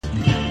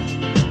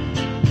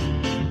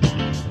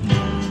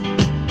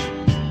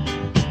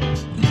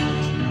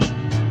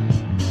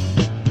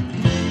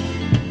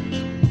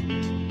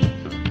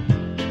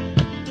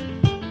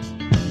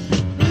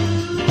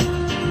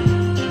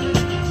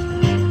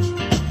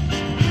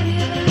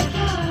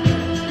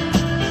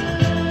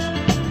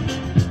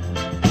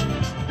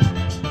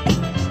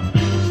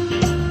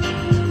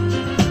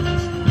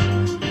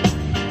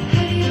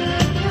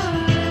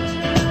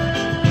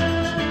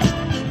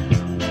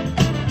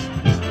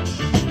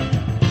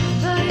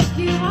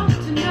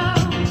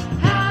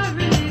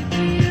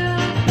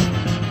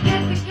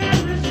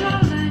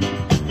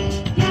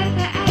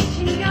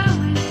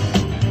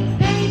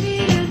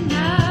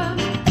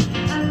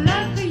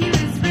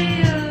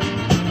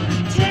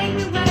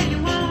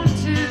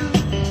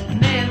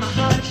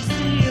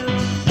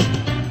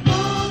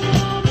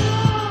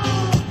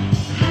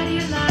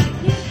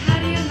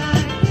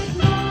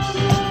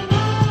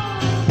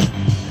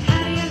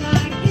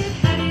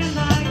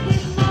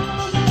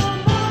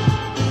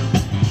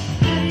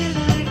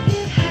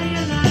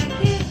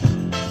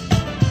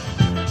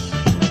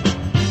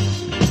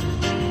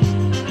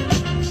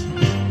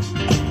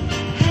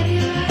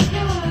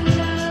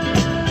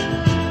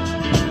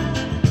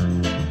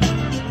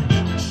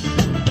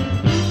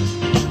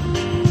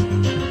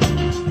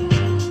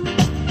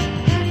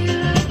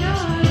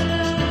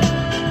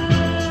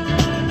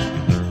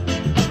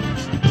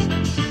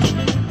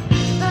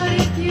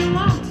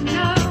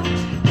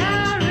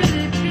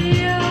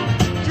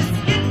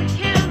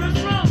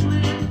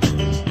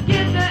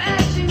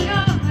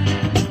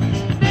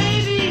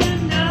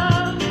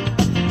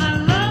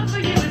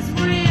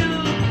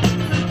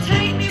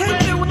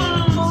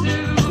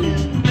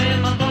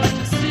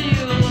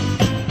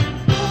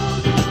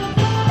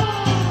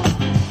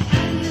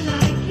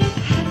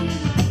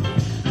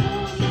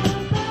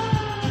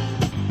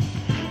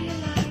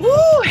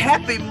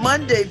Happy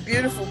Monday,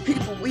 beautiful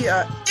people. We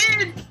are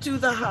into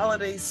the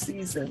holiday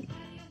season.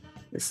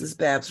 This is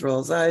Babs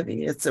Rolls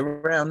Ivy. It's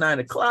around 9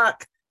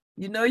 o'clock.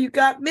 You know you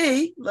got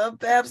me. Love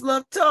Babs,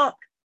 love talk.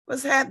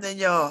 What's happening,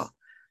 y'all?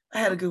 I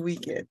had a good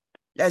weekend.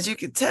 As you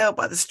can tell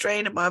by the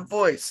strain of my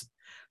voice.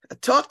 I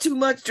talked too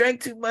much,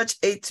 drank too much,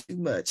 ate too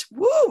much.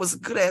 Woo, it was a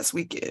good-ass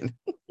weekend.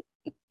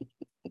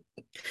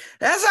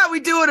 That's how we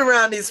do it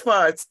around these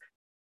parts.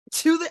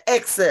 To the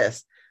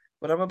excess.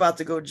 But I'm about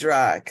to go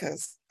dry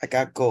because I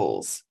got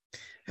goals.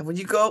 And when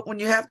you got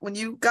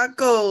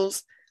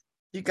goals,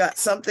 you got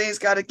some things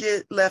got to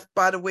get left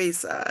by the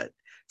wayside.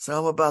 So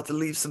I'm about to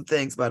leave some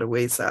things by the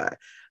wayside.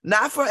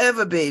 Not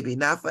forever, baby,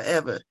 not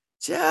forever.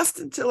 Just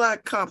until I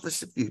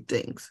accomplish a few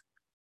things.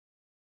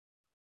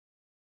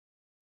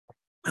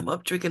 I'm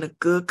up drinking a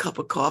good cup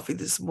of coffee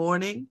this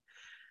morning.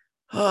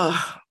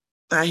 Oh,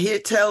 I hear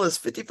tell it's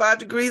 55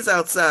 degrees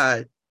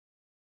outside.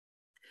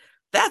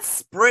 That's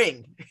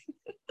spring.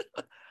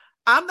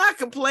 I'm not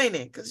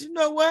complaining because you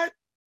know what?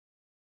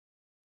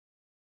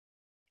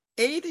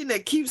 Anything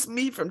that keeps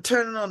me from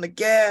turning on the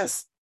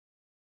gas,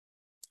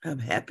 I'm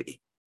happy.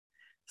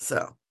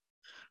 So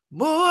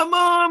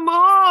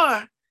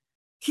more.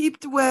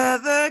 Keep the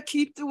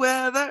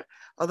weather.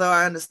 Although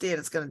I understand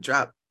it's going to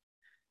drop.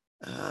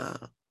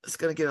 It's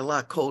going to get a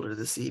lot colder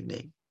this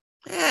evening.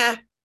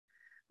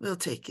 We'll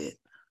take it.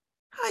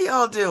 How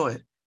y'all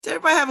doing? Did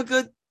everybody have a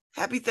good,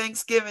 happy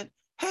Thanksgiving?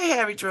 Hey,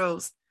 Harry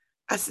Droz.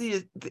 I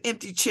see the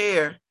empty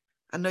chair.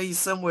 I know you're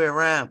somewhere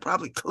around,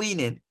 probably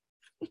cleaning.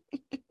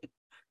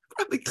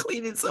 Probably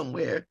cleaning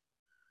somewhere.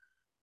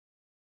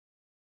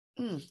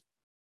 It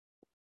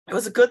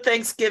was a good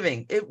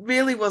Thanksgiving. It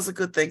really was a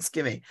good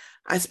Thanksgiving.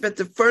 I spent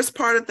the first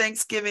part of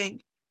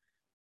Thanksgiving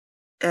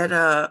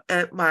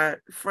at my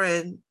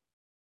friend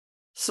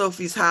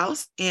Sophie's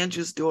house,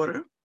 Andrew's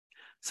daughter.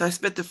 So I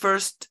spent the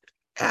first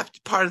after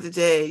part of the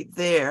day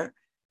there,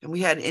 and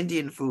we had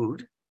Indian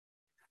food.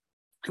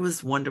 It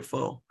was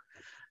wonderful.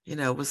 You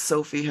know, with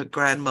Sophie, her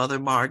grandmother,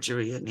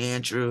 Marjorie, and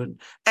Andrew,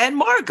 and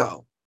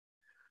Margot.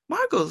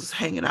 Margot's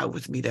hanging out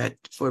with me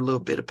for a little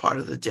bit of part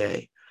of the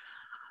day.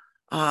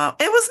 It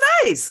was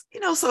nice. You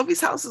know, Sophie's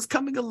house is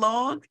coming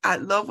along. I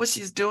love what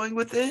she's doing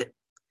with it.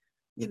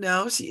 You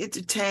know, she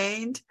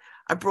entertained.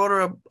 I brought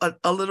her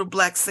a little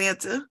black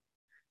Santa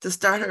to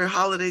start her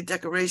holiday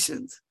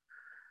decorations.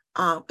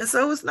 And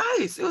so it was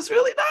nice. It was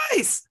really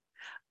nice.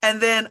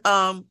 And then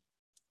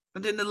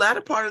the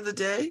latter part of the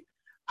day,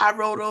 I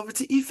rode over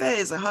to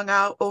Ife's. I hung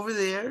out over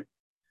there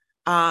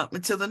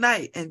until the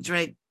night and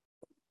drank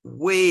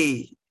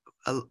way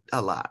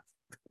a lot.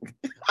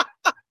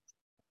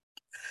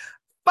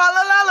 La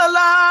la la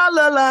la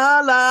la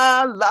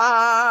la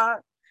la.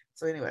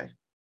 So anyway,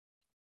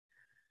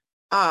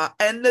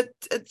 and the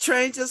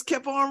train just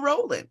kept on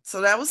rolling. So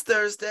that was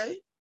Thursday.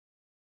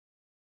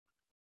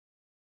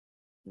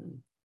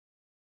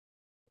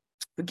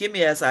 Forgive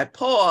me as I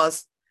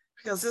pause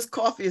because this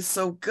coffee is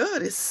so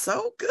good. It's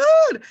so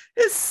good.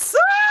 It's so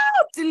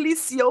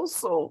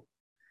delicioso.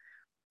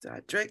 So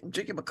I'm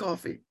drinking my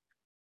coffee.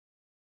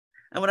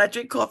 And when I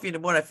drink coffee in the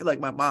morning, I feel like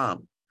my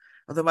mom.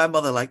 Although my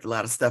mother liked a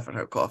lot of stuff in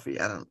her coffee.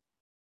 I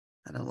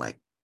don't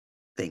like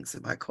things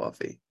in my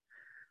coffee.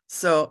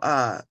 So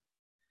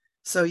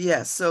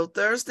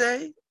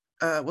Thursday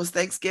was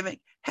Thanksgiving.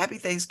 Happy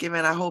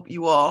Thanksgiving. I hope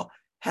you all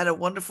had a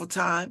wonderful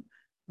time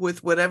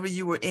with whatever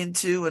you were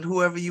into and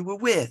whoever you were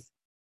with.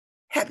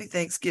 Happy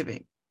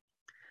Thanksgiving.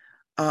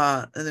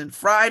 And then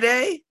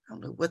Friday, I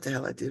don't know what the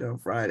hell I did on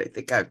Friday. I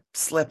think I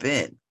slept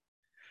in.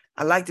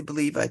 I like to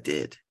believe I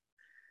did.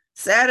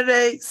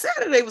 Saturday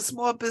was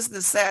Small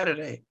Business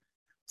Saturday.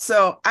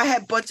 So I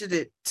had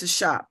budgeted to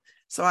shop.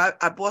 So I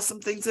bought some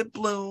things at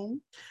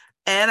Bloom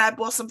and I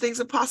bought some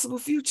things at Possible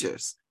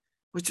Futures,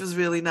 which was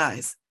really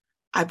nice.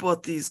 I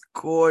bought these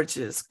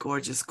gorgeous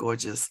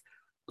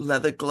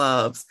leather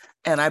gloves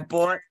and I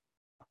bought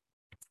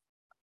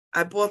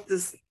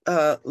this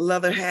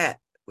leather hat,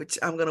 which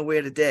I'm going to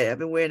wear today. I've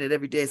been wearing it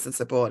every day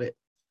since I bought it.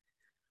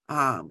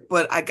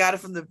 But I got it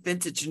from the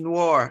Vintage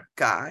Noir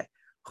guy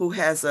who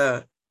has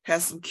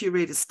some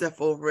curated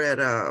stuff over at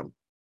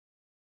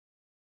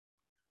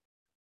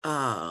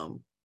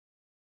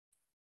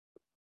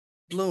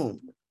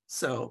Bloom.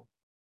 So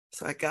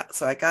I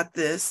got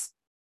this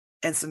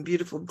and some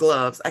beautiful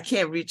gloves. I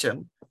can't reach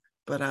them,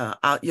 but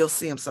you'll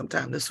see them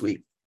sometime this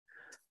week.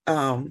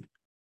 That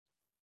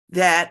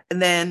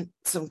and then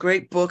some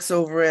great books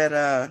over at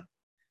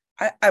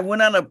I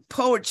went on a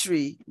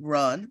poetry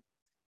run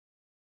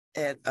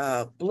at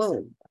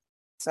Bloom.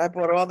 So I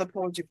bought all the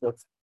poetry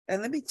books.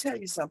 And let me tell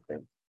you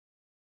something.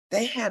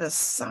 They had a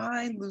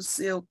signed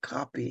Lucille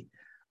copy,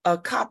 a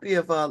copy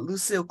of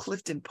Lucille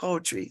Clifton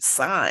poetry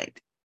signed.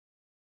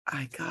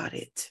 I got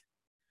it.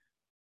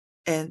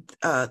 And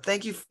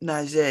thank you,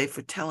 Najee,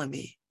 for telling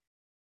me.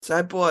 So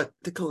I bought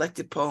the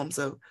collected poems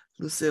of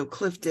Lucille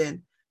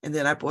Clifton, and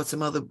then I bought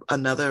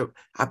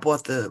I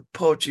bought the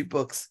poetry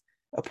books,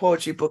 a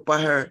poetry book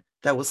by her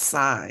that was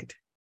signed.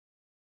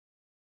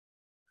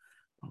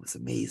 It was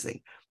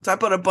amazing. So I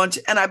bought a bunch,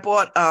 and I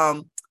bought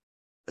a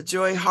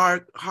Joy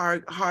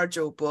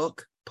Harjo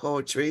book,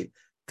 poetry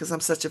because I'm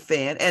such a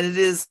fan, and it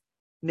is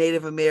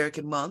Native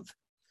American month.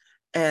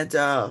 And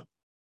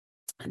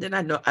then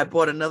I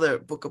bought another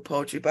book of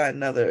poetry by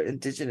another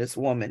indigenous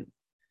woman.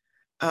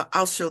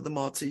 I'll show them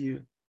all to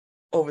you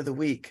over the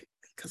week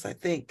because I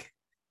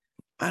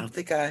don't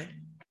think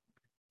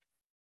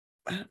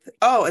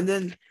oh, and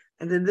then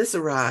this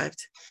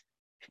arrived.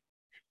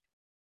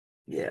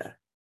 Yeah.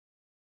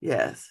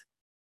 Yes.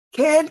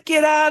 Can't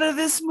get out of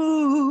this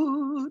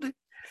mood.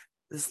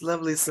 This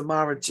lovely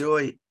Samara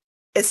Joy.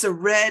 It's a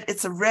red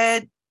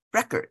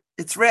record.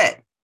 It's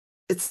red.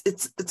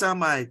 It's on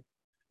my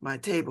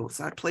table.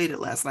 So I played it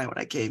last night when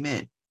I came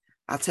in.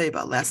 I'll tell you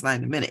about last night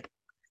in a minute.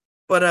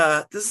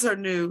 But this is her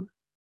new,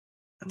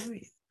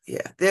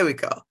 yeah, there we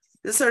go.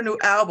 This is her new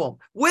album,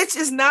 which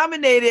is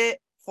nominated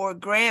for a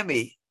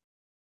Grammy.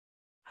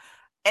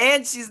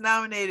 And she's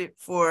nominated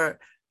for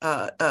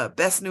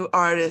Best New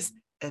Artist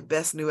and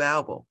Best New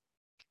Album.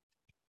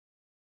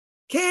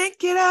 Can't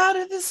get out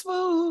of this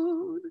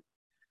mood.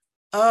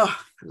 Oh,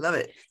 I love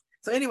it.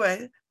 So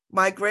anyway,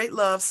 my great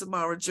love,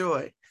 Samara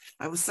Joy.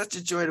 I was such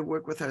a joy to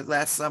work with her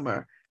last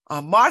summer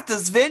on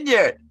Martha's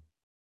Vineyard,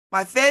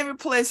 my favorite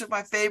place with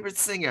my favorite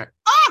singer.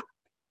 Ah,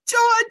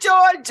 joy,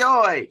 joy,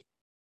 joy.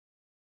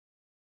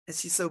 And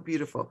she's so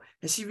beautiful.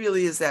 And she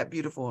really is that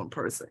beautiful in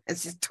person. And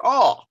she's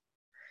tall.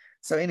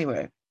 So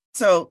anyway,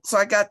 so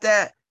I got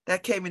that.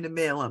 That came in the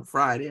mail on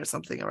Friday or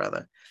something or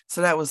other.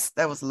 So that was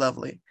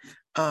lovely.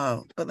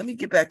 But let me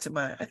get back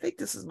to I think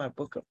this is my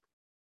book.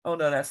 Oh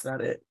no, that's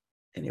not it.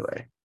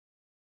 Anyway.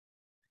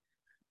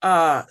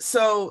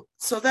 So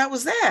that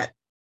was that.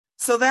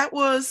 So that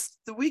was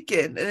the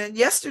weekend. And then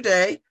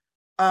yesterday,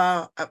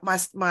 my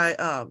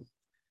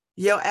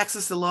Yale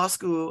Access to Law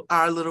School,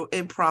 our little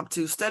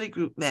impromptu study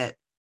group met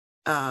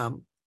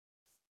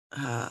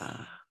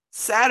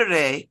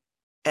Saturday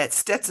at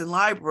Stetson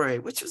Library,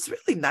 which was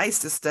really nice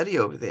to study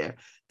over there.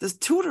 This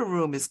tutor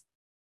room is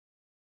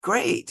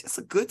great. It's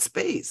a good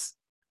space.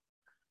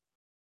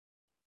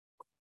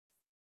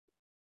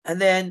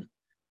 And then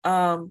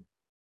I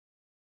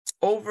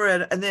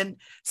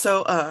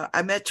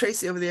met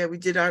Tracy over there. We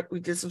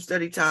did some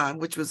study time,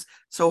 which was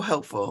so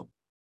helpful.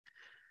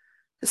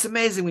 It's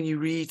amazing when you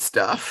read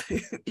stuff,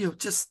 you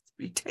just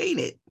retain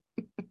it.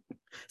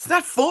 It's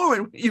not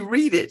foreign when you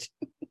read it.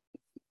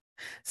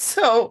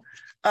 So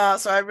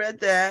I read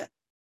that,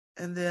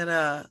 and then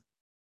are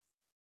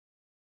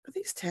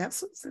these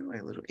tassels? They're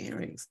like little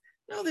earrings.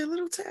 No, they're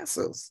little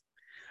tassels.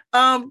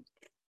 So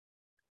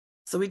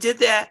we did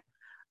that,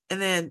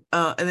 and then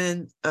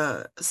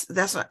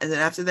that's not, and then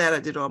after that I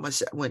did all my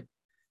went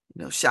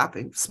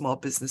shopping, Small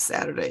Business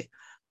Saturday.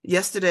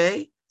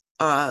 Yesterday,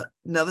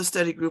 another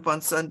study group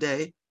on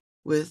Sunday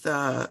with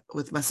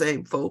my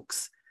same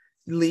folks.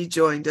 Lee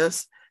joined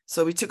us,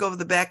 so we took over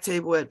the back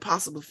table at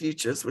Possible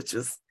Futures, which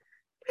was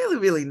really,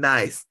 really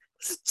nice.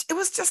 It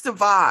was just a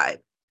vibe.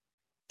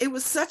 It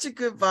was such a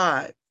good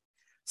vibe.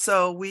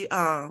 So we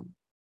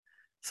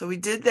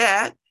did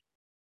that,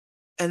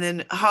 and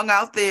then hung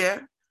out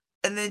there,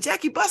 and then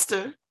Jackie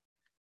Buster,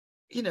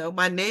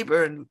 my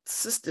neighbor and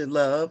sister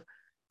love,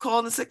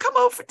 called and said, "Come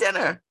over for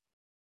dinner."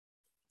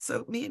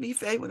 So me and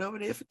Ife went over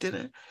there for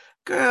dinner.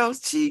 Girl,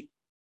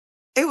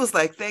 it was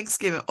like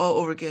Thanksgiving all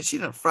over again. She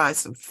done fried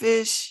some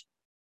fish,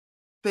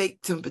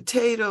 baked some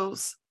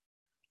potatoes,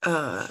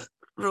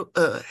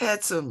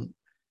 had some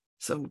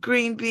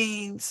green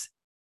beans,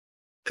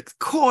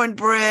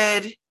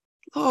 cornbread.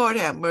 Lord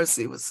have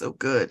mercy, it was so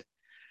good.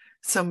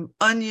 Some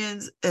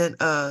onions and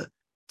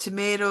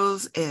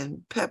tomatoes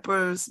and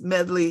peppers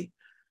medley.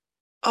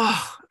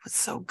 Oh, it was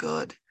so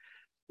good.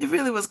 It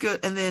really was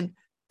good. And then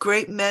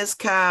great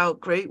mezcal,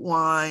 great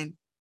wine.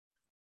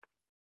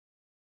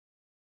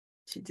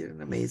 She did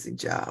an amazing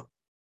job.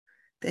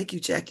 Thank you,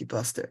 Jackie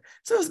Buster.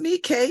 So it was me,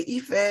 Kay,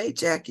 Ife,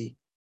 Jackie.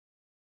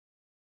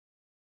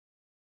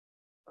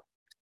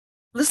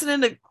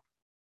 Listening to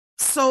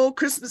soul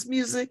Christmas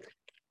music.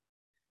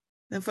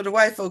 And for the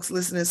white folks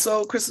listening,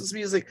 soul Christmas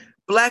music,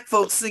 Black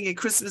folks singing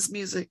Christmas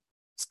music.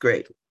 It's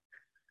great.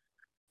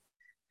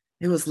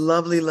 It was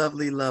lovely,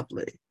 lovely,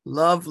 lovely,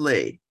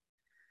 lovely.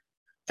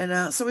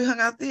 And so we hung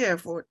out there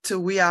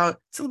till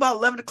about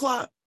 11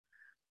 o'clock.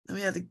 And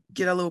we had to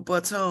get our little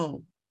butts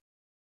home.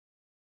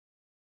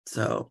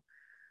 So,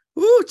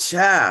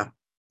 child,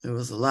 it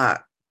was a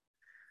lot.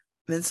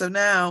 And so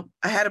now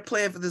I had a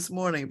plan for this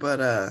morning, but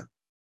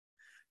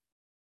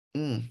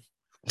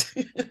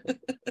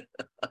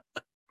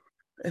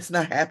it's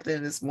not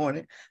happening this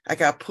morning. I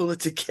got to pull it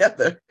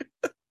together.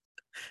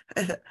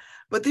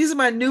 But these are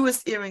my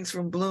newest earrings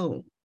from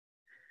Bloom.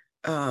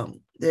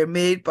 They're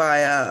made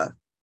by I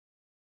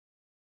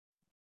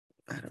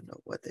don't know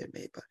what they're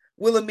made by.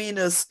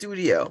 Wilhelmina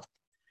Studio.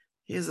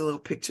 Here's a little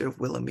picture of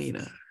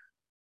Wilhelmina.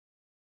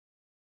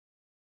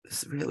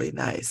 It's really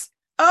nice.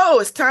 Oh,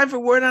 it's time for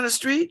Word on the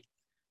Street.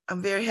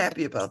 I'm very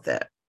happy about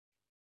that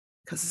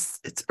because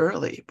it's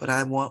early, but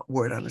I want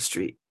Word on the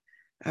Street.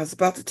 I was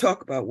about to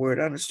talk about Word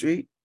on the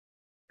Street.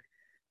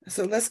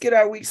 So let's get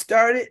our week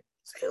started.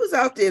 So who's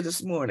out there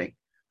this morning?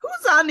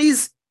 Who's on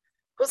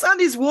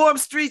these warm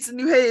streets in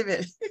New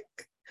Haven?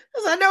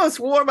 Because I know it's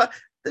warmer.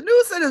 The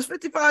news said it's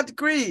 55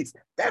 degrees.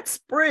 That's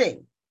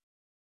spring.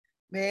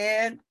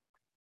 Man,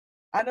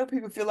 I know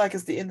people feel like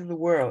it's the end of the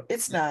world.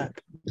 It's not.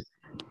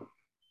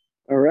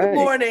 All right. Good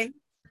morning.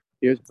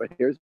 Here's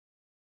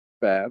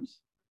Babs.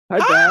 Hi,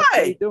 Hi. Babs.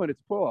 How you doing?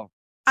 It's Paul.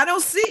 I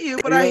don't see you,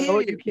 but I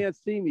hear you. You can't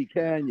see me,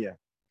 can you?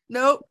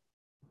 Nope.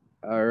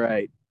 All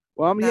right.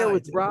 Well, I'm here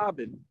with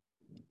Robin.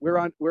 We're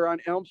on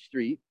Elm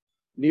Street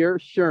near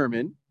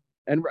Sherman,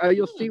 and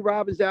you'll see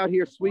Robin's out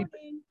here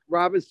sweeping.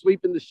 Robin's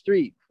sweeping the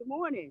street. Good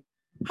morning.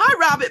 Hi,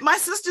 Robin. My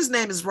sister's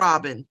name is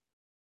Robin.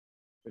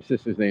 Her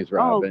sister's name's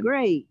Robin. Oh,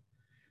 great.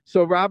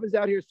 So Robin's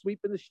out here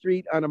sweeping the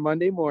street on a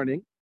Monday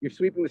morning. You're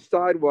sweeping the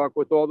sidewalk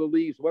with all the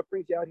leaves. What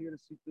brings you out here to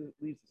sweep the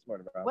leaves this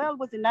morning, Robin? Well, it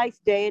was a nice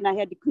day, and I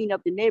had to clean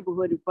up the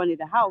neighborhood in front of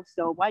the house,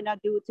 so why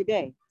not do it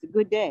today? It's a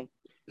good day.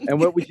 And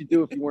what would you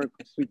do if you weren't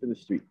sweeping the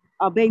street?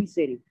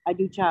 Babysitting. I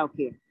do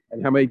childcare.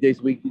 And how many days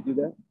a week do you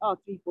do that? Oh,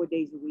 3-4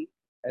 days a week.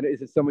 And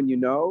is it someone you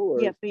know?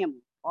 Or? Yeah,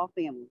 family. All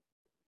family.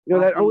 You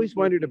know, I always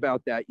wondered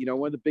about that. You know,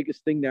 one of the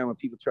biggest things now when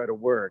people try to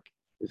work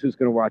is who's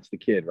going to watch the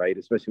kid, right?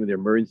 Especially when there are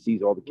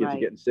emergencies, all the kids are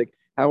getting sick.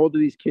 How old are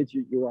these kids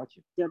you're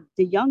watching?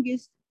 The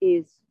youngest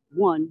is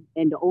 1,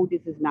 and the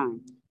oldest is 9.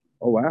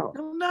 Oh, wow.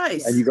 Oh,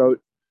 nice. And you go,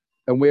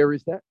 and where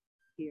is that?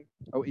 Here.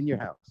 Oh, in your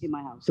house? In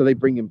my house. So they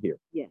bring him here?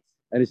 Yes.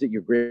 And is it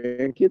your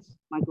grandkids?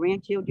 My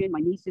grandchildren, my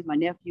nieces, my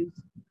nephews.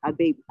 I'm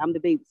the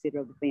babysitter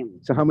of the family.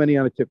 So how many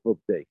on a typical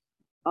day?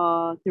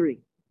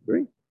 3.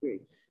 3? 3.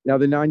 Now,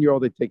 the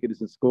 9-year-old, they take it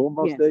as in school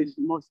most days?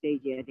 Most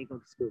days, yeah, they go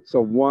to school. So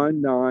 1,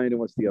 9, and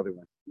what's the other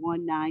one?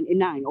 1, 9, and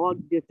 9. All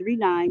the 3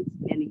 9s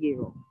and a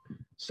year-old.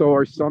 So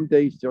are some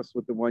days just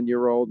with the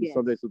 1-year-old and Yes.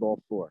 some days with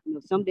all 4? You know,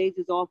 some days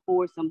it's all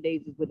 4, some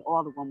days it's with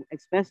all of them,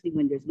 especially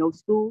when there's no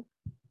school.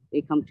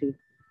 They call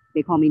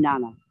me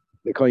Nana.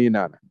 They call you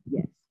Nana?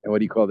 Yes. And what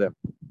do you call them?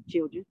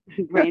 Children,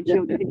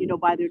 grandchildren,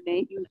 by their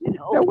name.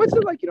 Now, what's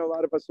it like? You know, a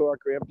lot of us who are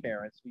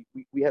grandparents,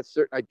 we had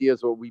certain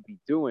ideas of what we'd be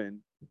doing,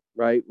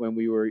 right, when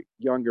we were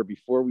younger,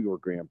 before we were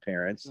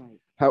grandparents.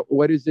 Right.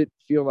 What does it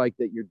feel like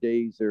that your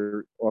days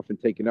are often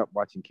taken up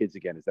watching kids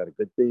again? Is that a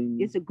good thing?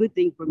 It's a good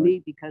thing for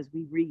me because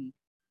we read.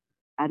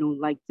 I don't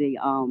like the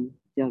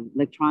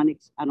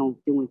electronics. I don't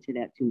do into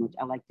that too much.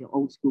 I like the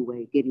old school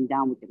way, getting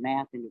down with the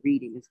math and the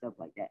reading and stuff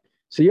like that.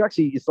 So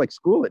it's like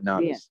school at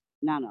Nana's. Yeah.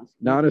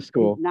 Nana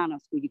school. Nana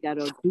school. You got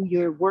to do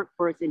your work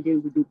first and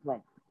then we do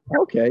play.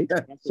 Okay.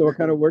 So what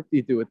kind of work do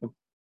you do with them?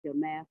 The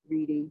math,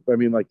 reading. I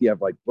mean, like, do you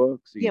have like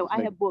books? Yeah,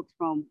 I have books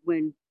from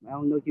when, I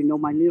don't know if you know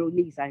my little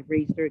niece, I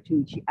raised her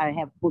too. I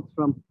have books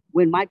from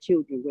when my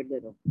children were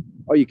little.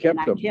 Oh, you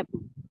kept them? I kept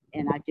them.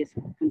 And I just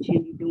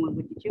continue doing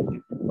with the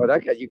children. Well,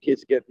 that got your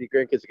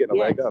grandkids getting a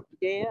leg up.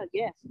 Yeah,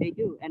 yes, they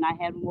do. And I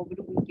had them over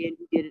the weekend.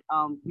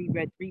 We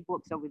read 3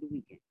 books over the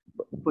weekend.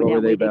 For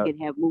that way they could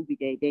have movie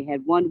day. They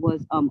had one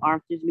was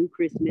Arthur's New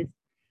Christmas.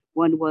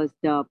 One was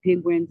the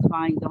Penguins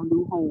Find a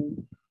New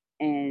Home,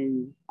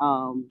 and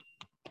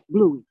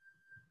Bluey.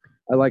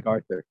 I like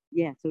Arthur.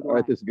 Yeah, so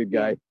Arthur's a good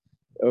guy.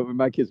 Yeah. When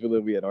my kids were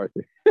little, we had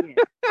Arthur. Yeah,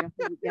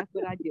 that's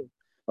what I do.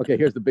 Okay,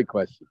 here's the big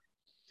question.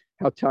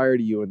 How tired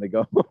are you when they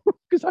go home?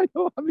 Because I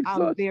know I'm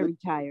exhausted. I'm very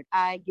tired.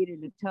 I get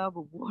in a tub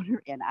of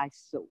water and I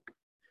soak.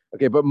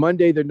 Okay, but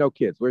Monday there are no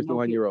kids. Where's the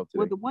 1-year-old today?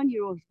 Well, the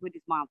 1-year-old is with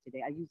his mom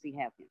today. I usually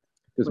have him.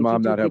 Does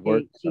mom not have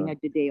work? She had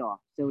the day off.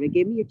 So they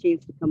gave me a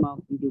chance to come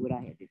out and do what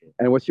I had to do.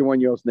 And what's your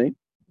 1-year-old's name?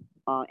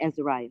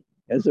 Azariah.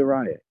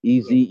 Azariah.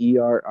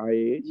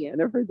 Ezeriah. Yeah. I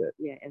never heard that.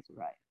 Yeah,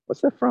 Azariah.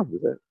 What's that from?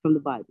 Is that from the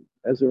Bible?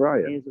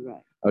 Azariah. Azariah.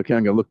 Okay,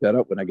 I'm gonna look that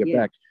up when I get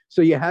back.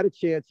 So you had a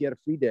chance. You had a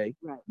free day.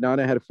 Right.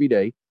 Nana had a free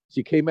day. So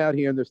you came out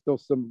here, and there's still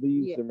some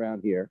leaves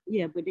around here.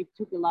 Yeah, but they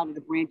took a lot of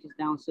the branches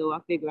down, so I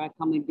figured I'd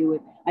come and do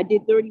it. I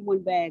did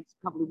 31 bags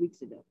a couple of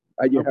weeks ago.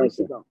 At your house?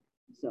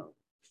 So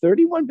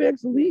 31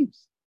 bags of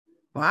leaves.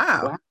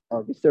 Wow.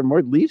 I guess there are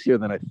more leaves here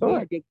than I thought.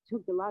 Yeah, they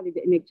took a lot of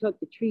it, and they took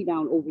the tree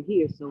down over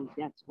here, so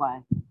that's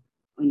why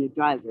on the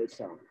driveway.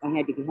 So I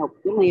had to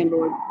help the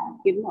landlord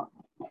get them up.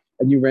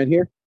 And you rent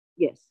here?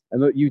 Yes.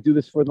 And you do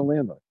this for the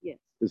landlord? Yes.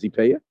 Does he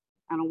pay you?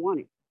 I don't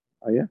want it.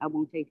 Oh, yeah? I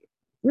won't take it.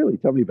 Really?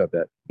 Tell me about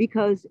that.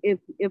 Because if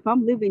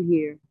I'm living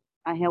here,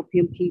 I help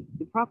him keep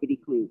the property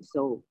clean.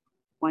 So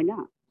why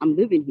not? I'm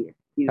living here.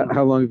 You know?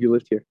 How long have you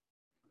lived here?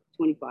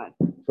 25.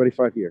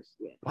 25 years.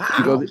 Yeah. Wow.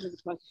 I lived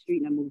across the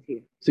street and I moved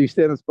here. So you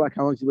stay on this block.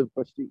 How long did you live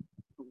across the street?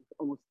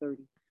 Almost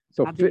 30.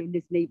 So I've been in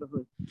this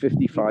neighborhood.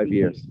 55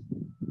 years.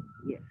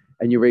 Yeah.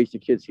 And you raised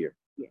your kids here.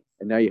 Yes.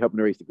 And now you're helping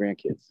to raise the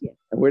grandkids. Yes.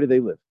 And where do they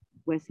live?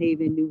 West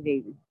Haven, New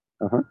Haven.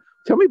 Uh-huh.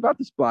 Tell me about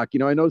this block. You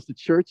know, I noticed the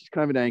church is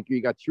kind of an anchor.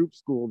 You got Troop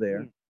School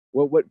there. Yeah.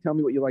 Tell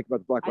me what you like about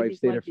the block. Why you've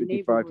stayed there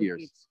 55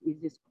 years.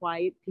 It's just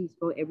quiet,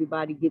 peaceful.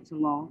 Everybody gets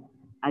along.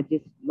 I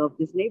just love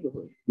this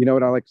neighborhood. You know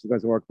what I like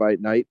sometimes I walk by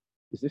at night?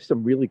 Is there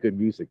some really good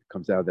music that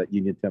comes out of that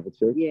Union Temple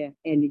Church? Yeah,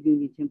 and the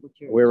Union Temple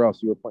Church. Where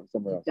else? You were playing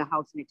somewhere else? The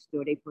house next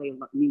door. They play a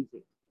lot of music.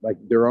 Like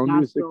their own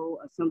gospel,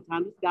 music?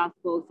 Sometimes it's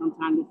gospel.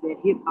 Sometimes it's that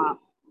hip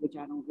hop, which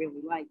I don't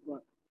really like.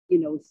 But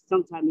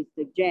sometimes it's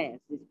the jazz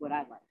is what I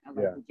like. I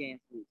like Yeah. the jazz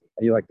music.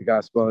 And you like the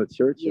gospel at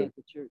church? Yeah, or-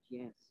 the church,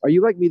 yes. Are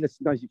you like me that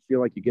sometimes you feel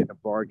like you're getting a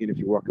bargain if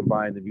you're walking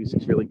by and the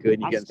music's really good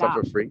and you're I getting stop.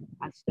 something for free?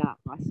 I stop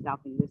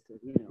and listen.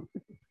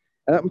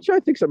 And I'm trying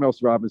to think something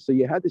else, Robin. So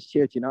you had this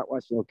chance, you're not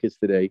watching Little Kids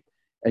today,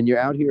 and you're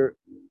out here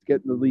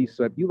getting the leaves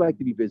swept. You like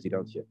to be busy,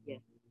 don't you? Yeah.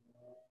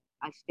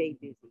 I stay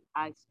busy.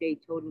 I stay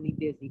totally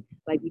busy.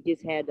 Like we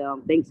just had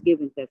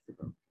Thanksgiving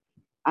festival.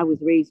 I was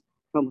raised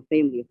from a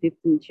family of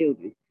 15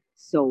 children.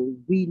 So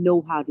we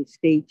know how to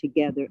stay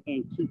together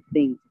and keep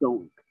things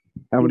going.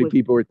 How It many was-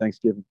 people were at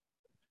Thanksgiving?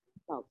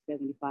 About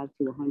 75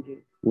 to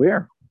 100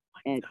 Where?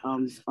 at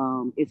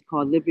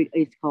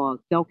it's called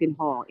Falcon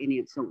Hall in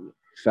Ansonia.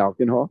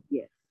 Falcon Hall?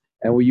 Yes.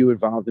 And were you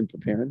involved in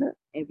preparing that?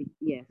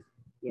 Yes.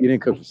 You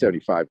didn't cook for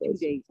 75 2 days.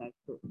 days I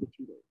cooked for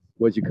 2 days.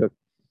 What'd you cook?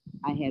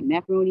 I had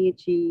macaroni and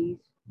cheese,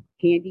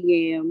 candy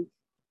yams,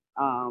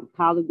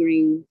 collard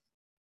greens,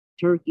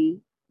 turkey,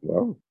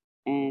 Whoa.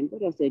 and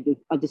what else did I do?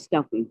 The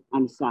stuffing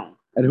on the side.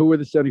 And who were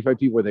the 75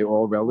 people? Were they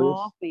all relatives?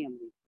 All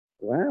family.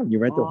 Wow, you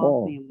rent a All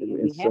hall family. in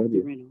And we have to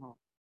Sonia. rent a hall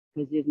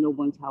because there's no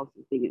one's house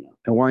is big enough.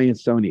 And why in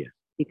Sonia?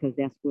 Because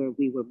that's where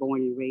we were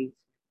born and raised.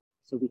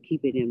 So we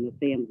keep it in the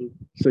family.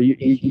 So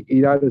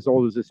you're not as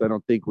old as this, I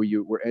don't think.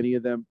 Were any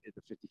of them at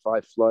the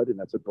 55 flood, and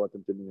that's what brought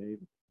them to New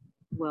Haven?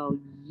 Well,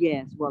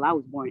 yes. Well, I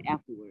was born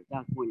afterwards. I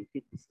was born in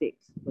 56.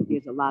 But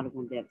there's a lot of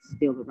them that's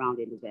still around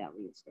in the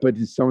valley and stuff. But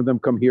did some of them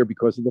come here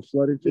because of the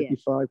flood in Yes.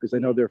 55? Because I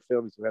know Yes. there are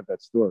families who have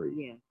that story.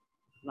 Yeah.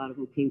 A lot of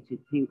them came to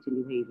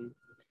New Haven.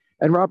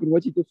 And Robin,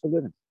 what'd you do for a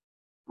living?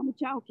 I'm a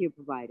child care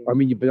provider. I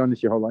mean, you've been on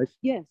this your whole life?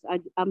 Yes,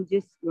 I'm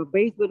just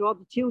raised with all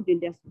the children.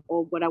 That's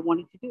all what I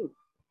wanted to do.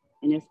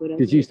 And that's what I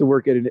Did you used to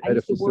work at I a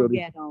used to work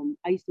facility?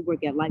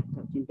 at Life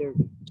Touch in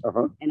Derby.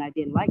 Uh-huh. And I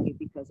didn't like it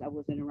because I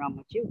wasn't around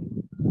my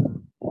children.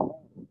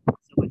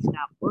 So I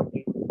stopped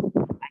working.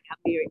 I got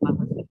married, my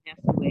husband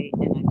passed away,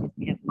 and I just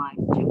kept my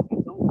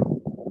children going.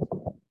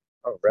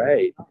 All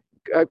right.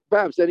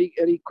 Babs,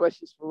 any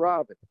questions for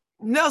Robin?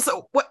 No,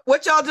 so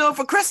what y'all doing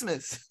for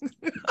Christmas?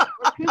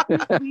 For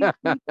Christmas, we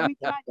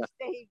try to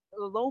stay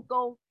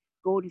local,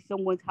 go to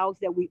someone's house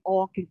that we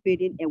all can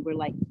fit in, and we're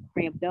like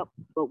cramped up,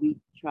 but we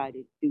try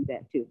to do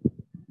that too.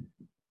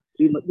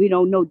 We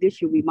don't know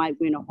this year. We might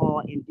rent a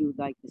hall and do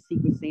like the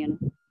Secret Santa.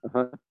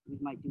 Uh-huh. We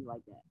might do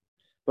like that.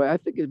 But I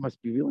think it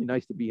must be really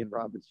nice to be in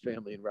Robin's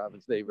family in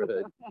Robin's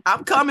neighborhood.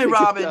 I'm coming,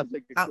 Robin. Sounds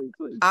like a great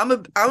place. I'm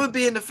a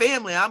be in the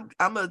family. I'm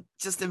gonna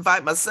just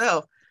invite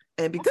myself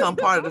and become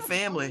part of the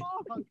family.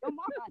 Come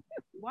on.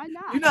 Why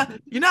not?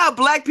 You know how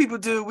black people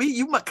do.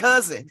 You my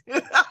cousin.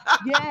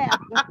 Yeah.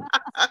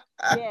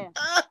 Yeah.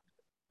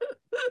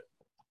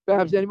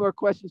 Babs, any more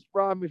questions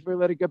for Robin before we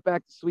let her get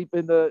back to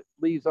sweeping the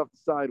leaves off the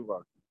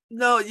sidewalk?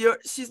 No,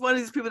 she's one of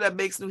these people that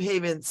makes New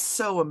Haven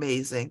so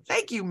amazing.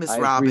 Thank you, Miss I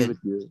agree Robin. with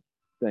you.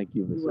 Thank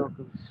you, Miss. You're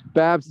welcome.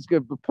 Babs, it's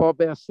good. Paul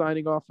Bass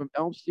signing off from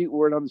Elm Street,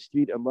 Word on the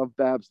Street, and Love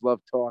Babs,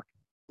 Love Talk,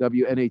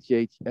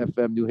 WNHH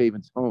FM, New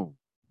Haven's home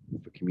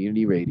for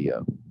community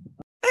radio.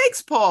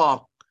 Thanks,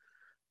 Paul.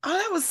 Oh,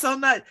 that was so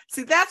nice.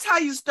 See, that's how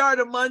you start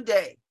a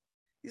Monday.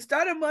 You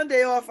start a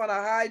Monday off on a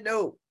high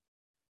note.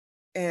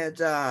 And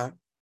God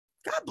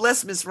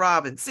bless Miss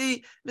Robin.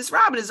 See, Miss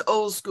Robin is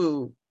old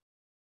school.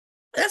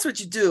 That's what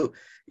you do.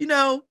 You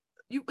know,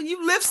 when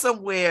you live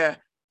somewhere,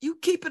 you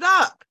keep it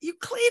up. You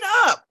clean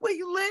up where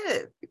you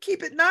live. You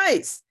keep it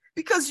nice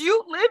because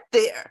you live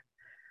there.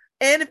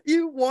 And if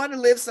you want to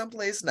live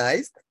someplace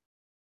nice,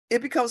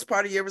 it becomes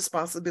part of your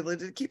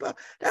responsibility to keep up.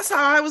 That's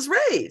how I was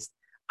raised.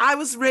 I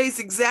was raised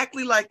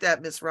exactly like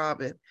that, Miss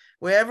Robin.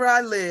 Wherever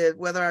I lived,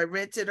 whether I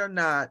rented or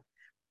not,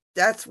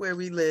 that's where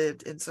we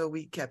lived. And so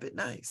we kept it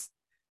nice.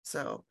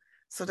 So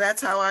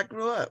that's how I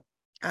grew up.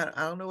 I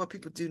don't know what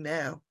people do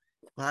now.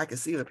 Well, I can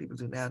see what people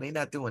do now. They're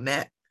not doing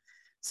that.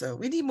 So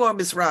we need more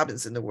Miss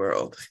Robins in the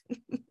world.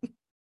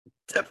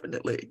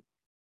 Definitely.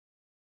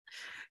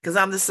 Because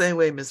I'm the same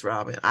way, Miss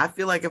Robin. I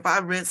feel like if I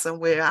rent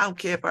somewhere, I don't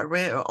care if I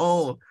rent or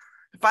own.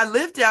 If I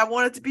live there, I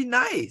want it to be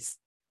nice.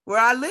 Where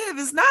I live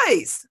is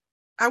nice.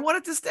 I want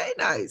it to stay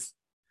nice.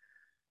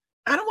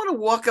 I don't want to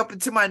walk up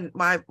into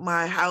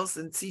my house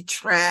and see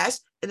trash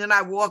and then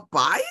I walk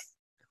by it.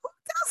 Who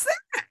does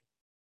that?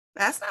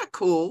 That's not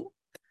cool.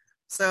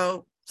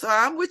 So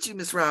I'm with you,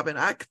 Miss Robin.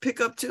 I could pick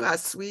up too. I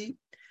sweep,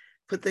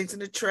 put things in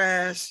the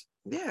trash.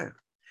 Yeah.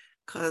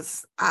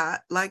 Because I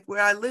like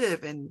where I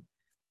live and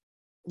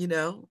you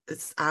know,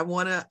 I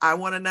want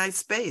a nice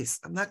space.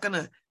 I'm not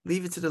gonna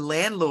leave it to the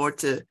landlord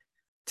to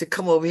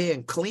come over here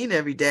and clean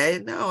every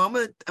day. No, I'm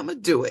gonna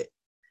do it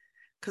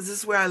because this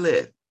is where I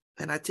live,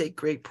 and I take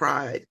great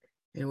pride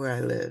in where I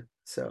live.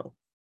 So,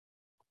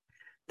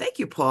 thank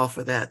you, Paul,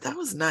 for that. That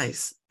was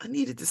nice. I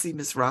needed to see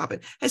Miss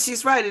Robin, and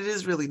she's right. It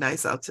is really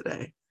nice out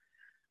today.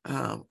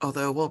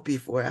 Although it won't be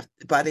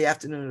by the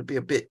afternoon.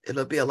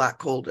 It'll be a lot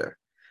colder.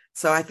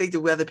 So I think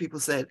the weather people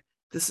said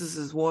this is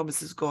as warm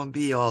as it's going to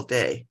be all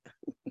day.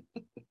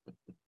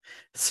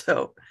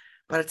 So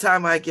by the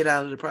time I get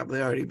out, it'll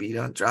probably already be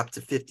dropped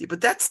to 50,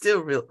 but that's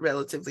still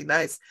relatively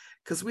nice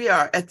because we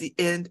are at the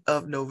end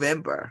of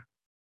November.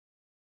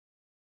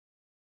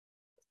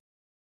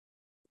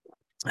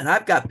 And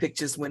I've got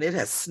pictures when it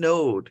has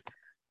snowed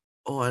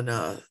on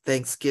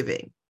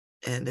Thanksgiving,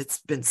 and it's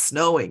been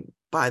snowing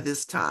by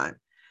this time.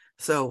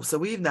 So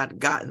we've not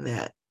gotten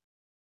that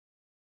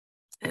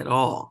at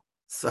all.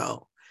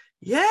 So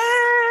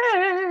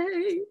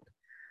yay!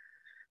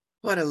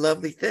 What a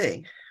lovely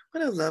thing.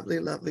 What a lovely,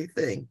 lovely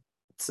thing.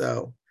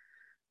 So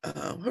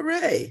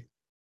hooray.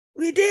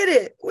 We did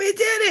it. We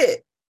did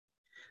it.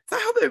 So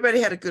I hope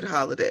everybody had a good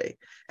holiday.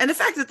 And the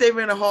fact that they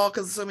were in a hall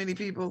because of so many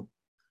people,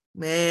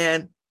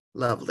 man,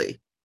 lovely.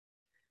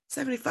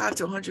 75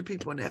 to 100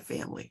 people in that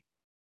family.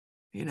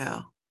 You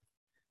know,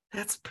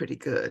 that's pretty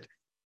good.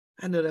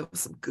 I know that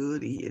was some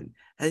good eating.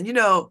 And you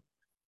know,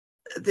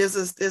 there's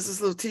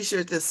this little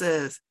t-shirt that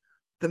says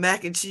the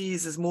mac and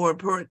cheese is more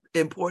important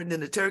than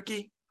the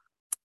turkey.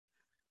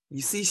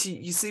 You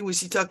see when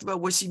she talked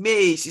about what she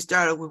made, she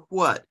started with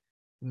what?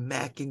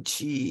 Mac and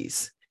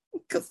cheese.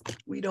 Because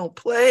we don't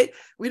play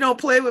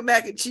with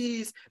mac and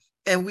cheese,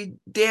 and we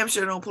damn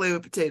sure don't play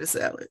with potato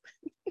salad.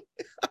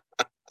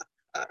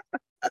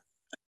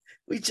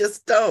 We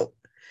just don't.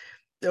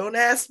 Don't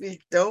ask me.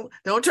 Don't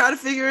try to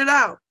figure it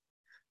out.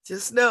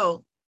 Just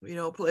know we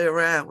don't play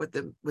around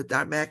with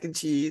our mac and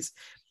cheese,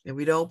 and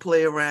we don't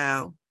play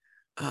around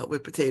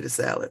with potato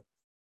salad.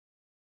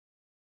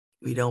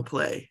 We don't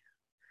play,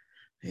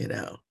 you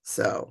know.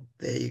 So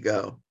there you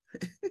go.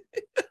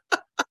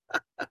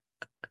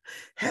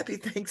 Happy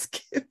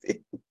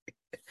Thanksgiving.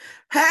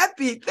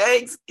 Happy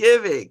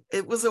Thanksgiving.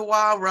 It was a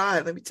wild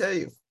ride, let me tell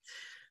you.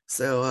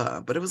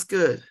 So, but it was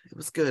good. It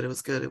was good. It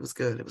was good. It was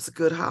good. It was a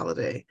good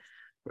holiday.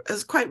 It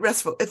was quite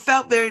restful. It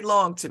felt very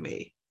long to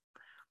me,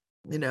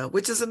 you know,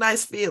 which is a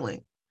nice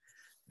feeling.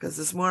 Because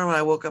this morning when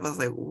I woke up, I was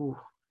like, ooh.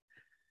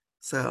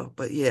 So,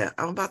 but yeah,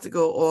 I'm about to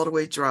go all the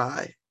way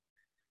dry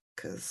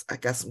because I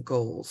got some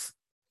goals.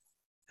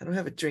 I don't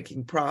have a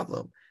drinking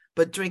problem,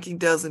 but drinking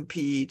does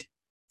impede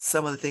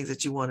some of the things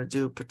that you want to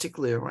do,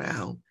 particularly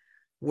around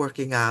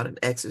working out and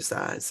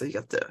exercise. So you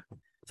have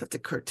to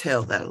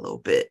curtail that a little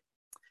bit,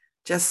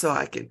 just so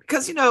I can,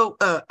 because you know,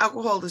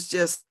 alcohol is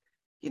just,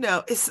 you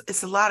know,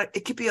 it's a lot of,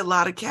 it could be a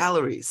lot of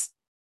calories.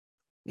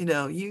 You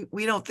know,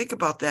 we don't think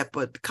about that,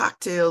 but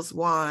cocktails,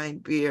 wine,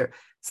 beer,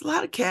 it's a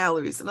lot of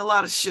calories and a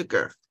lot of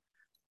sugar,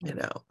 you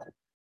know,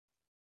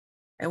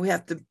 and we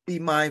have to be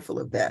mindful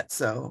of that.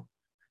 So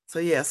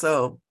yeah,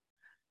 so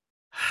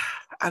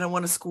I don't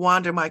want to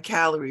squander my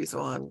calories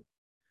on,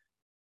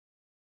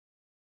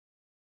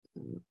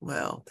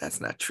 well, that's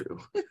not true.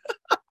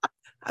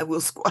 I will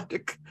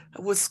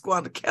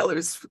squander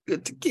calories for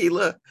good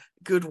tequila,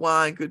 good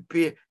wine, good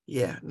beer.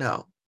 Yeah,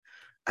 no,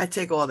 I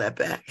take all that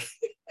back.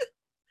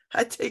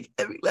 I take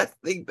every last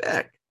thing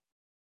back.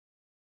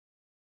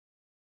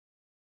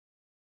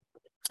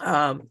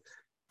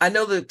 I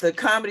know that the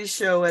comedy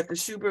show at the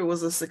Shubert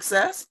was a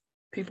success.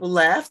 People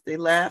laughed,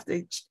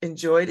 they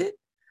enjoyed it.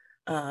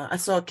 I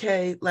saw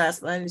Kay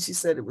last night and she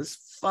said it was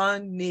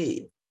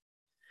funny.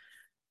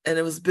 And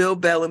it was Bill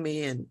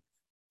Bellamy and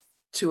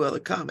 2 other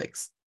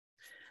comics.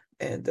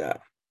 And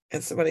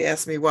somebody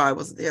asked me why I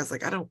wasn't there. I was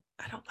like, I don't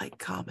like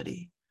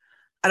comedy.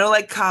 I don't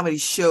like comedy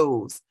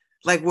shows,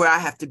 like where I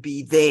have to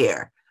be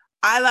there.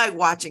 I like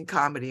watching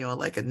comedy on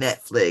like a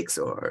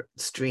Netflix or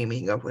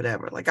streaming or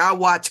whatever. Like I'll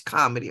watch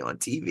comedy on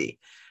TV,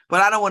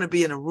 but I don't want to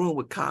be in a room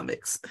with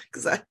comics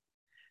because I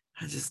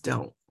just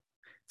don't.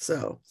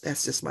 So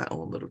that's just my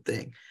own little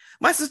thing.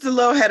 My sister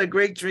Lo had a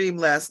great dream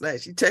last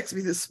night. She texted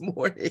me this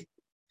morning.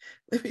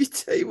 Let me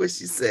tell you what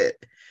she said.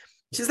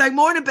 She's like,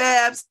 morning,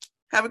 Babs.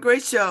 Have a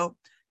great show.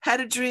 Had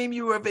a dream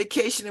you were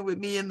vacationing with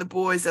me and the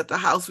boys at the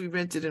house we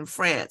rented in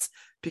France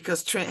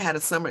because Trent had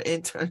a summer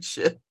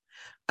internship.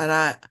 And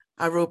I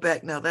wrote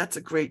back, now that's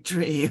a great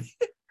dream.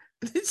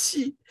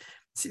 she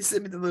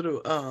sent me the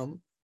little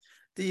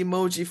the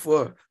emoji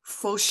for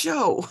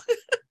show.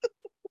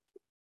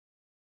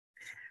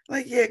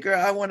 Like, yeah, girl,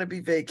 I want to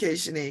be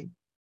vacationing.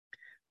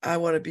 I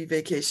want to be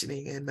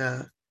vacationing in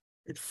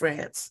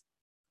France,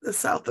 the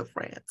south of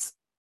France.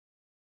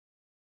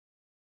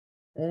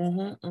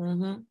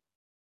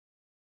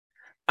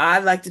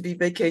 I'd like to be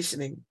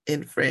vacationing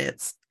in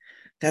France.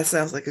 That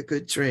sounds like a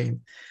good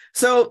dream.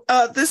 So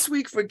this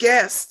week for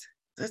guests,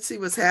 let's see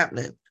what's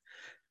happening.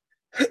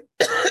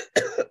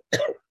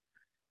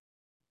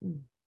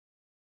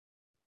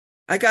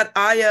 I got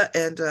Aya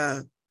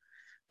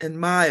and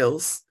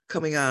Miles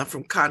coming on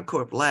from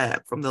Concord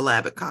Lab, from the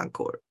lab at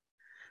Concord.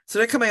 So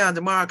they're coming on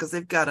tomorrow because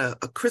they've got a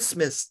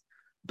Christmas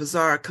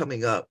bazaar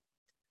coming up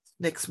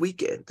next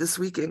weekend, this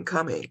weekend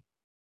coming.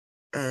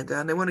 And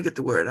they want to get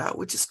the word out,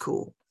 which is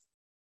cool.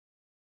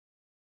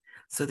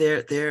 So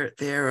they're gonna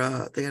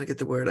get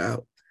the word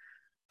out.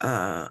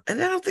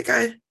 And I don't think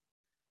I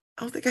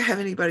have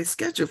anybody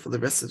scheduled for the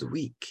rest of the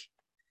week.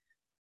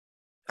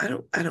 I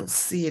don't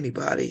see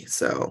anybody.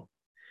 So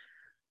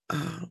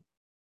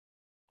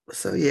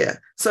yeah.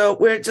 So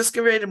we're just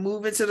getting ready to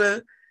move into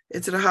the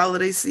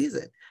holiday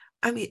season.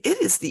 I mean,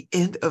 it is the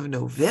end of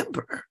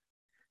November.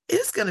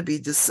 It's gonna be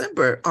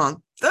December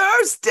on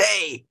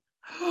Thursday.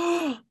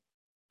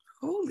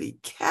 Holy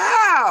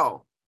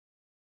cow.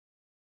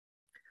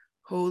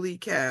 Holy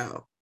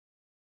cow.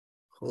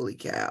 Holy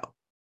cow.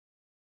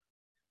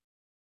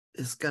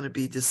 It's going to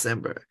be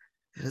December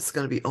and it's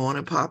going to be on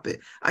and popping.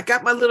 I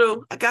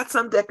got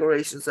some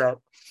decorations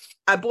up.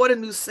 I bought a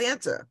new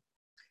Santa.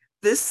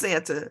 This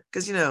Santa,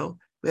 because,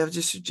 we have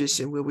this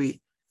tradition where we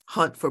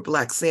hunt for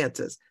Black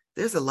Santas.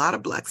 There's a lot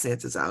of Black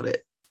Santas out at,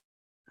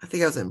 I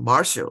think I was in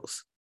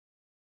Marshall's.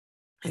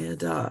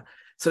 And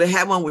so they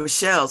had one with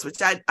shells,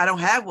 which I don't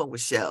have one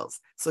with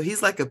shells. So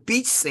he's like a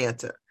beach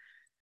Santa.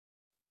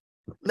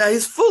 Now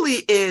he's fully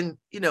in,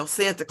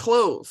 Santa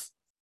clothes,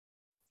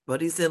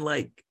 but he's in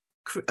like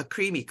a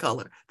creamy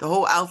color. The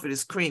whole outfit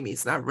is creamy.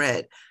 It's not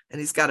red. And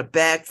he's got a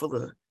bag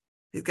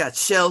he's got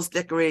shells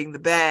decorating the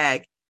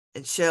bag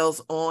and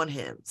shells on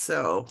him.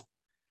 So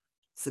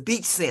it's a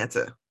beach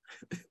Santa.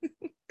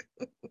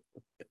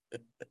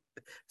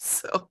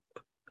 So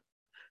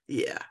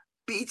yeah,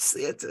 beach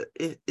Santa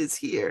is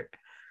here.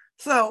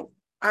 So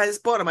I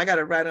just bought him. I got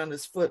it right on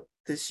his foot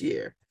this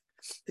year,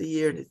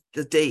 the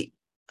date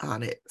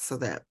on it, so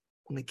that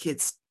when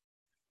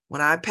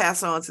I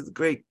pass on to the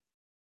great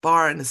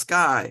bar in the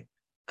sky,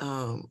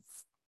 they'll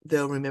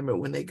remember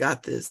when they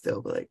got this.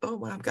 They'll be like, oh,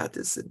 Mom got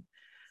this in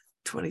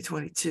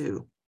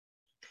 2022,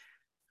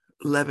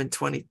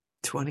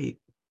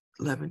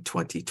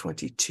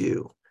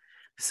 11/20/2022.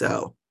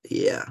 So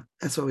yeah,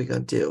 that's what we're gonna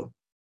do.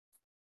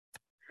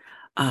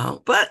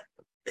 But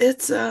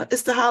it's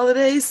the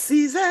holiday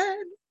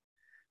season.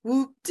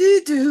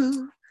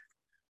 Whoop-de-doo.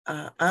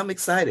 I'm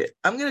excited.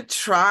 I'm gonna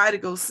try to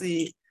go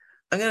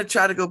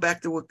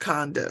back to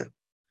Wakanda.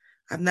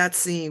 I've not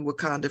seen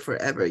Wakanda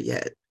Forever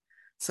yet.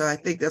 So I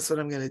think that's what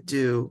I'm gonna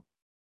do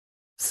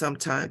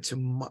sometime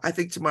tomorrow. I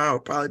think tomorrow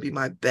will probably be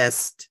my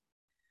best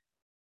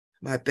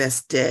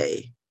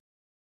day.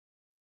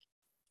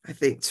 I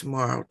think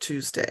tomorrow,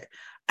 Tuesday.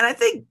 And I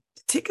think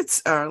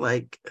tickets are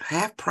like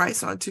half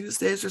price on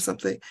Tuesdays or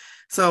something.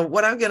 So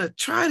what I'm going to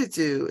try to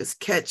do is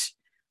catch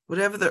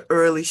whatever the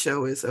early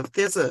show is. If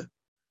there's a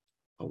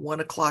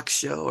 1:00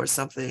 show or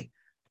something,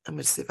 I'm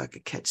going to see if I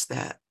could catch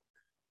that,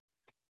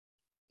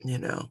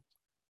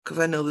 because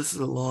I know this is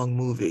a long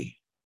movie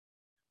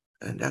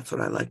and that's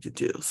what I like to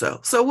do. So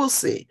we'll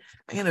see.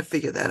 I'm going to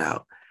figure that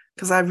out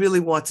because I really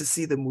want to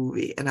see the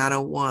movie and I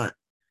don't want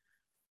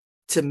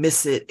to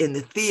miss it in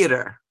the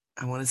theater.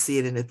 I want to see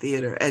it in the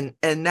theater. And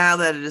now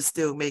that it is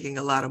still making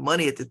a lot of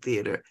money at the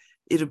theater,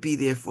 it'll be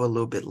there for a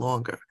little bit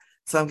longer.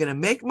 So I'm going to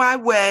make my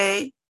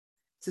way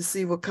to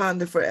see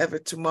Wakanda Forever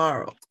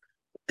tomorrow.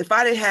 If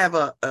I didn't have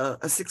a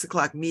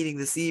 6:00 meeting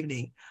this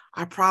evening,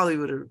 I probably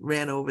would have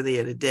ran over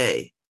there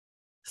today.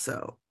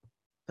 So,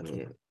 I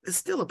mean, it's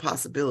still a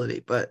possibility,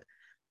 but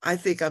I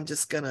think I'm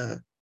just going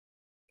to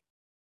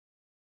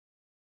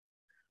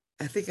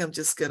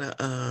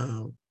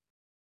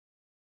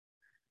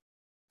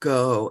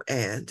go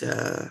and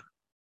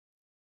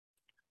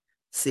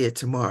see it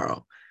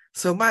tomorrow.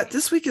 So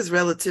this week is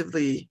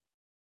relatively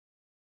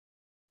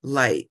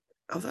light.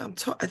 Although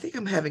I think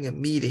I'm having a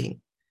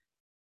meeting.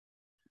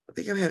 I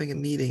think I'm having a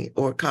meeting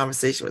or a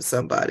conversation with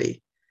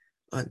somebody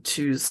on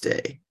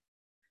Tuesday.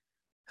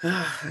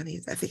 I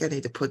think I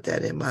need to put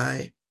that in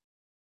my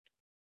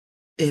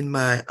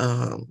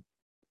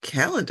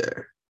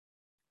calendar.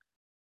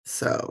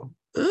 So,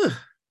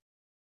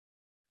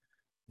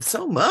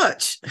 so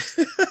much.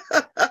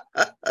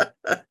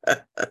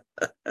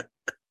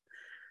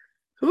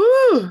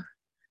 Ooh,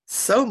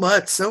 so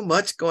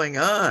much going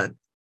on.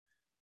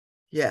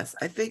 Yes,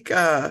 I think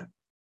I'm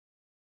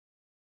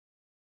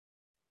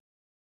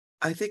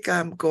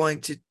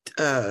going to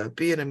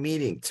be in a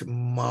meeting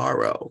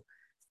tomorrow.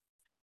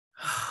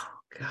 Oh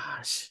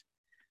gosh,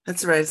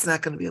 that's right. It's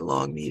not going to be a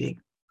long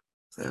meeting,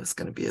 so it's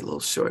going to be a little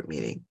short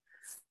meeting.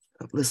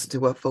 Listen to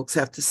what folks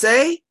have to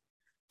say,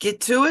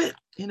 get to it,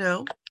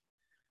 and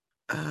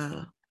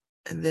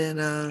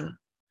then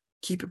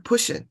keep it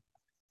pushing.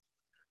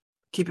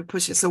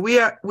 So we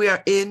are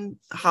in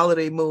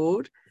holiday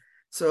mode.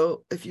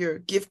 So if you're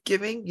gift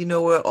giving, you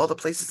know where all the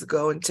places to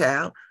go in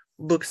town.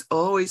 Books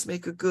always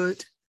make a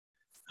good.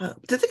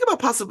 The thing about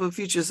Possible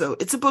Futures, though,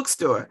 it's a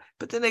bookstore,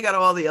 but then they got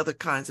all the other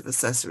kinds of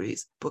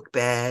accessories, book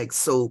bags,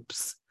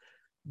 soaps,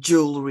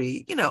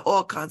 jewelry,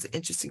 all kinds of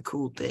interesting,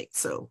 cool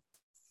things.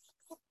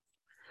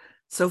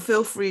 So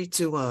feel free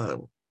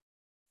to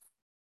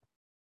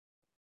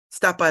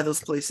stop by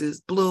those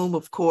places. Bloom,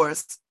 of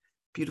course,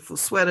 beautiful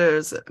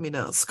sweaters,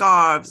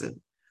 scarves,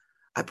 and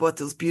I bought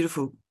those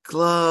beautiful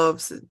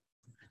gloves. And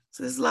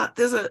so there's a lot.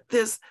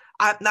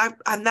 I've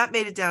not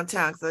made it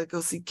downtown because I go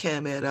see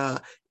Kim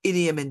at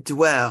Idiom and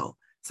Dwell.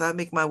 So I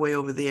make my way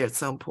over there at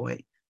some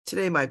point.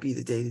 Today might be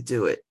the day to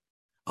do it.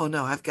 Oh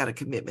no, I've got a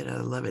commitment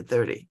at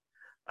 11:30.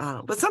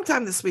 But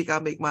sometime this week I'll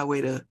make my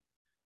way to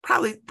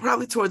probably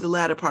toward the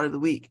latter part of the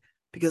week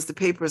because the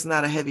paper is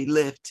not a heavy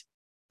lift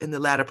in the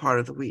latter part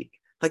of the week.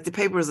 Like the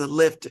paper is a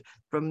lift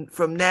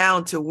from now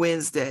until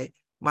Wednesday.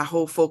 My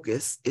whole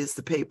focus is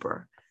the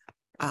paper.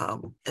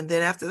 And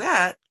then after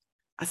that,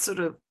 I sort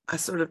of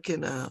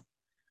can,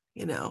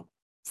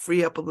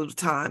 free up a little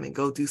time and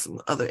go do some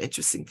other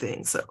interesting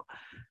things.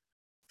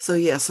 So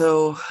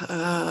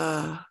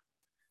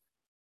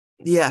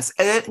Yes,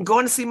 and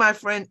going to see my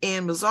friend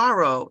Ann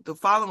Mazzaro the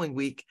following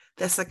week,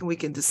 that second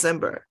week in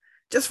December,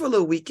 just for a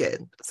little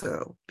weekend.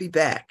 So be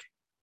back.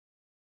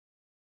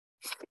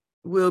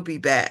 We'll be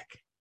back.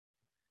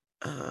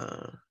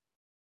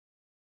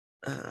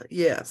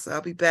 Yes,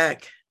 I'll be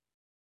back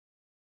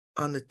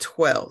on the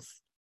 12th.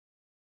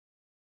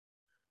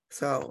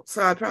 So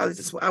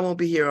I won't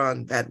be here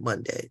on that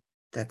Monday.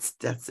 That's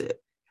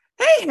it.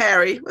 Hey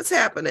Harry, what's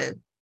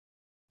happening?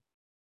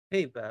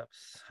 Hey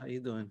Babs, how you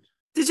doing?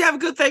 Did you have a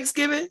good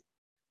Thanksgiving?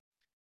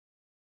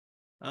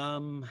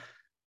 Um, What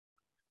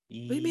do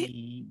you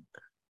mean?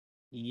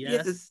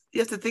 Yes,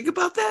 You have to think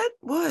about that?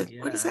 What?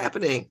 What is yeah,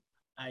 happening?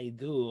 I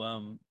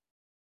do.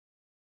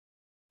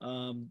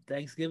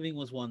 Thanksgiving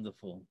was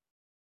wonderful.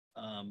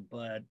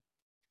 But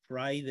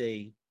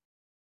Friday,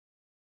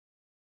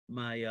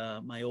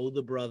 my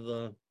older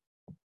brother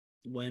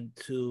went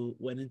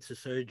into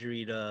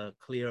surgery to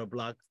clear a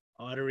blocked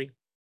artery,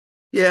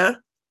 Yeah.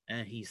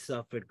 and he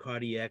suffered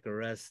cardiac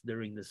arrest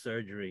during the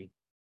surgery.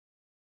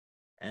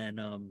 And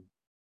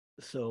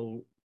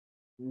so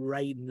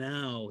right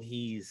now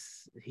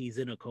he's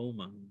in a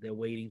coma. They're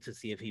waiting to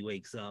see if he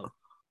wakes up.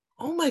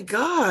 Oh my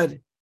God.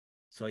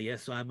 So yeah,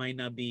 so I might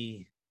not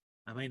be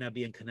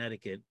in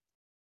Connecticut,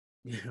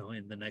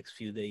 in the next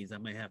few days. I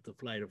might have to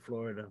fly to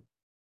Florida.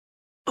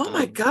 Oh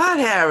my Um, God,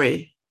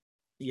 Harry.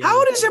 yeah, How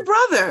old is your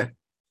brother?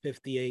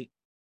 58.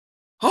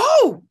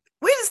 Oh,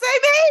 we're the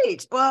same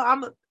age. Well,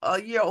 I'm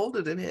a year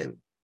older than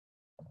him.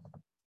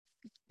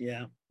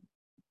 Yeah.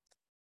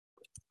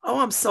 Oh,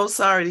 I'm so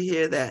sorry to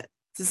hear that.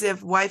 Does he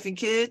have wife and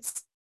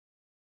kids?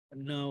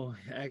 No,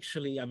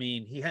 actually, I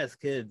mean, he has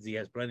kids. He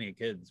has plenty of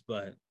kids,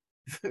 but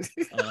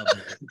um,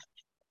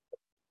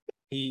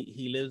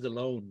 he lives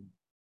alone.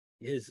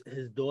 His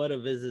daughter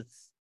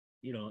visits,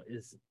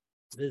 is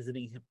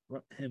visiting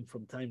him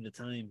from time to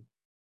time.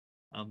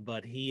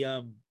 But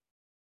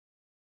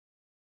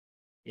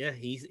yeah,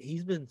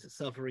 he's been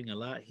suffering a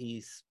lot.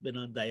 He's been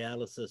on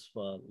dialysis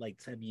for like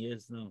 10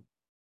 years now.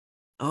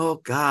 Oh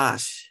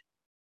gosh.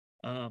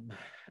 Um,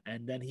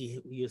 and then he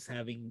was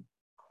having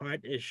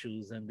heart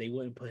issues, and they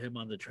wouldn't put him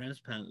on the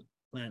transplant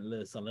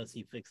list unless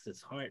he fixed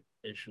his heart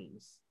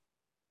issues.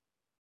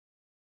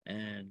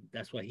 And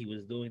that's what he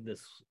was doing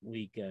this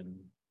week and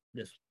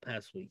this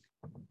past week.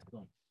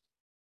 So,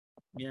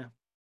 yeah.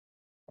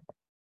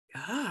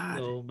 God.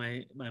 So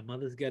my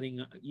mother's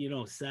getting,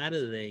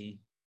 Saturday,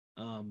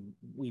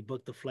 we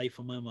booked a flight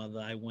for my mother.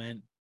 I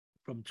went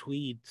from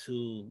Tweed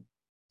to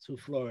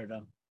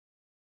Florida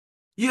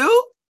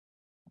You?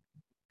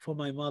 for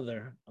my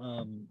mother.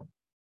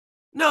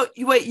 No,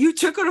 you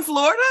took her to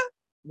Florida?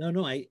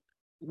 No, I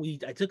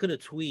took her to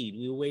Tweed.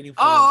 We were waiting for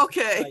Oh, a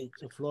okay. flight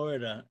to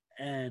Florida,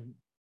 and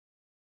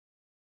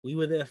we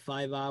were there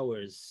 5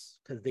 hours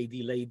because they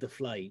delayed the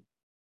flight.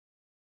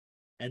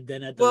 And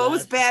then It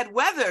was bad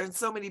weather in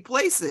so many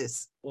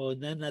places.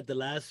 then at the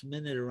last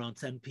minute, around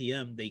 10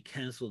 p.m., they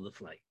canceled the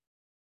flight.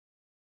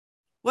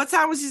 What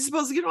time was she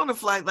supposed to get on the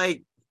flight?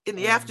 Like in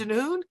the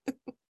afternoon?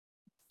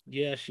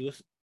 Yeah, she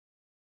was.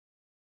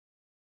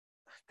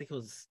 I think it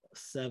was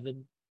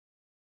 7.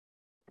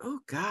 Oh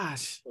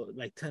gosh.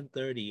 Like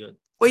 10:30.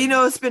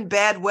 Well, it's been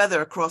bad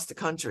weather across the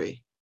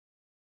country.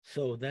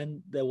 So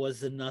then there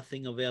wasn't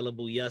nothing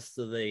available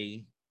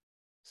yesterday.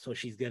 So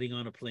she's getting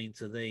on a plane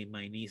today.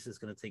 My niece is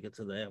gonna take her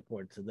to the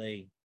airport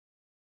today.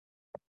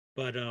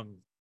 But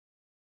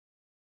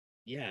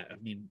yeah, I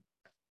mean,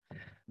 I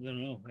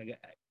don't know.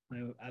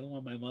 I don't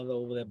want my mother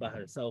over there by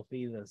herself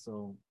either.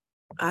 So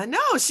I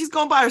know she's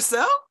going by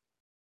herself.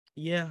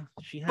 yeah,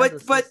 she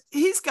has. But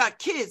he's got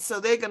kids, so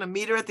they're gonna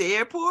meet her at the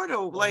airport,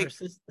 or like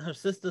her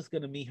sister's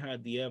gonna meet her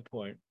at the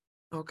airport.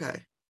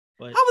 Okay.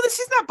 But well,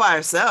 she's not by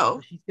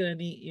herself. She's gonna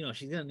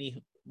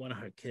need one of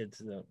her kids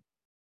though.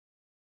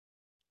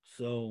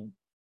 So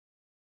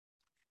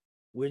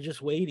we're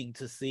just waiting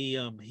to see.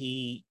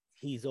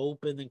 He's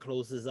opened and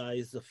closed his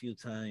eyes a few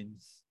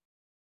times.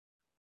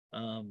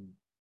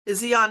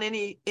 Is he on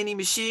any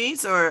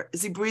machines, or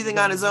is he breathing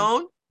on his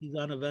own? He's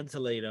on a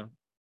ventilator.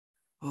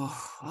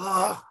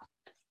 Oh.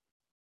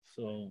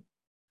 So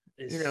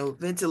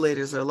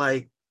ventilators are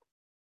like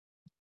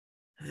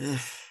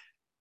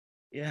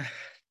yeah.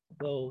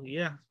 So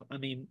yeah, I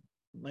mean,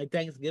 my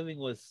Thanksgiving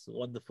was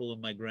wonderful with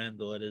my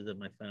granddaughters and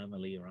my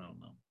family around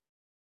them.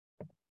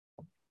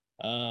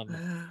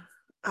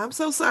 I'm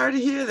so sorry to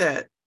hear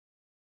that.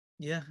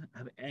 Yeah,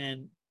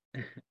 and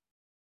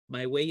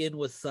my weigh-in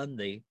was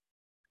Sunday,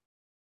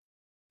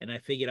 and I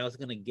figured I was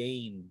gonna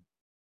gain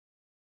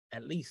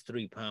at least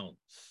 3 pounds.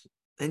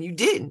 And you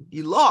didn't.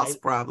 You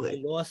lost probably.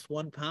 I lost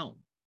 1 pound.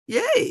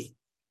 Yay!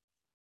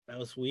 That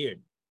was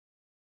weird,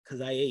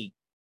 because I ate.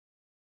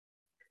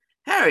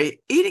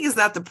 Harry, eating is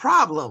not the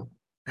problem.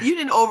 You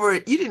didn't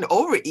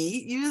overeat.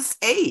 You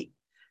just ate,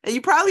 and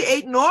you probably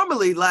ate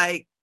normally.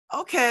 Like,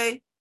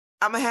 okay,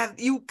 I'm gonna have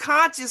you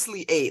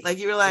consciously ate. Like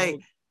you're like.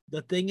 Well,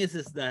 the thing is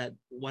that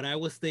what I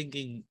was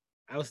thinking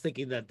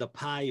that the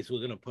pies were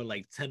gonna put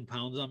like 10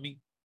 pounds on me.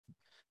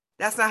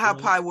 That's not how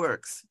pie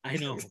works. I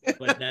know,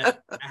 but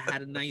that I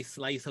had a nice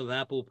slice of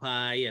apple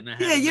pie, and I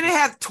had you didn't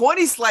have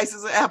 20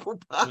 slices of apple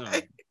pie. No.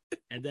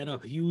 And then a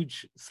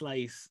huge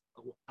slice,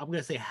 I'm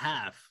gonna say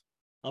half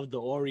of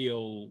the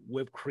Oreo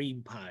whipped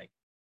cream pie.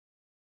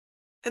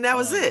 And that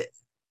was it.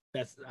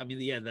 That's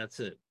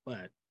it.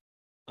 But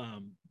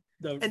and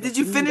did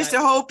you finish the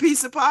whole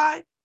piece of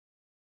pie?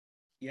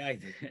 Yeah, I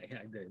did.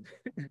 I did.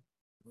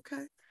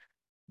 Okay.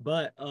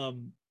 But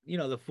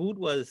the food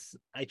was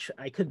I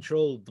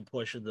controlled the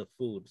portion of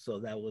food, so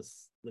that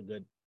was the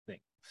good thing.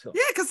 So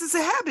yeah, because it's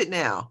a habit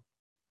now.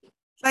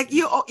 Like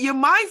you're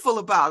mindful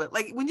about it.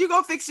 Like when you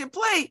go fix your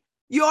plate,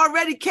 you're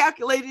already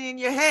calculating in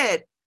your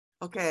head.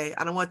 Okay,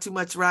 I don't want too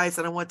much rice.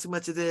 I don't want too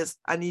much of this.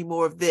 I need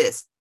more of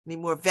this. I need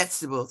more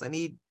vegetables. I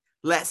need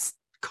less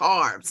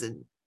carbs.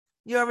 And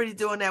you're already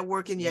doing that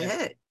work in your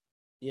head.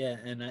 Yeah,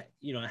 and I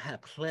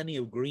had plenty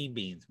of green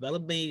beans.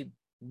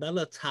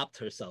 Bella topped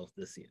herself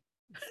this year.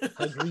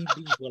 Her green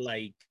beans were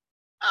like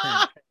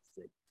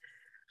fantastic.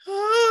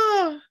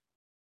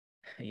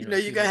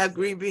 You're gonna have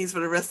green beans for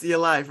the rest of your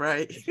life,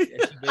 right? She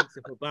makes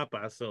it for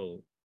Papa,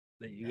 so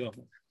there you go.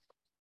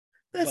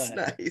 That's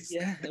nice.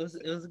 Yeah, it was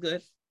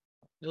good.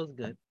 It was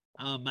good.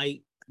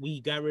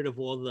 We got rid of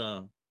all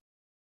the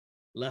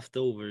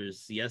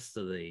leftovers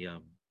yesterday.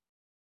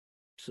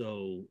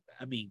 So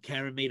I mean,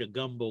 Karen made a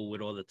gumbo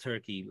with all the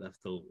turkey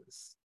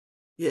leftovers.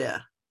 Yeah.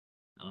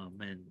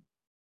 And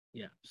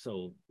yeah,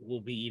 so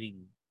we'll be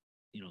eating,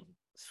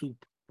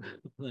 soup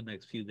for the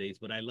next few days.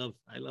 But I love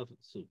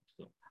soup.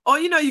 So. Oh,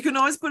 you can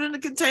always put it in a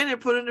container,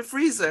 put it in the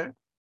freezer.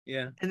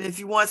 Yeah. And if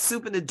you want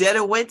soup in the dead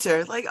of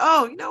winter, like,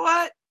 oh, you know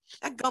what?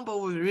 That gumbo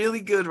was really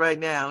good right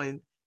now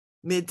in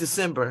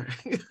mid-December.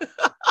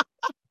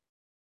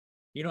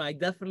 I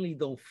definitely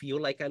don't feel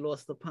like I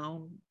lost a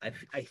pound.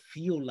 I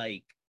feel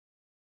like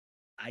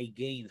I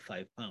gained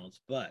 5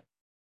 pounds, but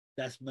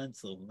that's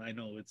mental. I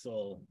know it's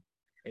all.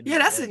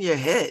 That's in your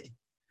head.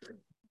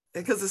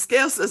 Because the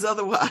scale says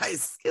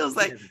otherwise. Scale's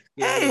like,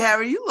 hey,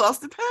 Harry, you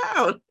lost a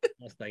pound. I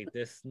was like,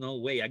 there's no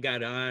way. I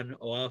got on,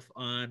 off,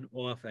 and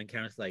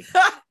Karen's like,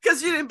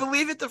 because you didn't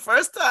believe it the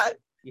first time.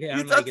 Yeah,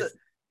 you think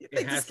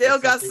the scale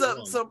got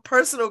some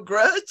personal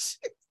grudge.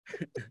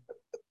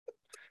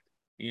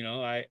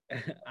 I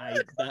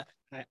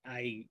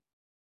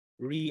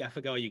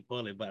forgot what you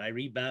call it, but I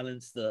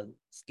rebalanced the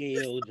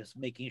scale, just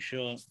making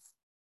sure.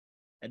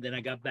 And then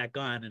I got back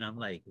on, and I'm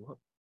like, what?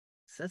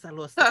 Says I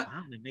lost a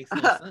pound. It makes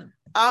no sense.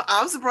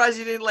 I'm surprised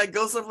you didn't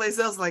go someplace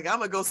else. Like, I'm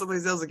gonna go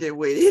someplace else and get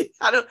weighed.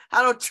 I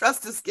don't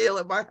trust the scale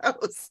at my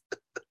house.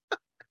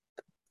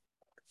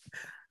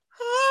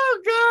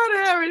 Oh God,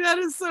 Harry, that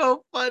is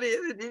so funny.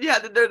 And you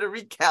had to learn to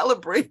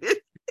recalibrate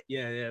it.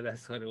 Yeah,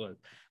 that's what it was.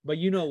 But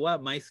you know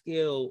what? My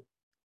scale,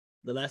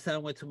 the last time I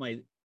went to my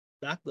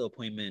doctor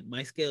appointment,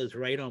 my scale is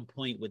right on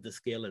point with the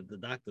scale at the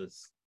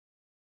doctor's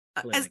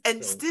clinic.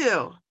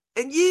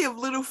 And ye of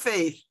little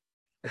faith.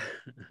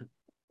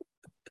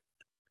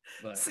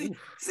 But, see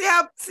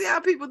how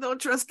people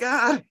don't trust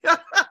God. I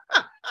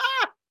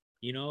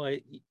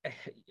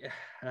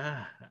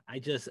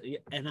just,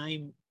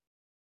 and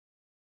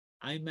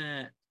I'm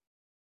at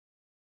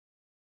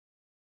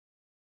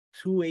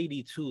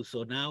 282.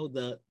 So now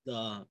the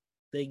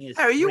thing is,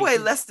 Harry, you weigh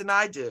less than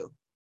I do.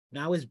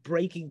 Now it's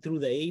breaking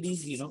through the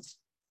 80s.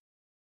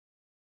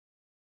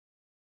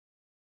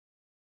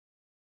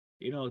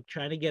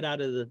 Trying to get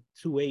out of the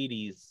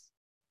 280s.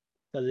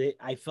 Because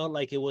I felt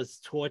like it was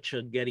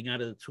torture getting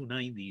out of the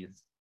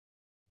 290s.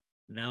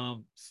 Now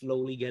I'm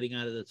slowly getting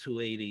out of the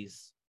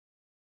 280s.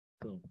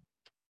 So.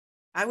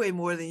 I weigh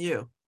more than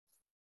you.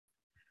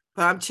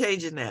 But I'm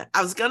changing that.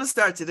 I was going to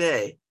start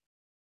today,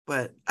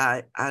 but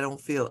I don't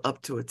feel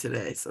up to it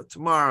today. So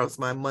tomorrow's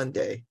my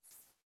Monday.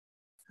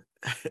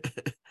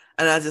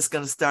 And I'm just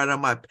going to start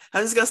on my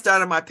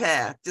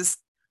path.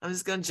 I'm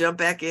just going to jump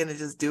back in and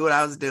just do what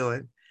I was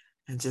doing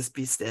and just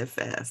be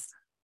steadfast.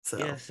 So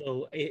yeah,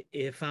 so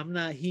if I'm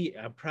not here,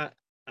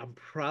 I'm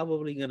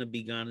probably gonna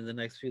be gone in the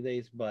next few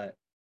days, but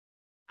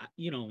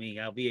you know me,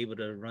 I'll be able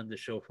to run the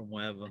show from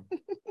wherever.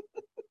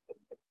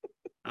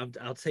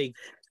 I'll take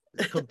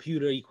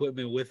computer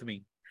equipment with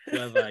me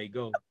wherever I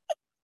go.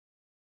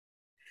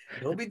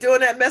 Don't be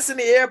doing that mess in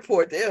the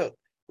airport. They'll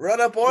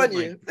run up on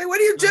you. Hey, what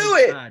are you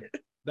doing? God.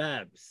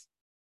 Babs,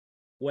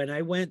 when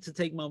I went to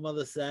take my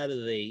mother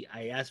Saturday,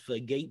 I asked for a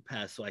gate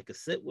pass so I could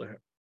sit with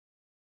her.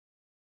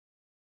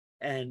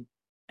 And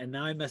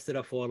now I messed it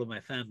up for all of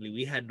my family.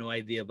 We had no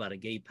idea about a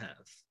gate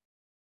pass.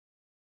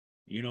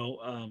 We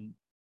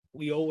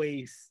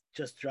always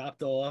just dropped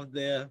her off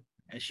there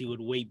and she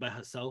would wait by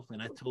herself. And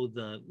I told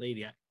the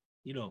lady, I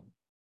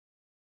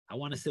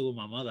want to sit with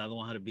my mother. I don't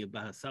want her to be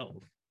by herself.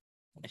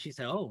 And she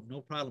said, oh,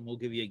 no problem. We'll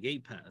give you a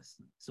gate pass.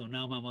 So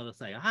now my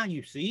mother's like,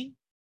 you see?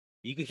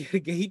 You could get a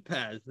gate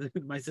pass.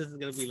 My sister's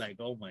going to be like,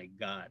 oh my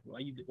God,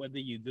 what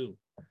did you do?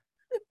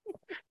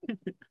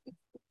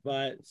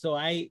 But so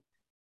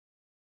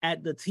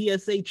at the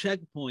TSA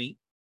checkpoint,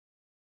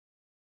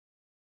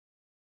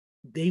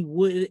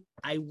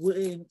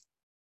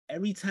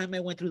 every time I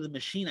went through the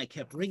machine, I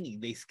kept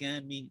ringing. They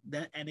scanned me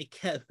and it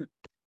kept,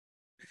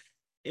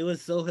 it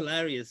was so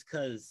hilarious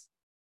because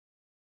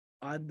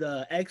on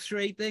the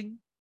X-ray thing,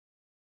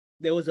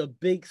 there was a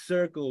big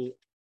circle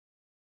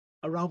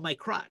around my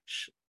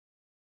crotch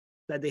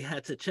that they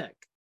had to check.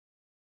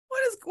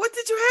 What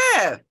did you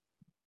have?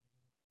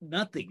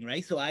 Nothing,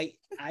 right? So I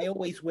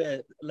always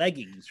wear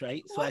leggings,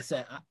 right? So I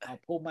said I'll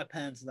pull my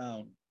pants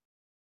down,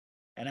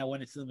 and I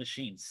went into the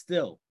machine.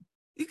 Still,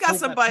 you got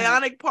some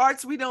bionic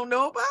parts we don't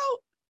know about.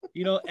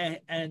 You know,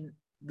 and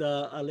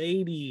a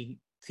lady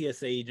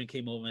TSA agent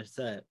came over and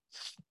said,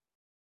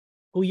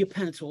 "Pull your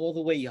pants all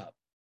the way up."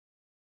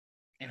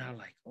 And I'm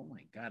like, "Oh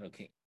my god,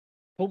 okay."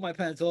 Pulled my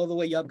pants all the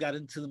way up, got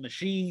into the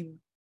machine,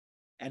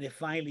 and it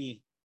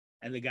finally,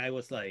 and the guy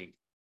was like,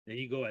 "There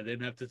you go. I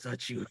didn't have to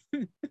touch you."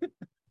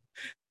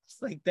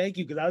 It's like, thank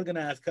you, because I was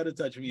gonna ask her to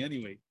touch me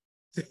anyway.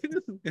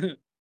 I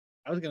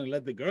was gonna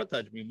let the girl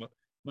touch me.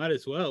 Might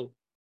as well.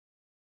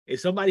 If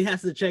somebody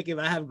has to check if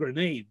I have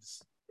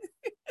grenades.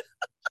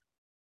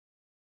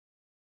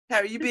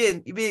 Harry, you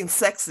being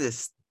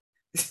sexist.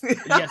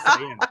 Yes,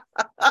 I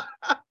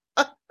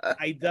am.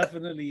 I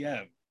definitely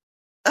am.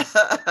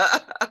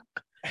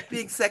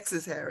 Being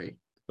sexist, Harry.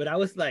 But I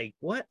was like,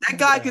 what? That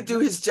guy could do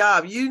his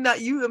job.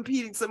 You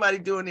impeding somebody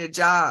doing their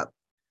job.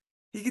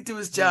 He could do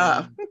his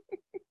job.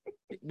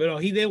 But no,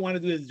 he didn't want to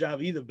do his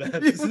job either,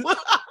 Beth.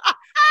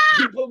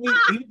 he put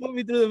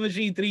me through the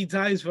machine 3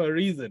 times for a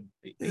reason.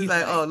 He's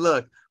like, oh,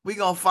 look, we're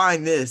going to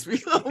find this. We're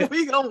going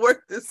to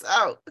work this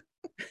out.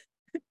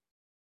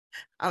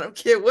 I don't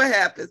care what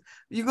happens.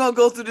 You're going to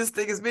go through this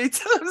thing as many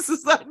times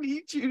as I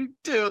need you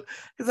to,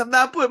 because I'm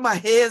not putting my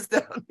hands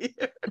down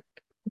here.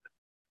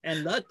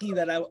 And lucky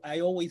that I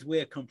always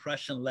wear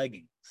compression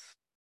leggings.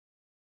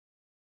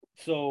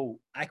 So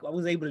I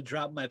was able to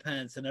drop my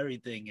pants and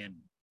everything. And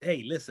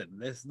hey, listen,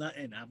 there's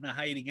nothing. I'm not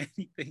hiding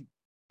anything.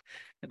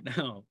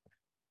 No.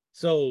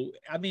 So,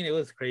 I mean, it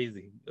was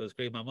crazy. It was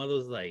crazy. My mother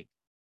was like,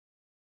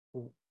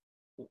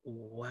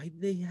 why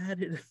they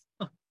had it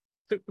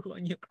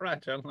on your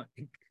crotch? I'm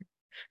like,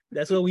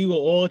 that's what we were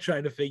all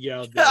trying to figure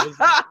out.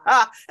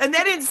 And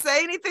they didn't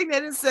say anything.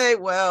 They didn't say,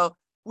 well,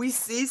 we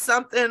see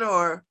something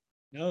or.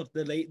 No,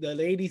 the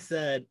lady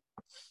said,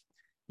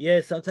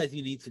 yeah, sometimes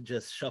you need to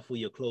just shuffle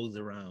your clothes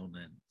around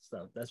and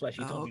stuff. That's why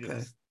she told me to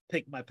just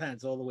pick my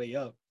pants all the way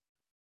up.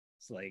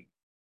 It's like,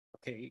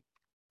 okay.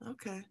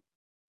 Okay.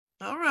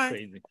 All right.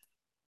 Crazy.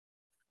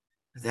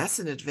 That's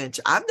an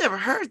adventure. I've never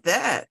heard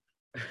that.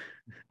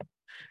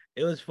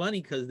 It was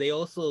funny because they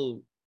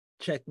also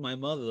checked my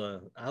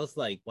mother. I was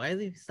like, why are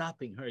they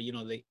stopping her? You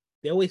know, they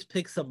always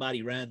pick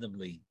somebody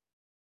randomly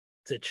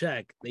to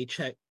check.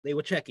 They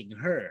were checking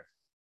her.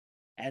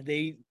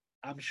 And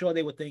I'm sure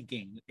they were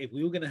thinking, if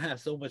we were going to have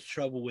so much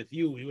trouble with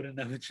you, we would have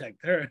never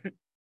checked her.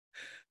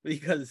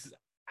 Because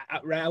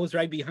I was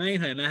right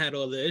behind her and I had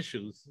all the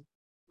issues.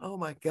 Oh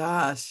my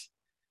gosh.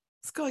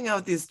 What's going on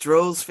with this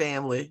Droz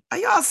family? Are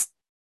y'all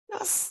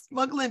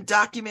smuggling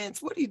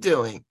documents? What are you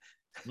doing?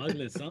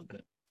 Smuggling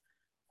something.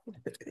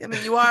 I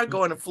mean, you are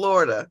going to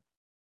Florida.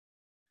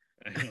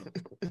 I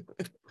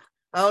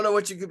don't know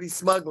what you could be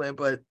smuggling,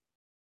 but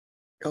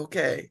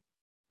okay.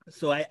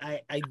 So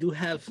I do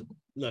have,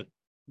 look,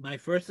 my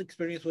first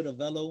experience with a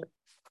velo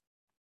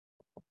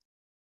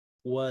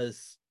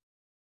was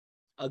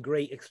a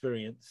great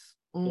experience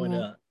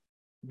on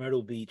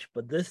Myrtle Beach,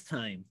 but this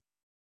time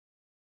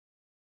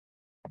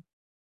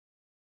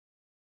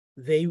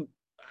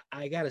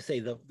I gotta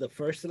say the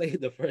first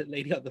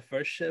lady on the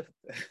first shift,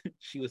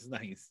 she was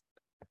nice,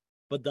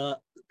 but the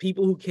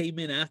people who came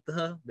in after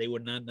her, they were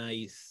not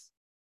nice.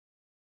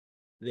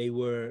 They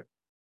were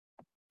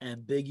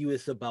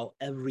ambiguous about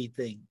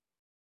everything.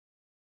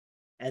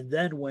 And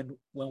then when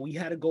we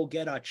had to go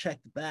get our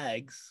checked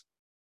bags,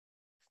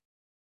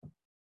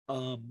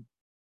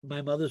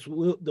 my mother's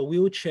the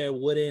wheelchair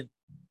wouldn't.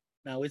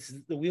 Now it's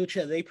the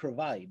wheelchair they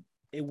provide.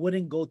 It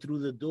wouldn't go through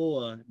the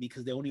door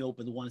because they only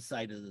opened one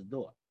side of the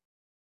door.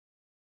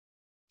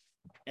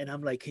 And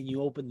I'm like, can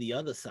you open the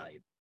other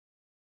side?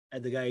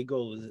 And the guy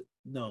goes,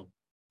 no,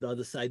 the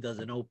other side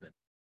doesn't open.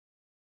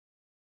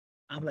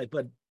 I'm like,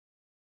 but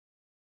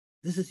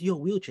this is your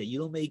wheelchair. You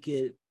don't make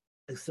it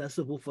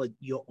accessible for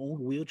your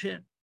own wheelchair?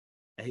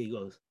 And he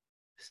goes,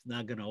 it's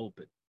not going to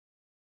open.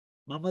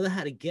 My mother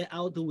had to get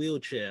out the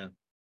wheelchair,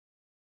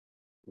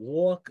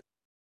 walk,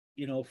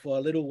 for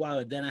a little while,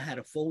 and then I had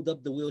to fold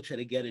up the wheelchair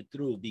to get it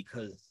through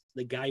because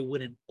the guy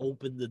wouldn't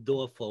open the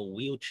door for a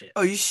wheelchair.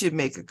 Oh, you should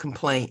make a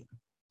complaint.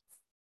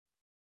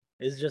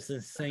 It's just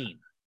insane.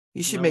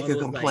 You should make a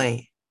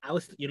complaint. Like,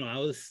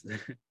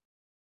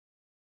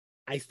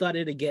 I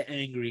started to get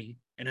angry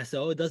and I said,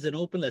 oh, it doesn't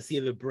open. Let's see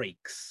if it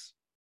breaks.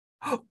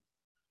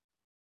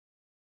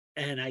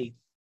 And I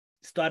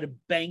started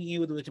banging it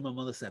with the wheelchair. My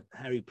mother said,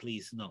 Harry,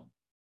 please, no.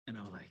 And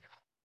I was like,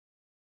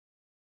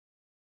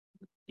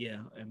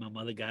 yeah. And my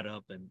mother got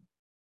up and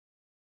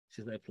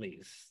she's like,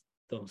 please,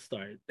 don't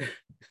start.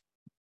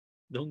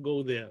 Don't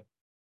go there.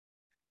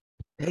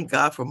 Thank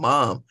God for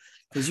mom,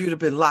 because you'd have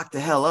been locked the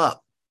hell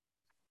up.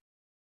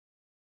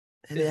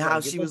 And then how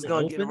she was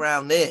going to get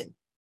around then.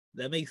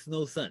 That makes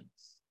no sense.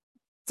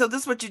 So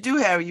this is what you do,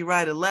 Harry. You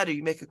write a letter,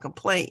 you make a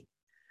complaint.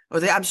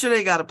 Or I'm sure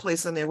they got a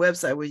place on their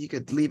website where you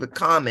could leave a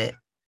comment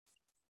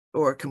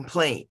or a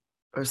complaint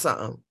or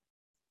something.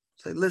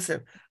 Say,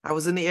 listen, I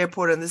was in the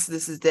airport on this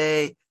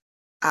day.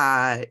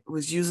 I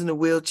was using a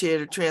wheelchair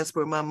to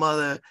transport my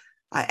mother.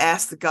 I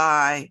asked the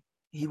guy,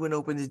 he wouldn't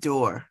open the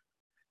door.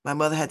 My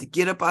mother had to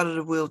get up out of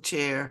the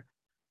wheelchair,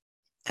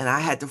 and I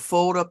had to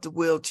fold up the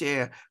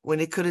wheelchair when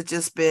it could have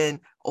just been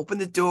open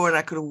the door and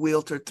I could have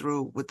wheeled her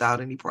through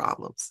without any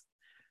problems.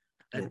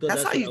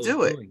 That's how you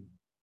do it.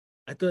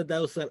 I thought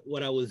that was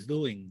what I was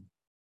doing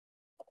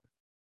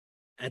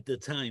at the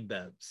time,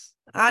 Babs.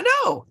 I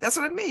know. That's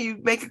what I mean. You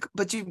make it,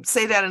 but you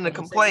say that in a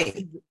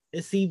complaint.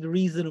 It seemed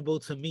reasonable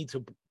to me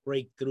to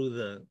break through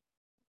the.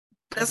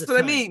 That's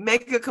what I mean.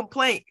 Make a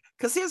complaint.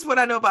 Because here's what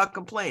I know about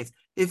complaints.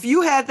 If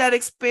you had that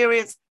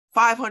experience,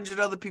 500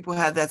 other people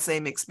had that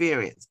same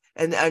experience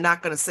and are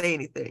not going to say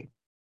anything.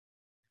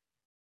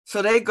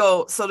 So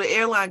the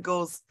airline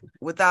goes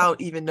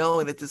without even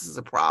knowing that this is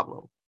a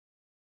problem.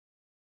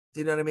 Do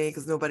you know what I mean?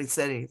 Because nobody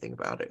said anything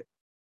about it.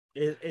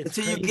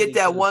 Until you get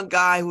that one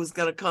guy who's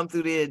going to come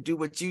through there and do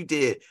what you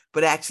did,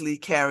 but actually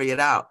carry it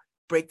out.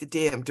 Break the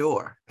damn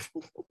door.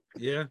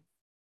 Yeah.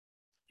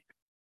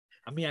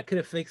 I mean, I could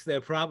have fixed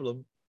their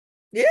problem.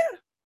 Yeah.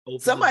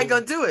 Somebody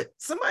gonna do it.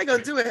 Somebody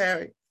gonna do it,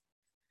 Harry.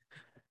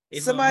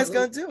 Somebody's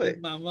gonna do it.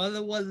 If my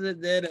mother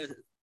wasn't there to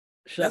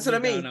shut That's what I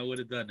mean. down, I would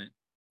have done it.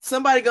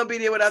 Somebody gonna be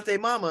there without their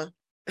mama.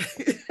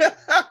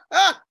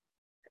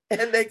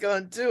 And they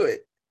gonna do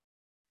it.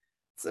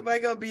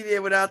 Somebody gonna be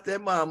there without their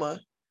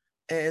mama,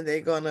 and they're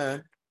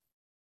gonna,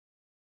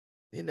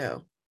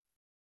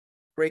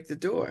 break the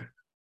door.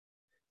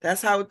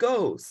 That's how it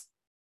goes.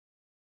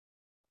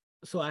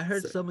 So I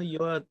heard some of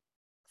your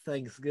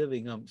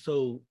Thanksgiving.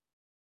 So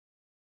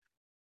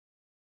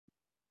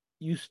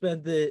you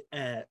spent it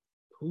at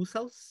whose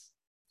house?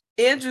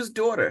 Andrew's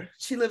daughter.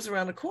 She lives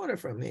around the corner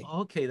from me.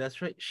 Okay,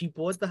 that's right. She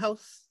bought the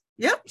house?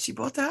 Yep, she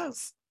bought the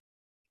house.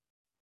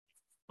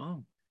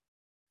 Oh.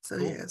 So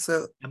cool. yeah,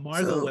 so and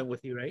Margot went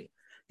with you, right?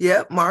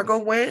 Yeah, Margot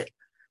went.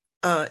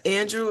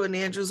 Andrew and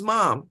Andrew's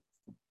mom.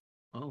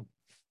 Oh.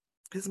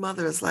 His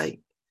mother is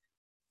like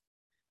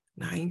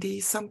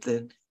 90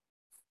 something.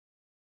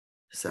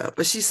 So,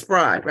 but she's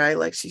spry, right?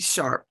 Like she's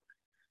sharp.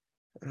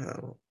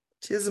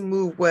 She doesn't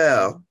move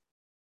well.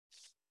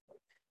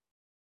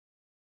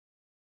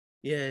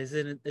 Yeah,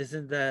 isn't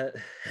that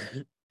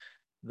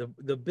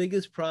the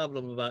biggest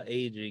problem about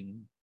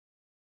aging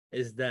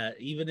is that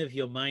even if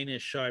your mind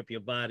is sharp, your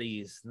body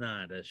is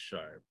not as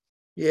sharp.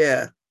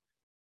 Yeah.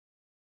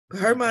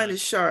 Her mind is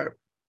sharp.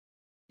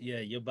 Yeah,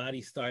 your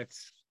body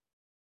starts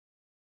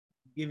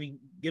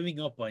giving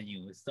up on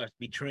you. It starts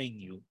betraying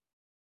you.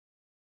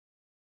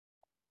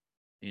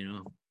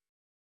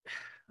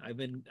 I've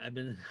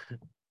been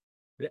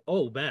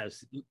oh,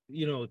 Babs,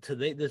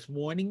 this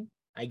morning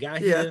I got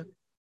here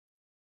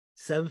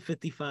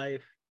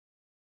 7:55.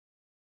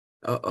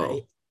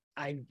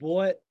 I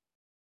bought,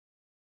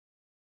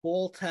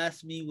 Paul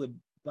tasked me with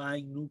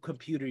buying new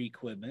computer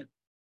equipment.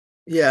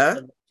 Yeah.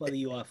 For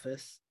the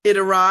office. It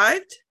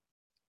arrived?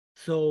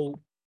 So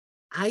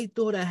I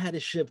thought I had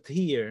it shipped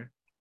here.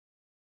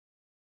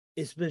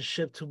 It's been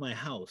shipped to my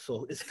house.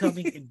 So it's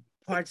coming in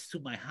parts to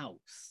my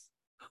house.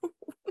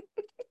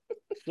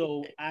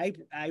 So I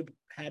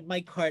had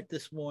my cart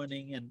this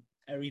morning and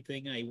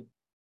everything.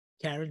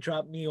 Karen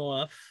dropped me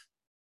off.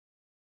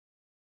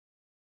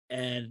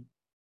 And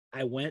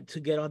I went to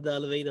get on the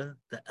elevator.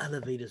 The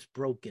elevator's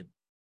broken.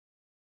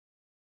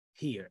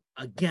 Here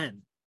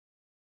again.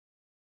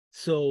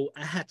 So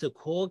I had to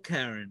call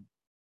Karen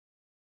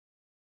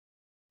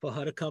for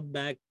her to come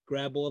back,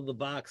 grab all the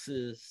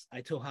boxes.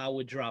 I told her I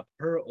would drop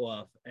her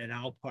off and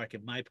I'll park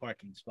in my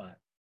parking spot.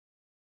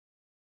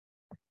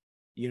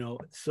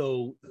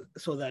 So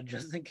that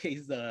just in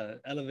case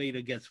the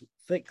elevator gets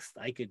fixed,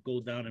 I could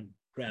go down and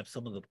grab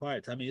some of the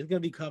parts. I mean, it's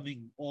gonna be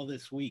coming all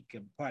this week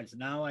in parts.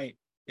 Now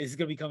it's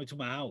gonna be coming to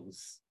my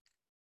house.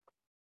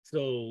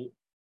 So,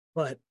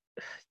 but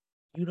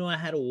I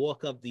had to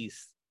walk up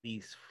these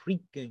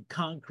freaking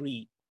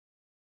concrete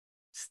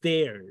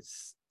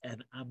stairs,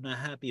 and I'm not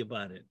happy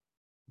about it.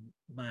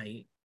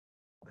 My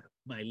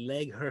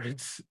leg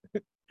hurts.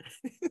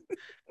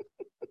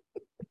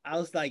 I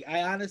was like,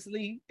 I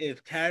honestly,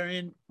 if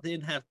Karen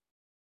and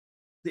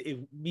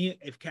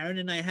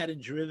I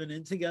hadn't driven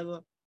in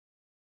together,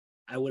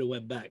 I would have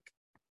went back.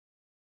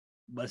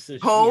 But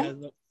since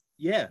home?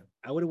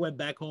 I would have went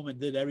back home and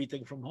did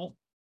everything from home.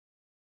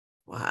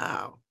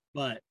 Wow.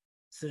 But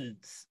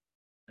since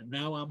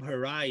now I'm her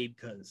ride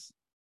because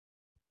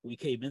we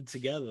came in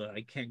together,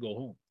 I can't go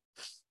home.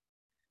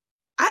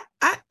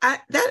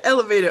 That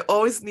elevator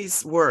always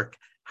needs work.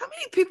 How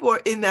many people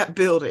are in that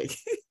building?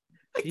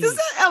 Does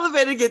that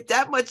elevator get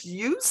that much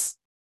use?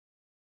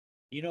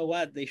 You know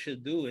what they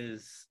should do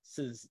is,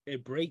 since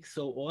it breaks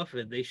so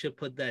often, they should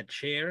put that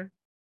chair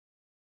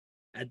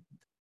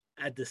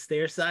at the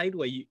stair side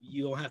where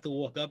you don't have to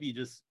walk up, you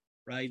just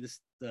ride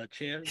the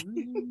chair.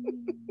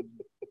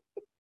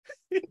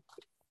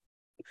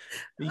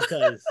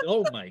 Because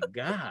oh my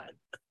God.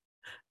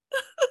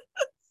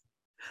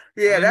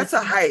 Yeah, honestly, that's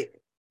a height.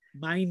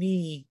 My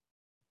knee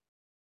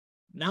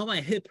Now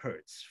my hip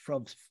hurts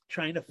from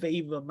trying to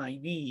favor my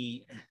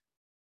knee.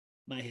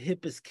 My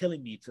hip is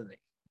killing me today.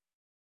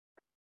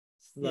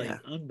 It's like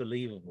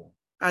unbelievable.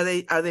 Are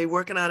they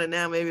working on it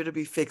now? Maybe it'll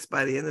be fixed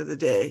by the end of the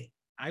day.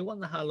 I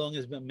wonder how long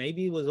it's been.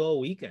 Maybe it was all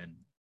weekend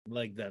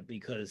like that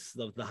because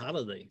of the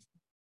holiday.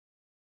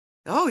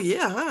 Oh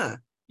yeah, huh?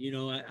 You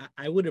know,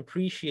 I would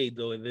appreciate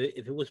though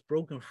if it was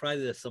broken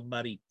Friday that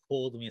somebody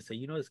called me and said,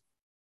 you know, this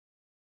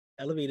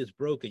elevator's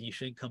broken. You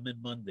shouldn't come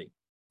in Monday.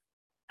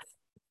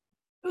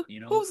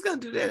 You know, who's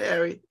gonna do that,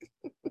 Harry?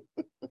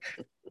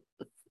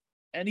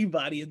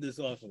 Anybody in this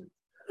office.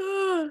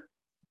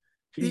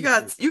 You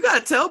got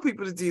to tell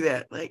people to do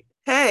that. Like,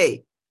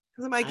 hey,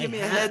 somebody give me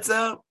a heads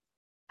up.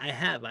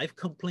 I've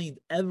complained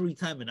every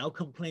time, and I'll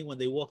complain when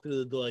they walk through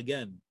the door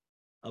again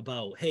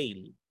about,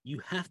 hey, you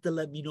have to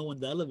let me know when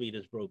the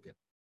elevator's broken.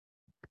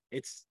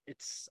 It's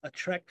a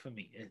trek for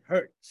me. It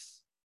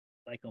hurts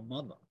like a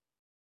mother.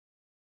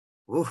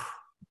 Oof.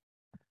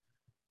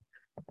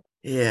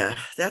 Yeah,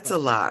 that's a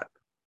lot.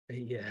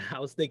 Yeah, I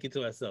was thinking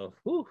to myself,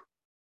 whew,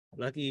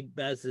 lucky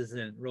Baz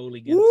isn't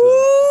rolling into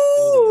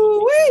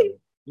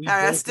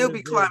I'd still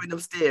be climbing them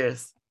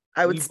stairs.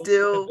 I would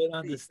still been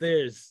on the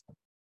stairs.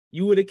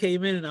 You would have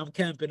came in and I'm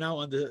camping out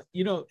on the,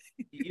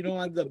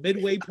 on the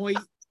midway point.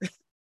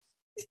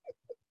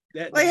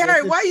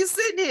 Harry, why are you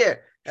sitting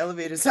here?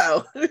 Elevator's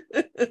out.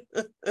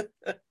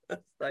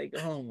 Like,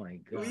 oh my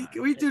God.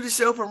 We do the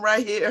show from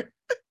right here.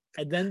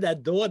 And then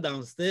that door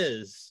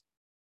downstairs,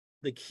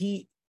 the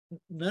key,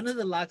 none of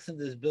the locks in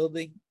this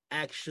building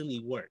actually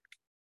work,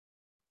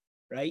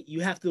 right?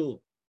 You have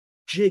to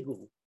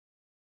jiggle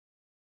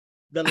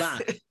the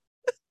lock.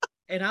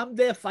 And I'm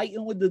there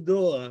fighting with the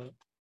door.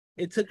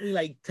 It took me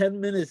like 10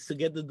 minutes to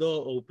get the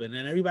door open,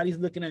 and everybody's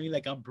looking at me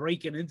like I'm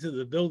breaking into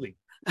the building.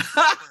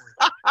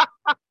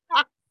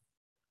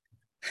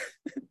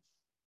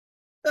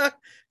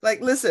 Like,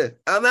 listen,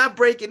 I'm not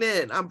breaking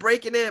in. I'm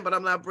breaking in, but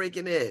I'm not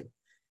breaking in.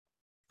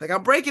 Like,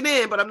 I'm breaking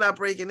in, but I'm not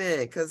breaking in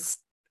because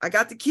I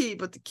got the key,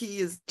 but the key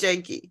is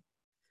janky.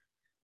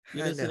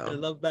 You listen to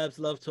Love Babs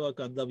Love Talk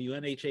on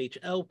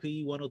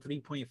WNHH-LP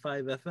 103.5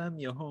 FM,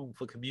 your home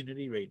for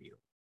community radio.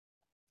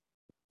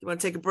 You want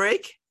to take a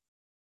break?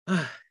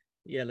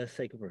 Yeah, let's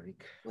take a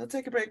break. We'll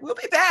take a break. We'll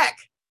be back.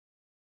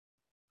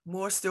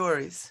 More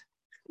stories.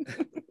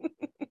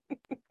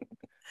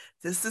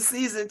 This is the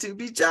season to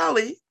be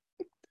jolly.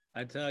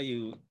 I tell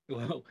you,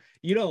 well,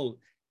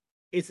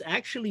 it's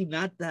actually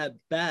not that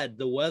bad.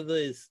 The weather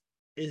is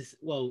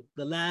the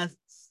last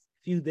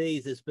few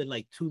days it's been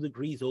like 2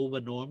 degrees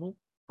over normal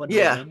for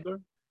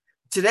November.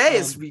 Today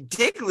is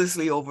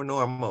ridiculously over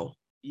normal.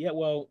 Yeah,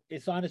 well,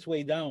 it's on its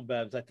way down,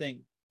 Babs. I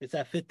think it's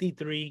at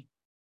 53.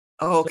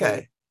 Oh,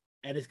 okay. So,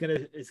 and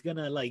it's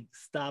gonna like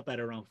stop at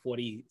around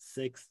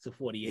 46 to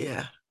 48.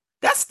 Yeah.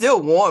 That's still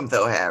warm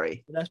though,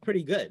 Harry. That's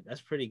pretty good.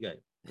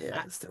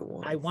 Yeah, it's still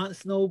warm. I want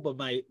snow, but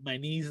my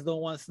knees don't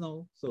want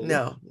snow. So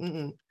no.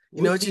 You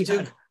know what you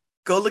do?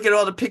 Go look at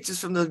all the pictures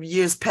from the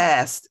years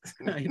past.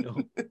 I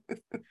know.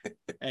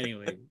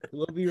 Anyway,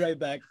 we'll be right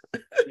back.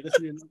 You're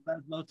listening to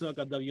Love Talk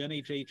on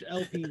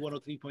WNHH-LP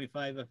 103.5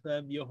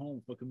 FM, your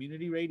home for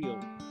community radio.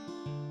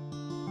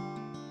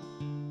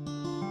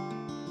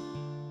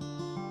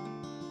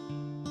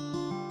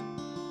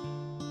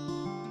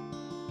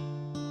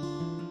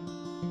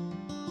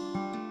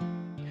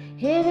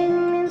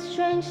 Even in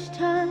strange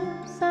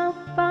times, I'll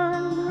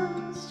find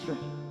my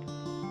strength.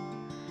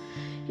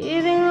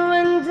 Even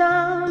when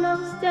down,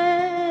 I'll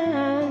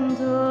stand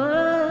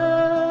tall.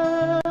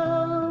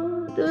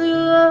 Do you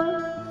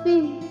love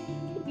me?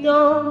 You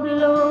don't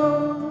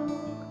belong.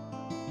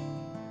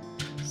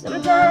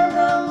 Sometimes I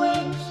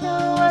wish I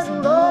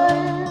wasn't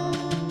born.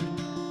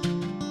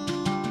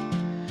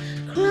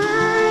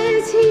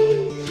 Cry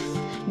tears,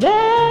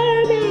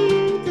 bury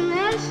me to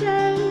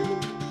ashes.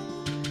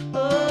 Oh,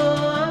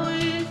 I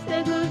wish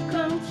they could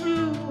come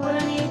true when I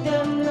need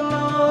them the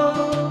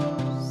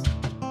most.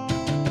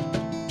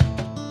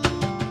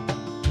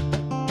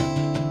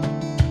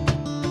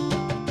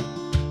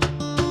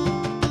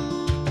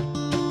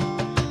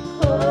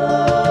 Oh,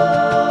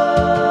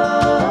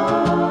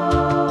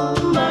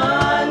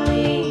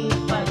 money,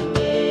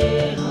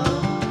 money,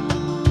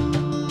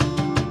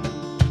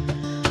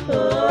 oh,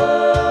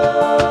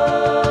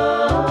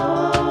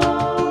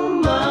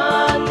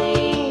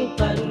 money,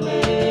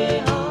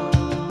 money.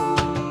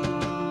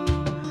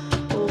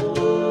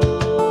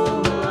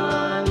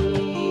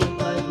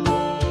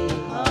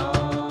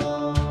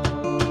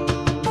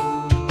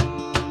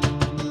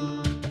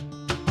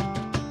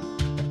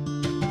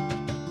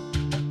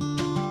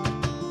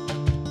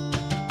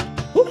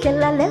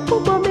 Ukelale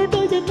kubomi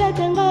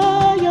bujipete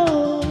ngoyo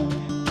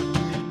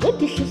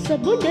Udishisa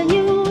buja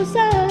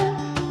nyusa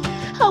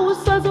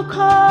Hausa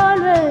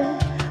ukole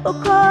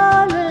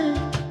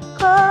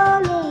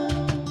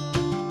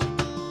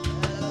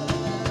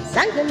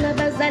Sangana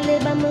bazale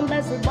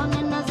bamumba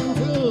sibone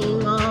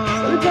nazinzingo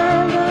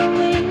Sometimes I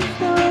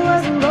wish I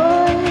wasn't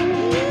born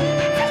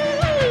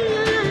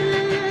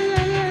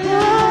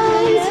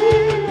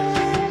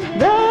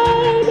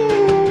Baby,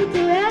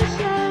 to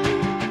ashes.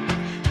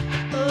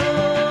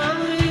 Oh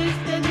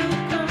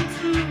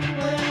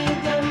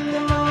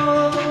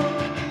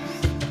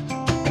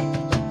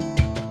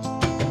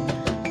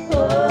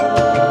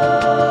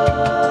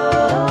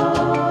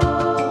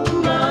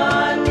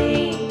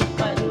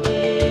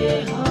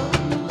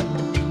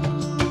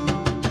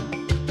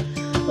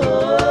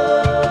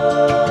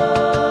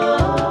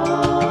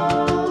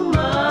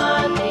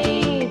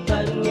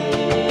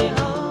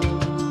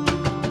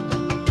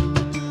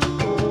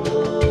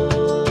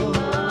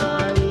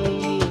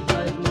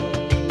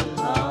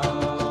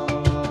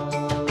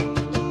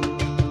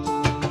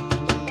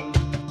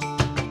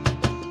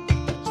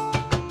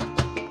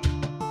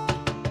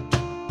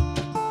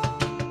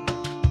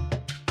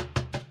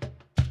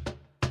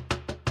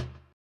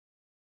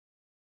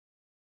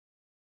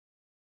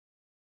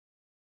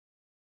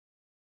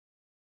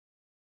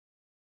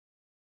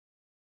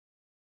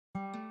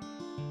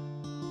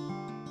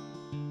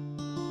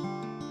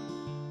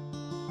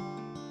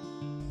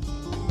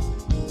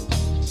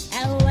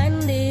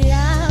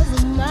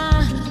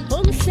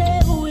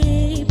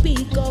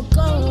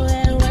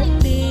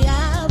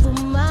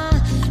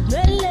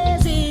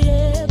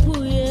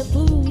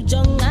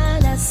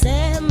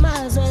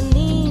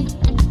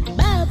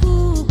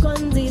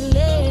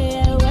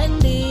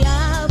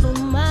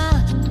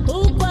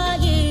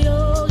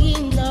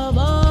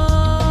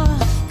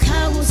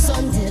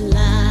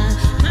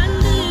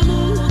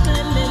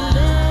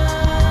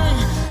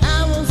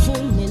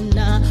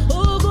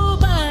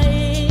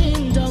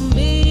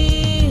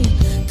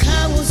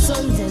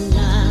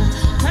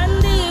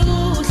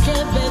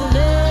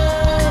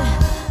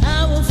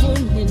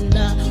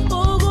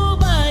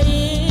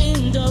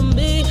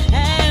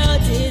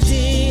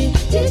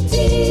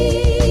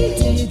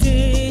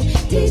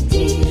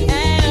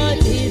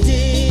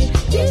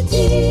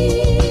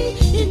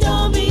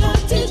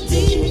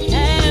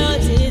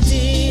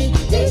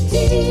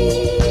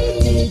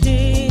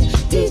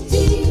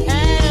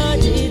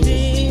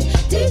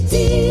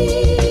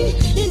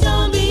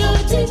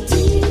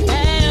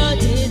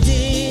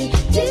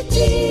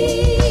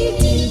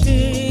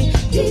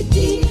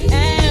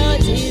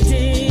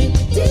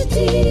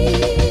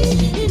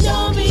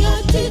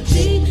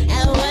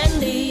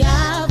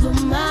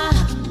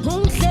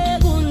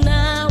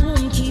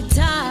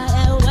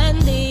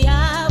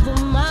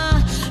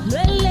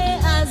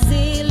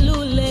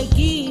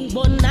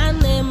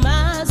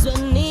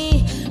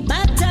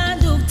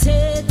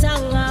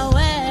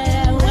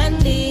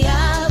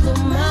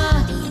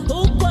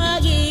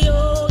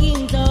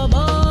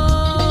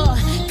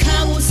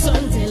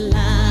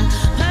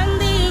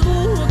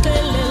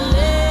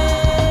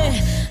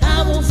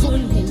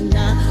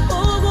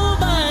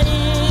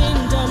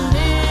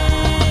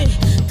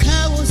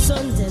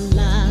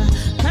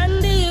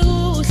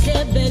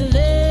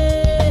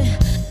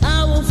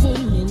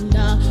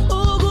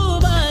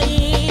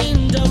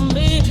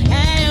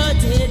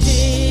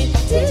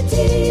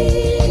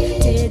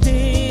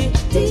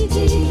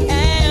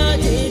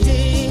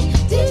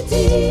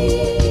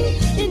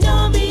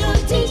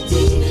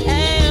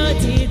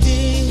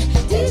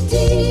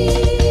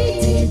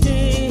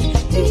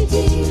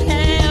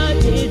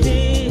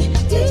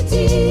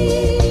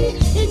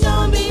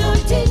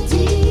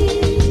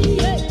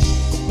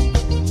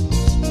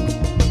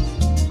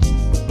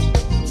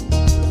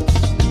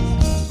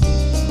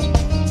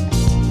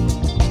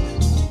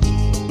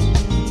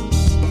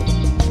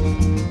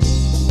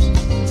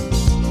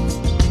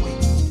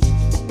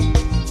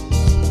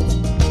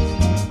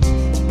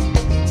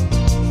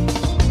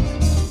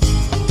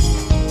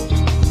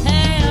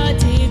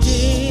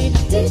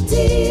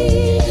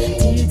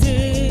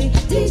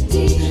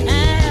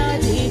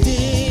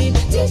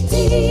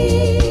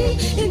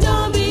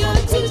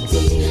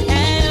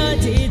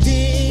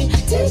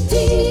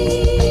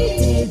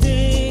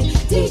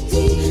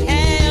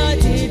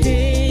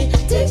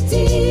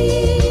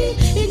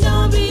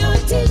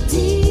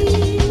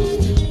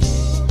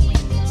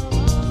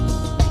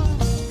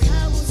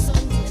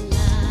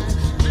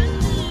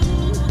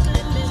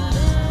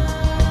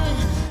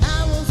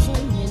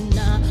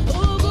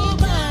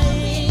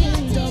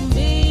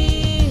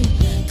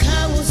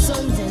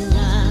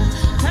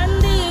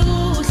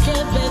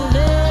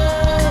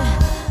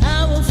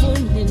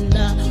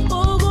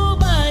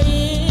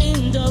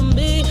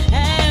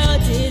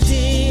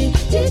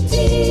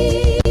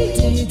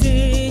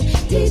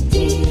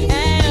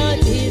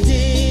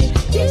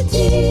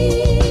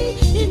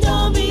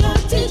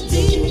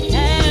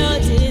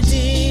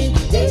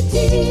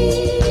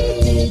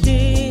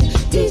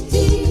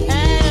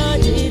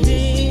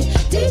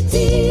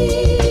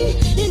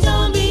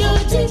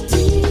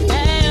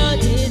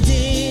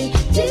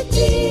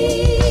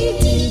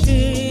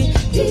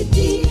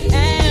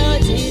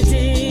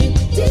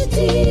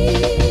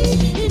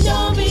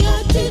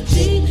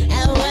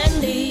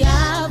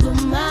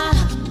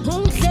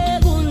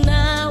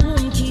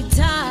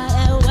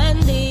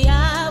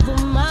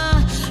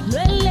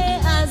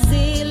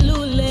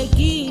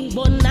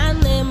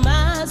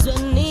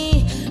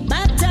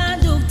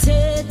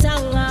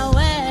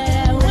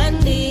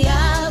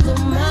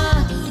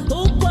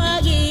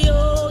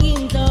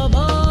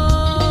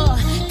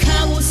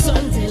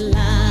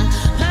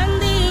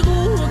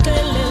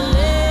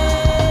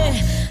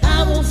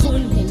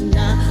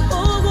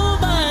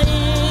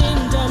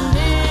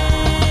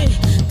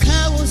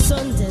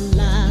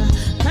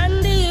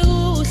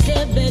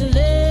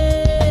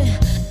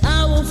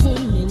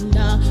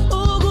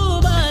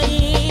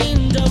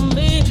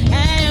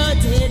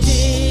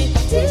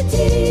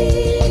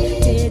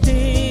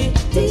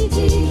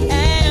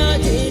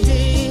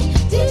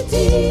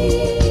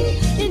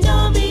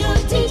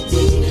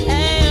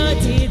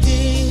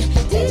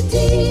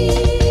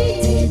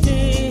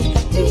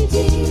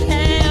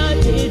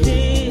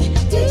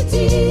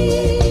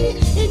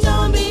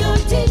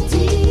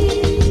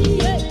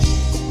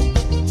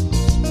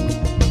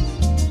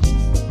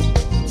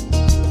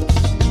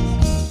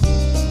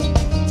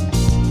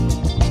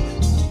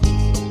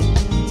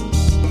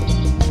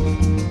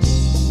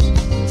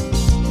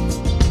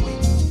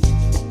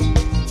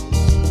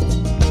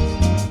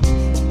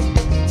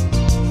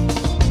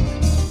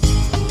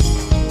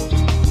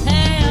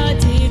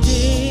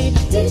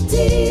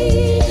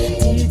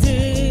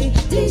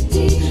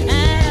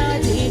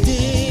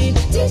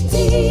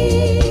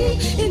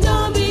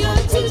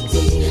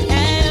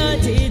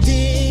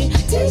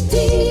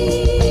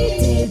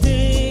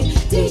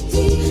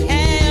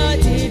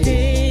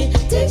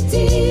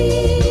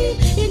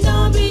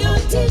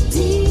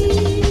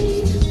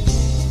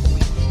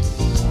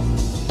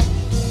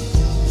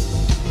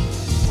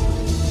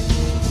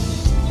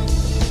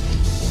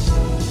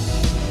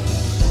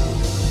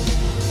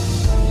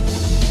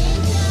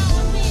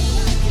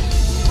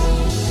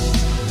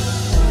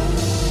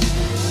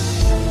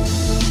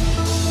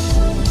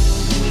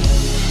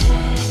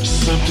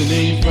something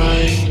ain't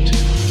right.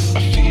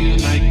 I feel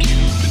like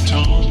you've been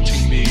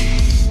taunting me,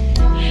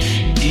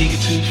 eager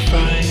to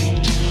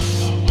fight,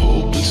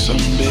 hoping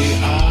someday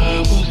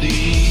I will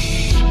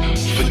leave.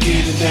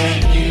 Forgetting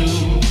that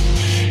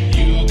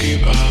you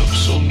gave up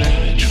so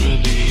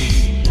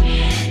naturally.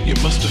 You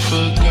must have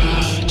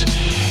forgot,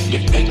 you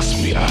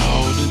X'd me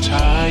out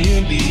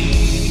entirely.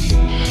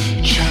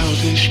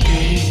 Childish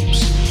games,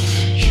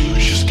 you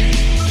just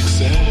can't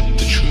accept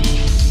the truth.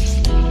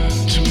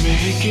 To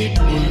make it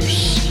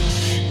worse,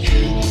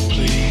 you will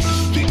play the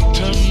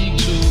victim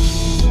too.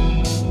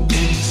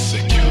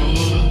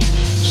 Insecure,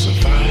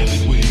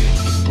 surviving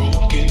with a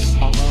broken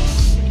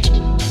heart.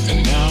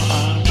 And now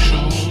I'm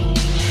sure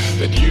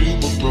that you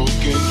were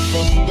broken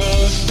from the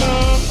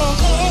start.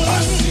 I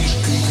seek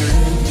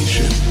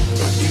companionship,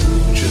 but you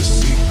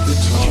just seek the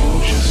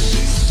toy.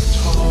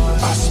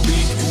 I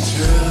speak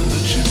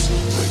intelligence,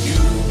 but you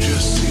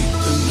just seek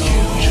the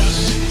noise.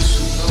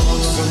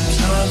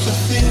 Sometimes I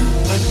feel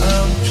like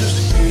I'm just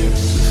here to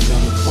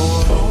fill a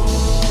void.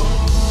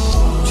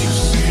 You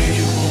say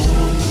you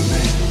want the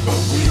man, but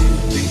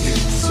really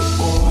it's a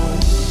boy.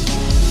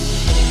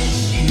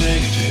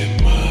 Negative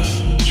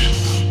much,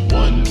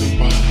 wondering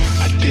why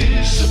I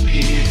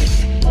disappear.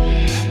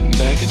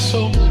 Nagging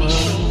so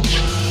much,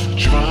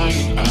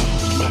 drying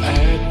out my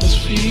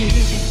atmosphere.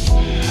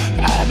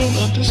 I don't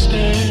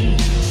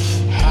understand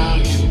how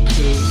you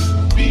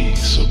could be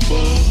so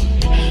bored.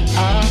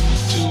 I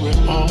do it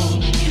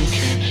all. You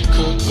can't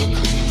cook or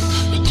clean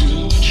or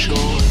do a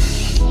chore.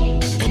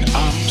 And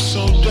I'm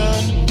so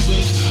done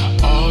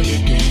with all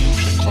your games,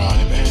 your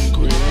crime and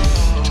grit.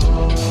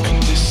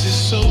 And this is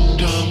so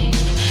dumb,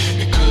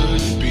 it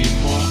couldn't be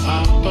more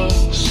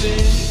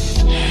opposite.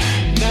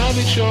 Now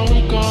that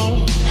you're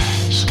gone,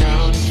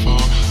 scouting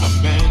for a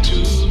man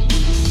to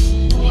do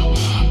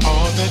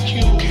all that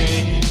you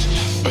can't,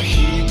 but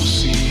he will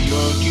see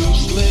you're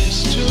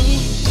useless too.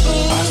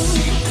 I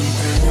seek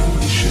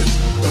companionship,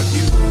 but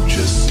you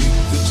just seek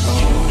the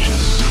toy.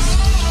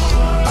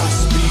 I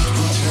speak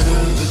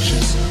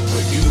intelligence,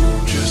 but you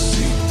just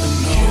seek the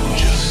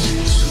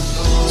noise.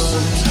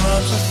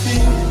 Sometimes I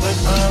feel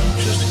like I'm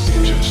just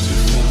here just to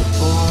fill a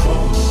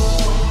void.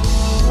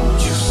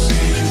 You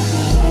say you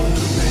want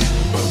a man,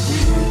 but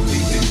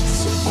really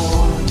it's a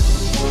boy.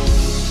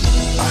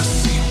 I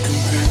seek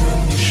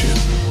companionship,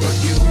 but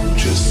you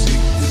just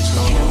seek the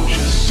toy.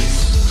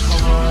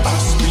 I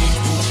speak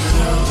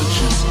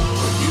intelligence,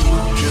 but you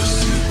just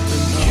seek the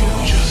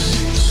noise.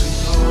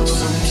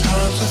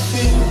 Sometimes I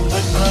feel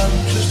like I'm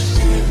just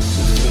here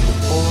to fill a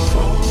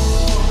void.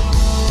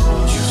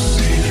 You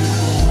say you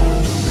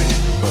want a man,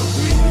 but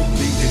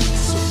really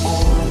it's a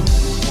boy.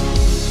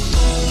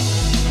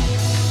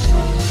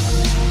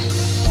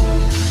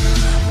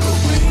 But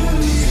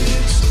really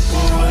it's a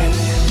boy.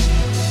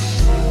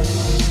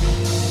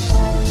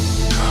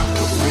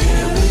 But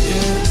really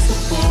it's a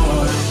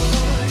boy.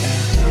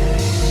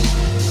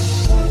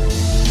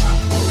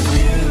 But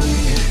really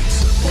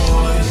it's a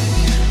boy.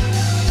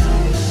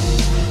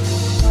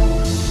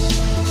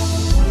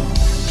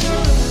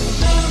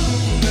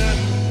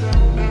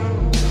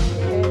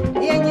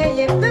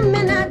 Yenye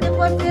femina de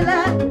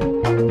fotila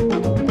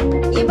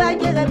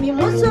Ibaje gabi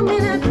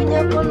musumina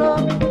tunya kono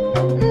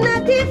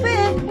Natife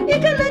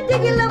ikana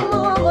tigila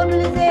mo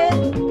oblize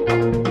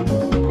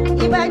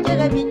Ibaje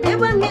gabi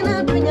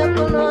tebangina tunya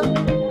kono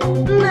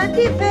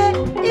Natife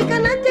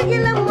ikana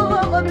tigila mo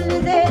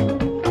oblize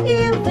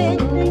Ife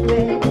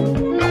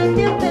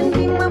Nandi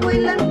fendi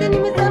mabuilante ni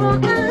misaro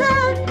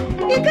aha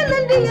Ikana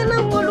ndiya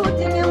na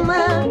poluti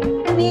nyama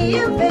Ni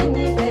ife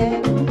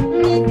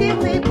Ni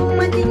tife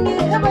kumadinge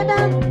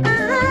abadan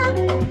aha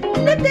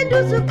Nete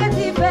dusu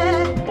katife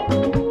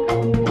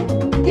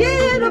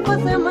Yero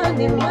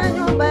pasamani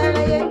manyo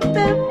bagaye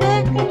pepe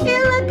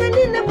Ila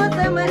kanine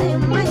pasamani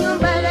manyo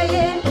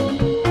bagaye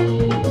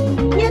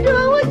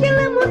Nyedwa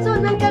wajila muso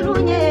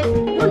nankalunye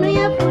Munu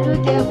ya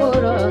fudu ke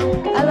boro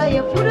Ala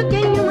ya fudu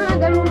ke nyuma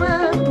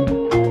galuma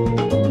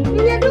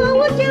Nyedwa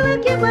wajila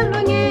ke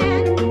balunye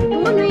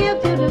Munu ya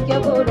fudu ke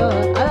boro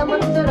Ala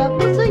mansura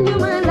kusu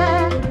nyuma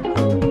la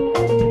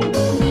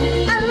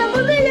Ala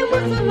mulu ya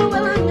musulu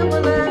wala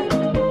nyumana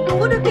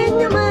Fudu ke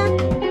nyuma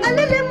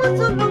Alele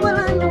musulu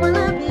wala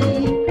nyumana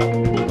bi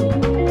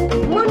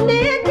Munne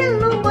ya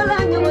kelu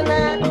wala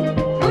nyumana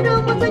Fudu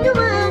musu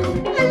nyuma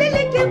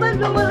Alele ke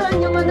balu wala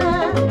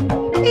nyumana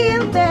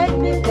Iyam fe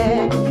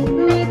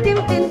mi tim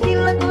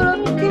tila kuro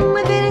tim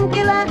magarin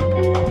kila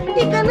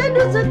Ikana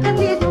dusu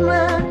kasi duma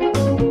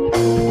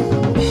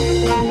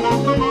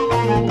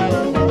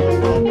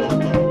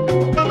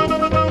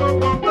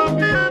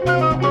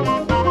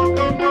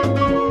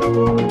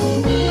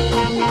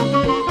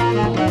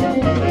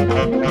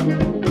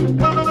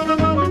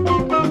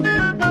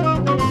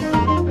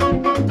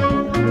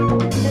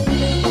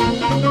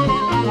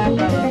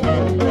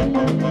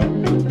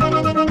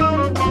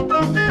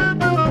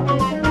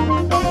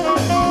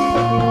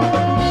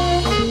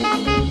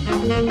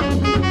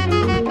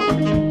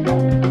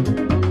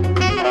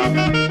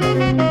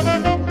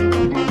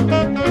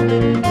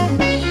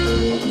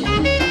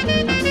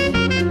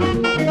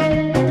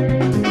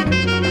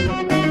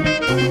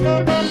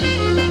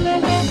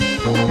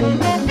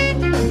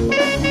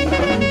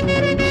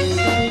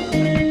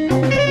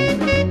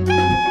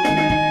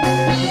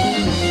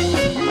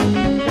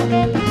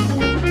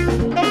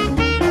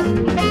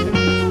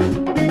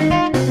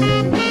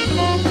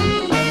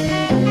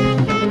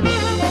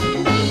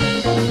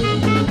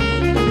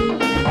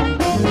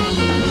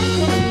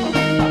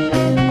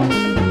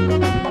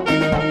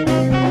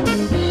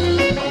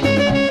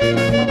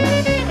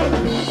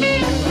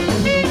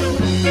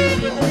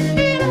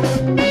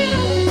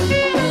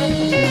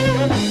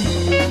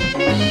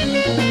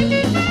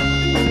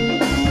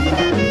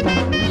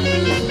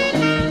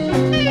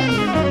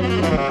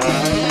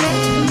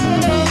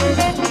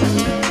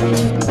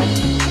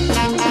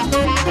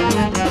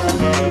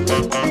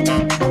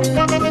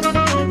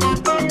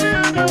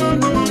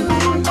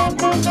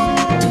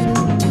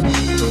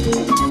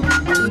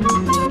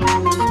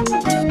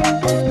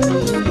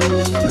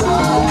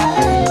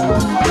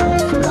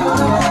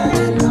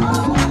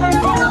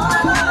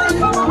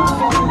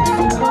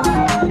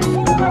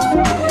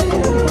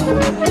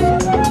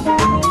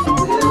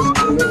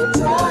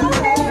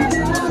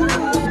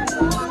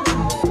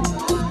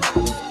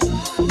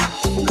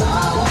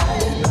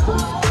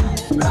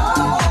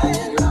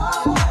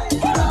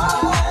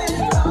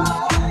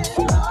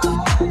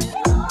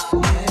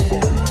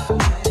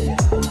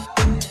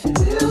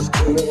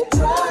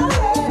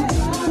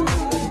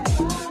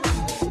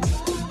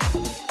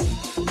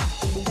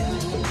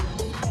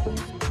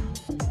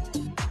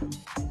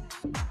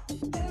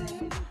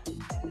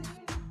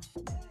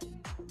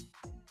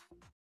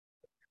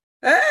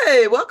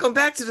Welcome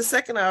back to the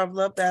second hour of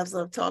Love Babs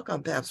Love Talk.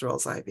 I'm Babs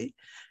Rawls Ivy.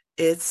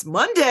 It's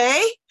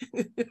Monday,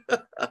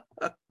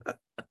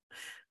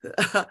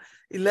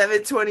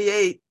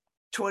 11/28,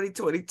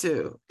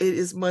 2022. It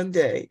is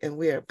Monday, and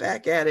we are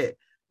back at it.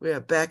 We are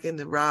back in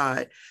the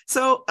ride.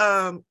 So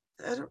I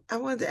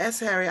wanted to ask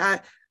Harry, I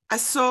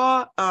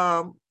saw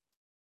the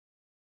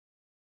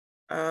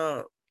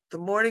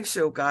morning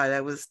show guy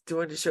that was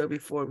doing the show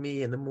before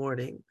me in the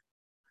morning.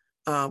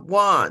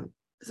 Juan.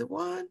 Is it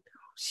Juan?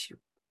 Oh, shoot.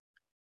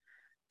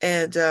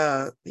 And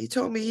he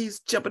told me he's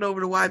jumping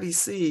over to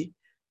YBC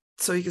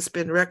so he can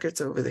spin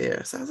records over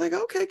there. So I was like,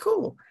 okay,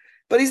 cool.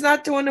 But he's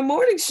not doing the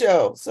morning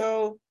show.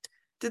 So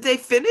did they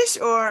finish,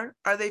 or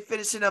are they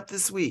finishing up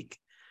this week?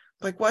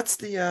 Like, what's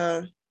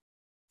the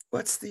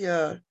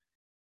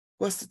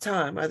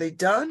time? Are they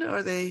done? Or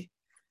are they?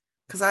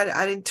 Because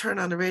I didn't turn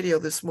on the radio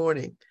this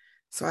morning,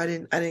 so I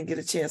didn't get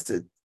a chance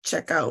to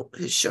check out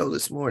his show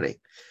this morning.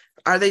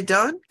 Are they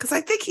done? Because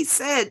I think he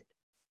said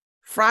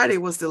Friday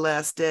was the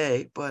last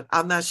day, but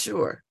I'm not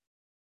sure.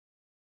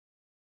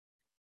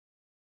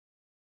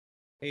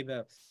 Hey,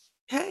 Babs.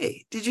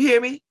 Hey, did you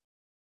hear me?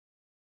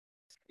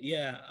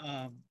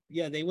 Yeah,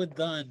 they were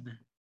done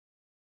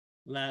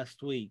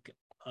last week,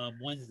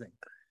 Wednesday.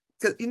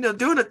 Because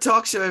doing a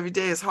talk show every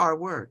day is hard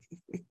work.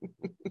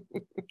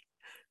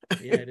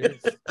 Yeah, it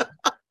is.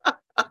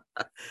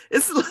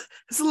 It's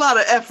a lot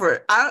of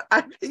effort.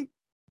 I think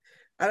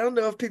I don't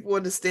know if people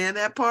understand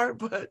that part,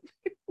 but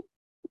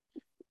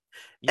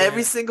Yeah.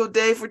 every single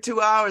day for 2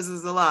 hours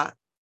is a lot.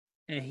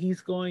 And he's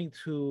going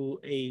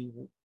to a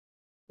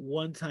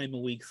one time a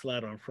week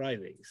slot on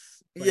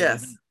Fridays.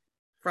 Yes,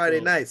 Friday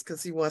So- nights,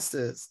 because he wants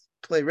to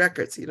play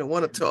records. He don't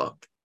want to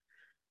talk.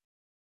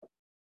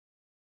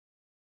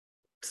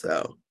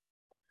 So,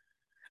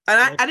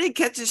 and I didn't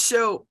catch his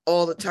show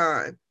all the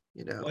time.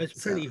 Well,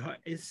 it's pretty hard.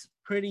 It's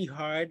pretty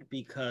hard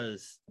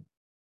because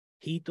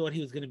he thought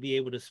he was going to be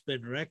able to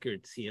spin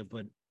records here,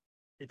 but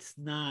it's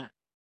not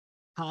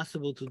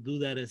possible to do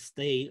that and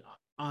stay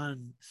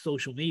on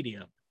social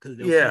media because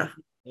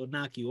they'll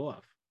knock you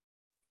off.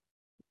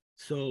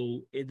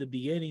 So in the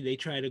beginning, they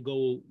tried to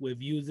go with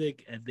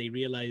music, and they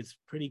realized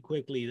pretty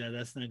quickly that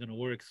that's not going to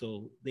work.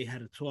 So they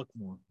had to talk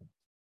more.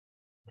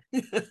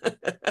 So,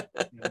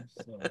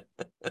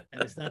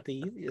 and it's not the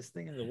easiest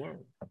thing in the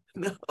world.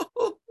 No.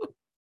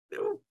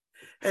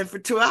 And for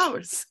 2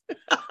 hours.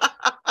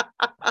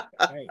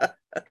 Right.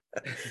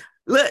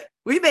 Look,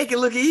 we make it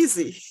look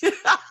easy.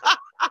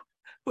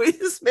 we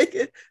make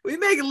it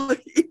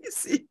look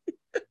easy.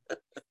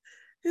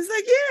 He's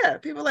like, yeah.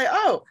 People are like,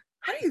 oh,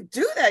 how do you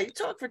do that? You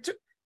talk for 2.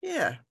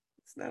 Yeah,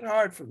 it's not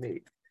hard for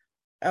me.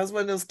 I was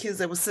one of those kids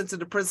that was sent to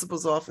the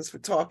principal's office for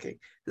talking.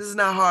 This is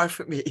not hard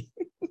for me.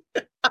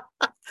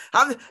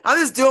 I'm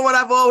just doing what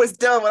I've always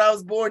done, what I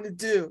was born to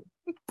do.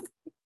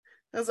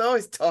 I was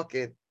always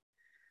talking.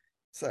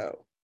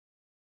 So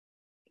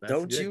That's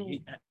don't good.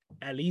 you?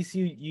 At least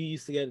you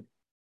used to get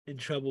in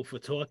trouble for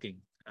talking.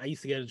 I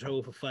used to get in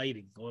trouble for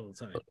fighting all the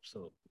time.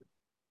 So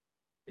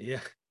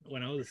yeah,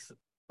 when I was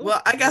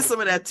Well, I got some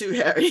of that too,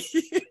 Harry.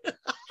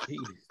 Jeez.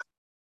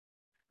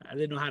 I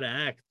didn't know how to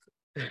act.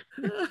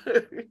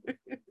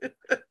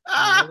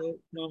 My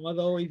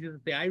mother always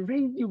used to say, I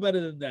raised you better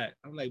than that.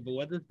 I'm like, but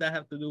what does that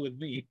have to do with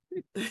me?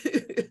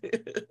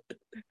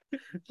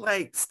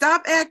 Like,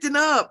 stop acting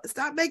up.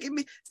 Stop making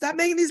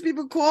these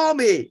people call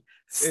me.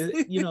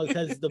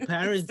 Because the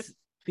parents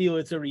feel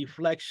it's a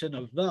reflection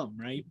of them,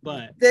 right?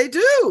 But they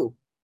do.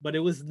 But it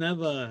was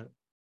never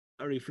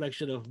a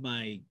reflection of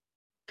my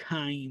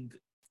kind,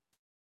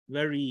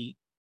 very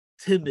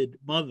timid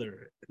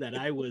mother that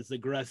I was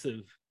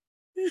aggressive.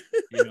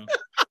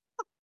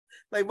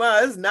 Like,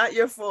 Mom, it's not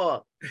your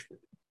fault.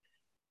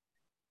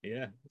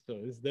 Yeah, so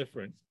it's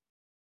different.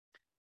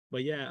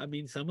 But yeah, I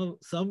mean,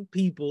 some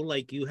people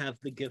like you have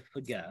the gift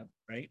for gab,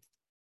 right?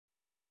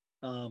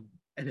 And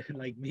then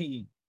like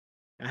me,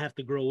 I have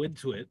to grow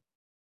into it.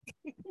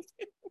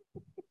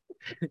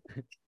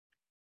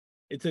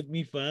 It took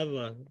me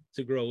forever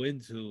to grow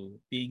into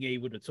being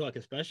able to talk,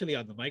 especially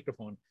on the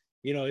microphone.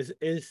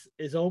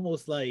 It's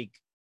almost like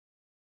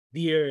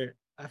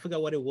I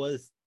forgot what it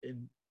was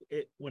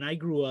when I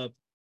grew up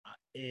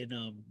in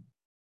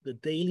the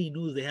Daily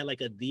News. They had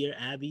like a Dear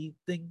Abby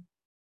thing.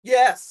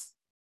 Yes.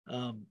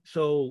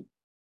 So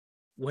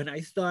when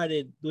I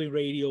started doing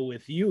radio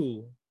with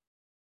you,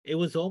 it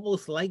was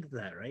almost like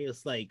that, right?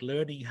 It's like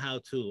learning how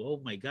to, oh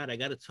my God, I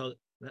got to talk.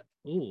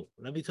 Oh,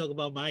 let me talk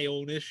about my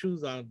own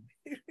issues on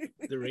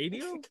the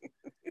radio.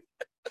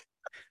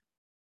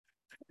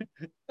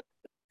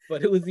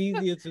 But it was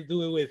easier to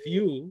do it with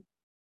you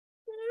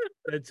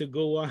than to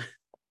go on,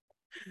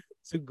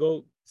 to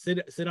go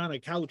sit on a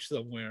couch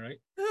somewhere, right?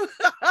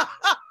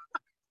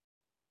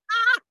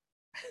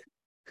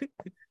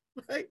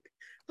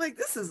 like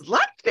this is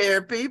like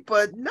therapy,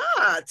 but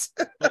not.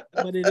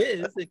 But it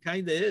is. It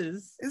kind of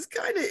is. It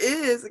kind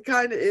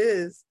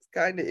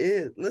of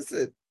is.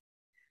 Listen,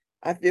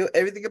 I feel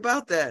everything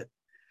about that.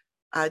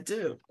 I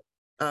do.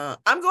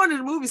 I'm going to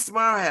the movies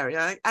tomorrow, Harry.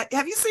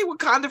 Have you seen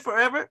Wakanda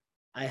Forever?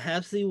 I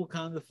have seen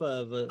Wakanda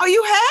Forever. Oh,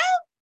 you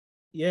have?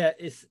 Yeah,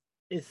 it's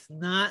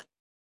not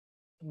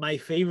my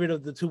favorite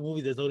of the two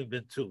movies. There's only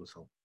been two,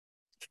 so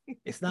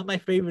it's not my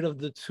favorite of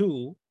the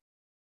two,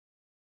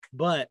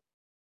 but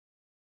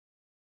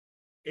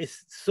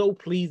it's so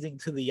pleasing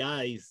to the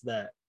eyes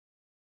that,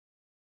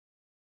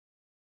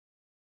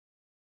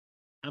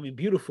 I mean,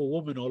 beautiful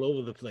woman all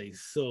over the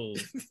place. So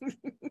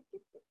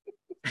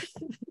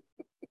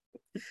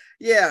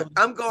Yeah,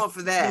 I'm going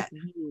for that.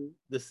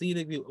 The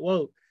scenic view.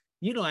 Well,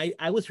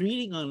 I was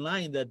reading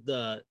online that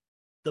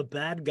the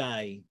bad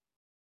guy,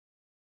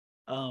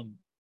 I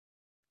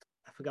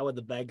forgot what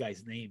the bad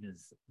guy's name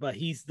is, but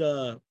he's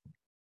the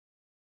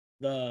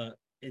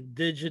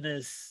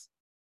indigenous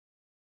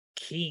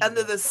king.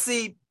 Under the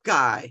sea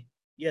guy.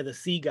 Yeah, the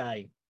sea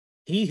guy.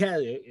 He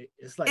had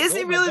it's like, is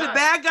he really the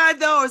bad guy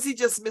though, or is he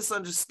just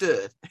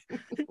misunderstood?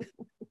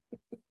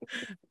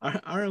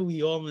 Aren't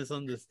we all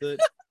misunderstood?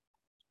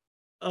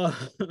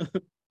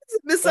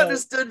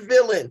 Misunderstood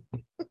villain.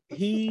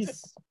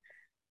 He's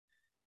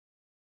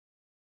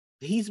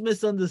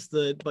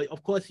misunderstood, but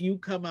of course you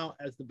come out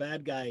as the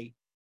bad guy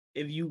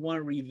if you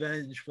want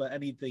revenge for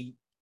anything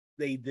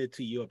they did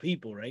to your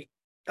people, right?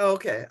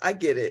 Okay, I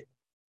get it.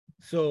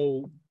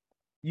 So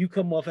you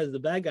come off as the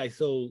bad guy.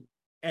 So,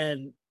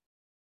 and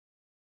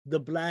the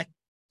Black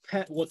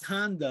Pet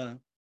Wakanda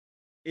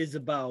is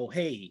about,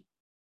 hey,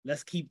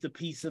 let's keep the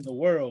peace in the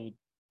world.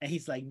 And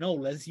he's like, no,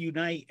 let's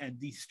unite and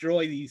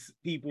destroy these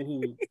people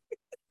who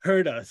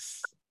hurt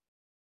us.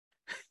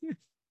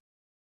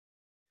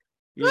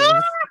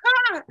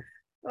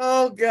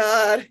 Oh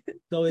God.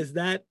 So is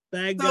that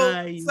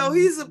guy? So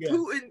he's a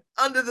Putin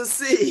under the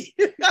sea.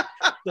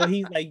 So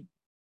he's like,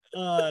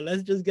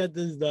 let's just get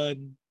this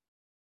done.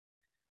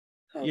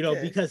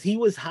 Okay. Because he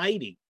was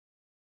hiding.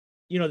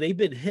 They've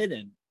been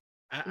hidden.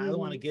 I don't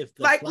want to give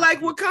the like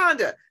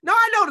Wakanda. No,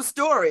 I know the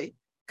story.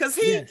 Because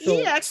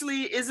he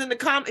actually is in the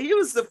comic. He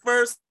was the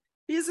first.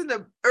 He's in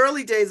the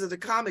early days of the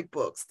comic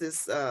books.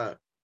 This so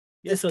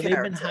character.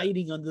 They've been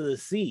hiding under the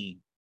sea,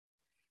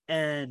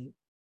 and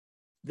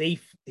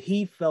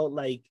he felt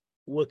like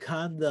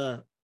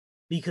Wakanda,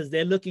 because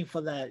they're looking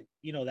for that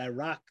that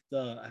rock,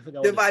 I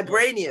forgot the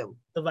vibranium.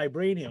 The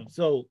vibranium.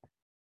 So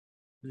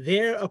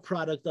they're a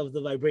product of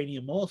the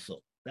vibranium also.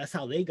 That's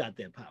how they got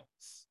their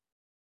powers.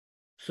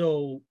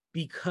 So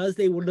because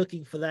they were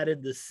looking for that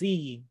in the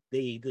sea,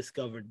 they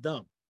discovered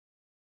them.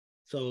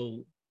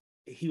 So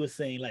he was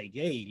saying like,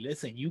 hey,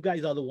 listen, you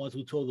guys are the ones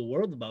who told the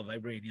world about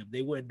vibranium.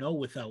 They wouldn't know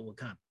without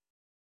Wakanda.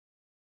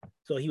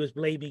 So he was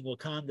blaming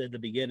Wakanda in the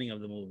beginning of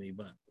the movie,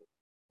 but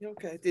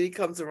okay, then he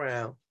comes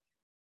around.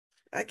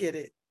 I get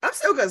it. I'm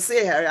still gonna say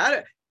it,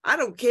 Harry. I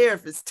don't care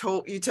if it's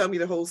told. You tell me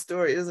the whole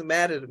story. It doesn't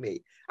matter to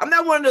me. I'm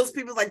not one of those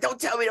people like, don't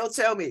tell me.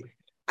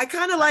 I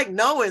kind of like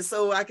knowing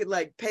so I could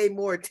like pay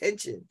more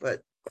attention.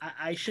 But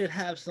I should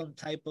have some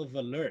type of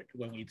alert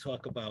when we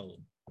talk about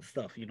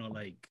stuff.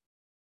 Like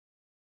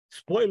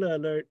spoiler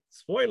alert.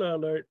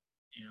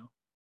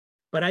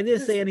 But I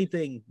didn't say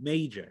anything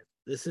major.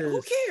 This is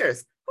who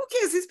cares? Who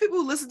cares? These people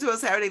who listen to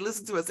us, Harry, they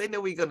listen to us. They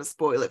know we're gonna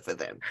spoil it for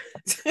them.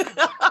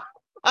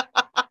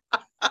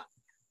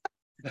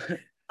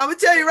 I'm gonna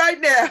tell you right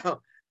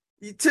now.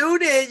 You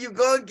tune in, you're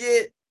gonna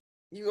get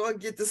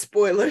the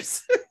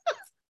spoilers.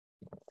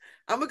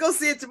 I'm gonna go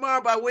see it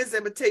tomorrow. By Wednesday,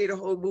 I'm gonna tell you the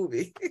whole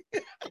movie.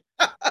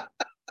 I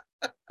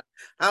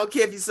don't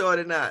care if you saw it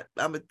or not.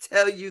 I'm gonna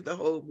tell you the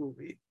whole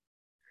movie.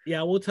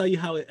 Yeah, I will tell you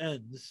how it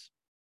ends.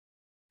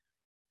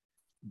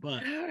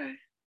 But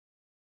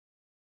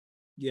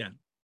yeah.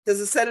 Does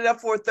it set it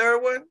up for a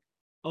third one?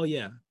 Oh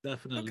yeah,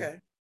 definitely. Okay.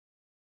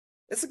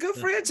 It's a good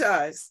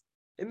franchise.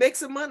 It makes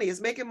some money.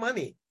 It's making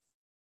money.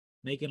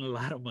 Making a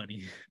lot of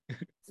money.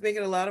 It's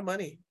making a lot of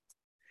money.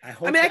 I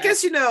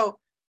guess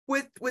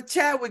with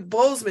Chadwick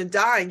Boseman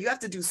dying, you have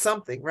to do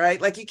something,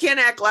 right? Like you can't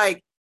act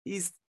like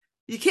he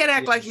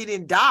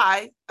didn't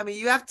die. I mean,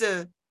 you have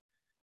to.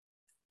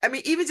 I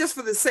mean, even just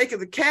for the sake of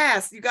the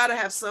cast, you got to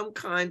have some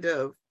kind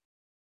of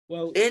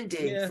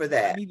ending for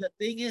that. I mean, the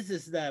thing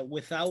is that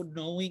without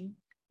knowing,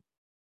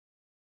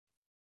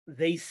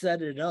 they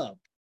set it up.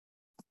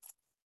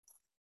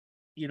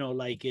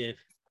 Like if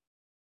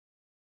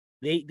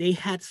they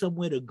had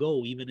somewhere to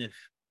go, even if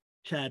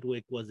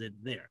Chadwick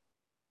wasn't there,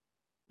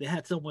 they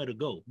had somewhere to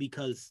go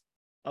because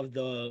of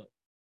the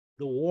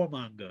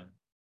warmonger.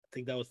 I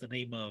think that was the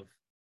name of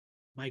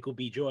Michael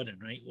B. Jordan,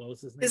 right? What was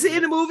his name? Is he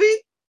in the movie?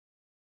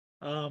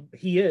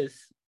 He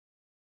is.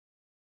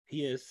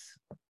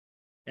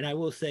 And I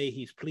will say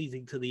he's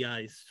pleasing to the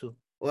eyes too.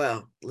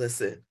 Well,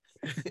 listen.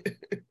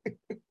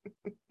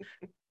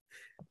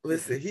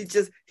 Listen, he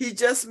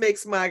just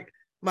makes my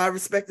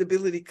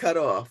respectability cut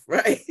off,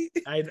 right?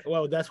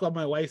 Well, that's what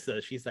my wife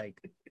says. She's like,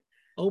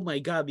 oh my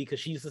God, because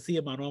she used to see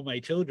him on All My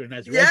Children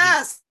as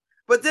yes.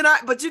 Reggie.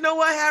 But you know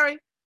what, Harry?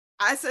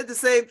 I said the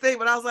same thing,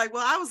 but I was like,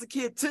 well, I was a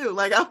kid too.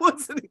 Like I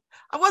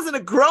wasn't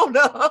a grown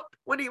up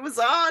when he was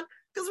on,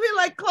 because we're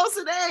like close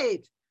in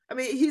age. I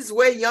mean, he's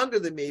way younger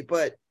than me,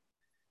 but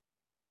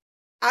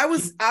I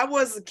was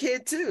a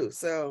kid too.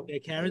 So yeah,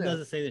 Karen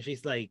doesn't say that.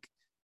 She's like,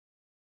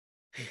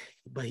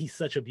 but he's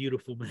such a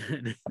beautiful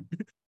man.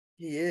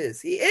 He is.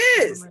 He I'm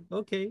is like,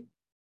 okay.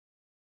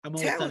 I'm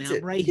always telling him,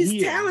 talented. I'm right He's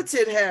here.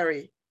 talented,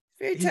 Harry.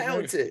 Very He's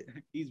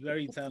talented. he's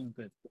very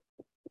talented.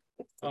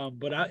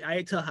 But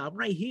I tell her, I'm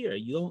right here.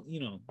 You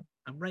don't,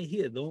 I'm right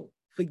here. Don't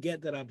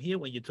forget that I'm here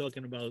when you're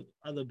talking about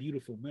other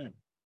beautiful men.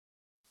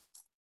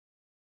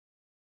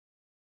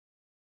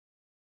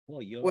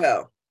 Well,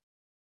 Well,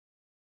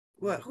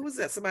 what? Who was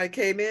that? Somebody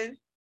came in?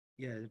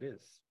 Yeah, it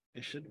is.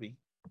 It should be.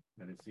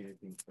 I didn't see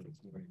anything for this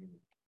morning.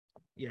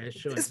 Yeah, it's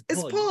showing. Is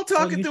Paul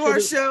talking through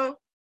our show?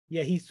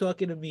 Yeah, he's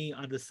talking to me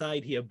on the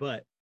side here,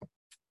 but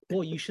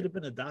Paul, you should have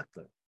been a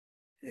doctor.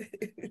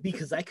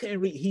 Because I couldn't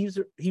read.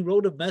 He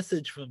wrote a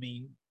message for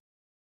me,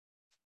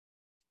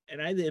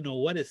 and I didn't know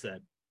what it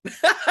said.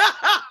 It's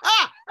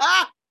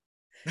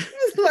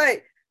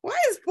like, why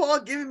is Paul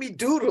giving me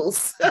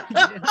doodles?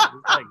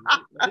 I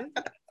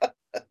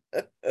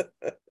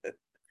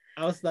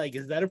was like,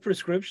 is that a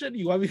prescription?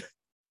 You want me?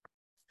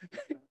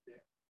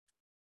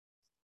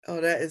 Oh,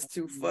 that is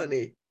too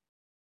funny.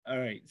 All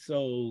right,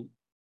 so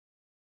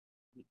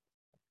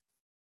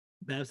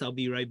Babs, I'll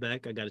be right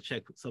back. I gotta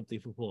check something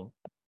for Paul.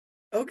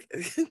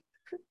 Okay.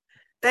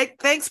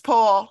 Thanks,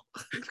 Paul.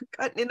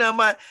 Cutting in on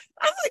my.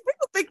 I was like,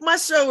 people think my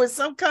show is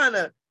some kind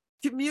of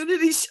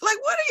community. Like,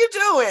 what are you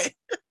doing?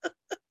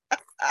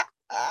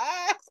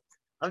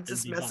 I'm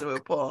just messing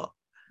with Paul.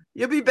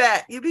 You'll be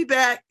back. You'll be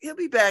back. He'll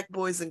be back,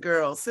 boys and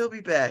girls. He'll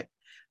be back.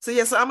 So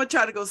yeah, so I'm gonna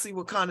try to go see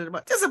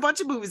Wakanda. There's a bunch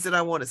of movies that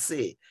I want to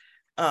see.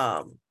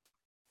 And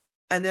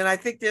then I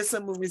think there's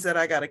some movies that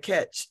I gotta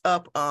catch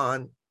up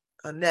on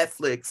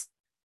Netflix.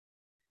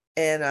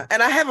 And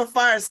I have a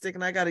Fire Stick,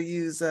 and I gotta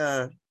use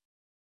I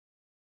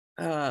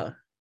gotta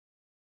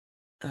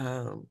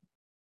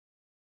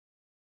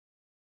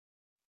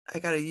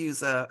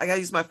use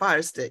my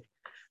Fire Stick.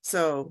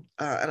 So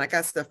and I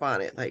got stuff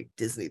on it like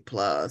Disney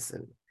Plus,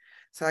 and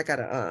so I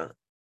gotta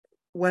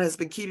what has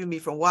been keeping me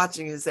from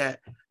watching is that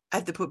I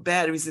have to put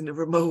batteries in the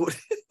remote.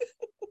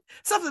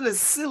 Something as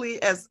silly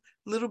as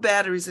little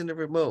batteries in the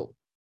remote.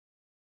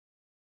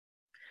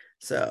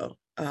 So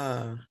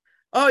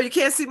oh, you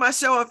can't see my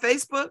show on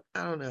Facebook?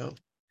 I don't know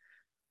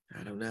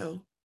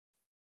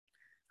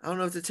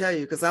what to tell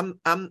you, because I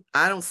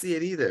don't see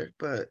it either,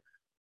 but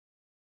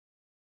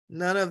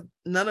none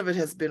of it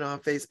has been on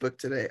Facebook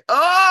today.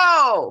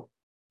 Oh,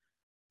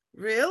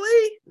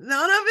 really?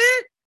 None of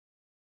it?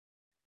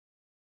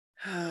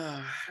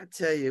 I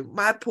tell you,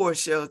 my poor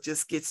show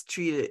just gets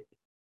treated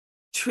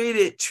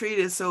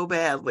so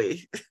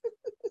badly.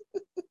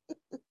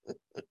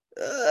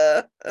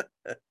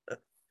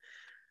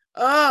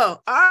 Oh,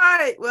 all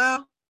right.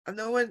 Well,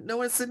 no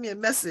one sent me a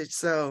message,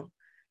 so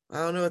I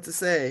don't know what to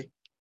say.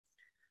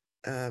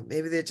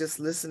 Maybe they're just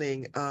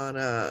listening on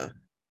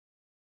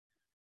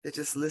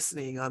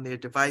their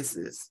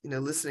devices,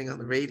 listening on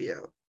the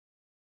radio.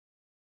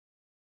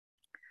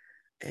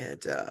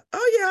 And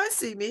oh yeah, I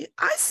see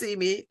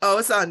me. Oh,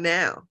 it's on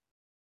now.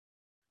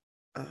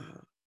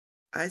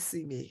 I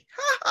see me.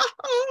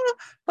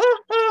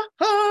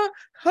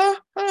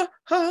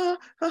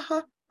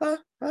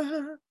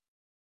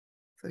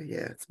 So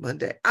yeah, it's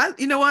Monday.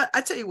 You know what?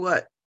 I tell you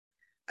what,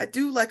 I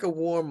do like a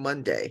warm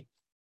Monday.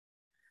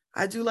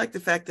 I do like the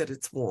fact that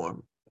it's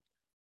warm.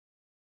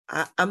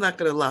 I'm not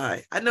gonna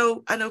lie. I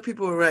know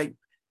people are like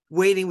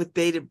waiting with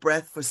bated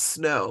breath for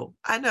snow.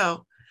 I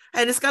know.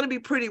 And it's gonna be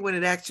pretty when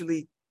it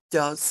actually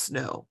does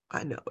snow.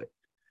 I know it.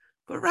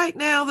 But right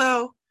now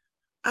though,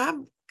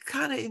 I'm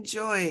kind of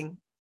enjoying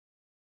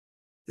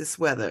this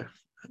weather.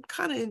 I'm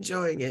kind of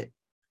enjoying it.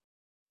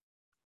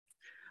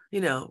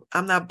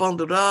 I'm not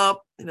bundled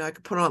up. I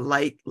could put on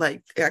I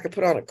could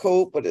put on a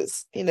coat, but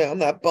it's, I'm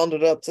not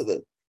bundled up to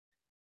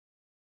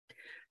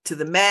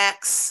the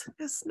max.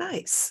 It's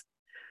nice.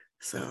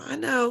 So I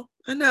know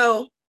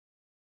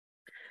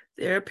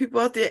there are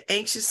people out there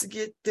anxious to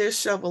get their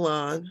shovel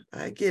on.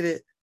 I get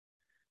it.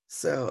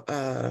 So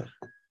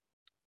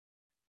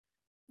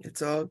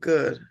it's all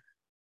good.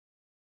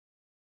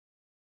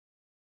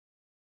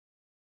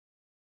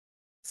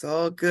 It's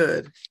all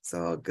good. It's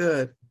all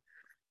good.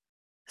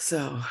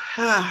 So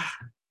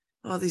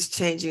all these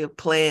changing of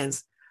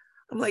plans.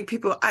 I'm like,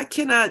 people, I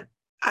cannot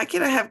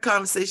have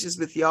conversations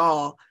with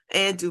y'all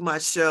and do my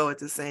show at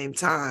the same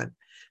time.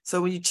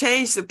 So when you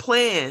change the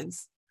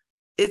plans,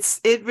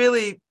 it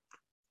really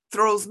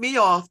throws me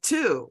off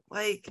too.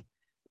 Like,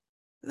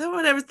 no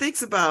one ever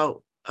thinks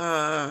about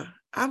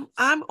I'm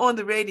on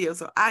the radio,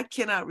 so I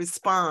cannot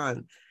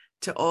respond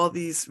to all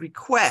these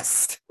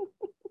requests.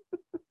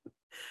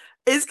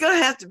 It's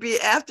gonna have to be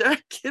after I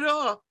get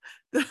off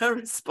that I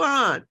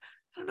respond.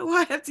 I don't know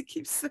why I have to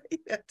keep saying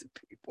that to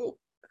people.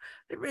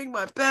 They ring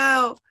my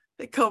bell,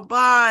 they come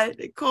by,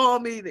 they call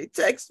me, they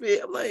text me.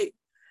 I'm like,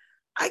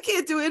 I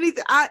can't do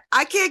anything.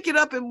 I can't get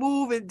up and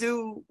move and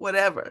do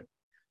whatever,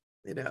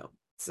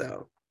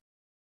 So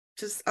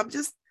I'm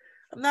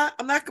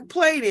not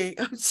complaining.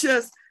 I'm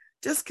just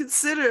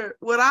consider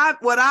what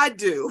I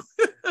do.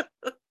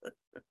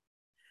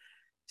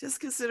 Just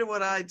consider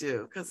what I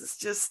do, because it's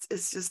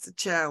just a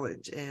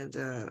challenge, and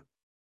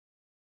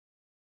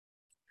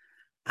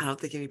I don't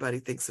think anybody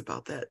thinks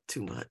about that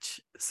too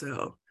much.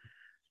 So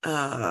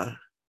uh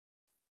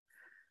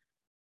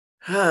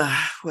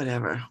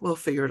whatever. We'll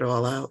figure it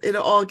all out.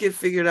 It'll all get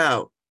figured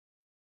out.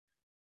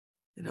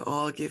 It'll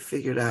all get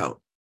figured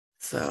out.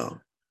 So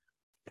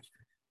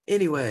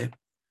anyway,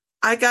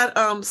 I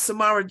got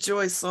Samara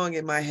Joy's song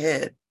in my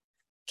head.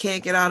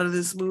 Can't Get Out of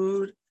This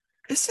Mood.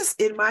 It's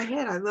just in my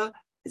head. I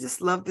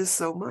just love this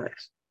so much.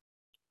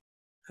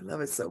 I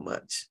love it so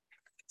much.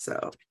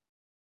 So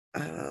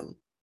and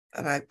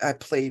I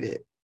played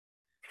it.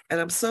 And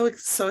I'm so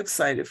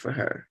excited for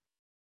her.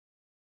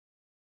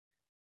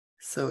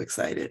 So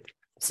excited.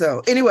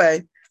 So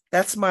anyway,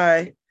 that's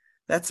my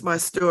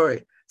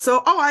story.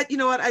 So you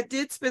know what? I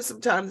did spend some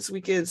time this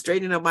weekend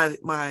straightening up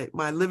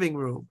my living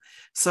room.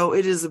 So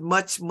it is a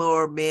much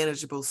more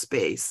manageable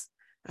space.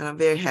 And I'm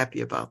very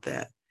happy about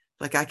that.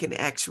 Like I can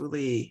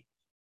actually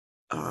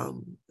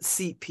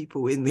seat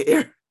people in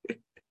there.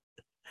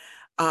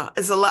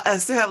 It's a lot. I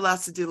still have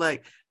lots to do.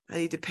 Like I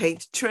need to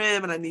paint,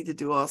 trim, and I need to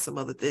do all some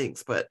other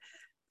things. But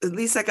at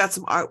least I got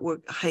some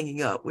artwork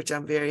hanging up, which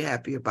I'm very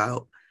happy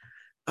about.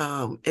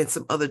 And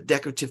some other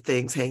decorative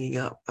things hanging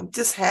up. I'm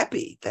just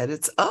happy that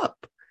it's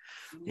up,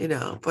 you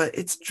know, but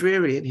it's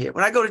dreary in here.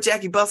 When I go to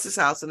Jackie Buster's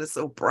house and it's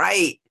so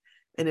bright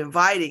and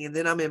inviting, and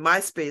then I'm in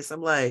my space,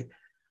 I'm like,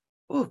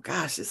 oh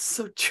gosh, it's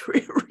so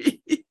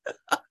dreary.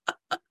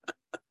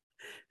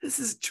 This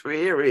is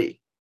dreary.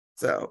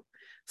 So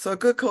a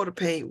good coat of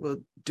paint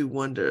will do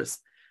wonders.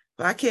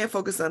 But I can't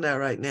focus on that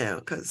right now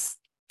because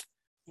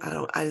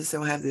I just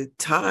don't have the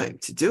time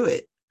to do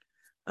it.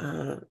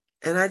 And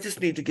I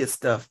just need to get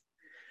stuff.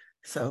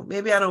 So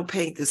maybe I don't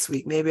paint this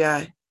week. Maybe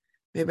I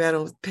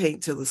don't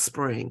paint till the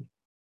spring.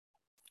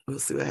 We'll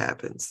see what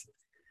happens.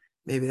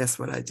 Maybe that's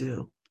what I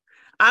do.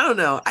 I don't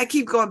know. I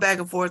keep going back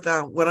and forth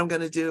on what I'm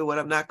going to do, what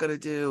I'm not going to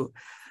do.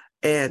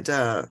 And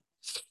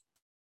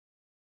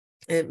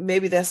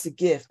maybe that's the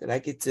gift that I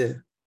get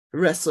to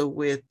wrestle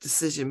with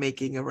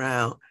decision-making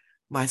around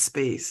my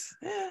space.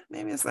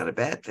 Maybe it's not a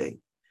bad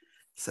thing.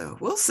 So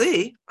we'll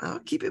see. I'll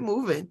keep it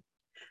moving.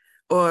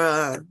 Or,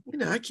 I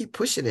keep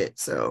pushing it.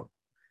 So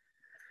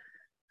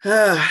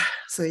yeah.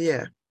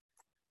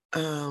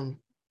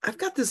 I've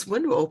got this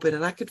window open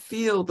and I could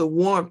feel the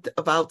warmth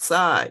of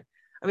outside.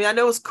 I mean, I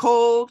know it's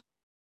cold,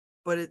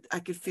 but I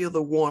could feel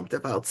the warmth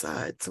of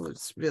outside. So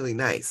it's really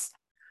nice.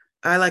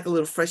 I like a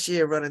little fresh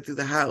air running through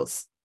the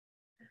house.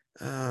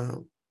 I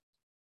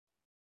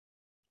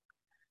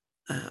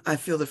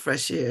feel the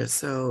fresh air,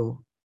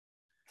 so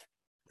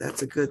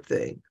that's a good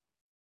thing.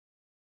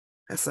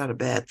 That's not a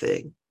bad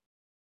thing.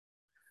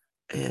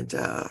 And,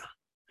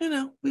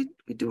 we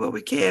do what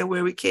we can,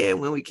 where we can,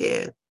 when we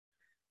can.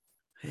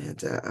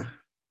 And,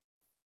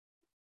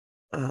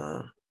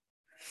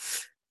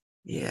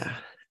 yeah,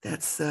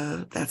 that's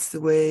the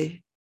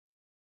way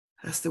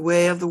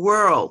of the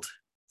world.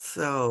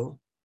 So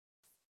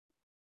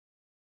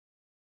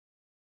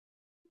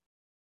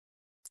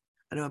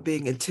I know I'm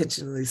being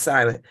intentionally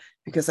silent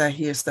because I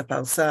hear stuff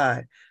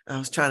outside. I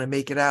was trying to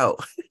make it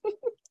out.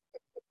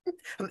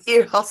 I'm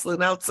ear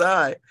hustling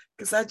outside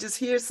because I just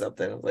hear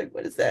something. I was like,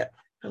 what is that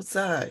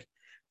outside?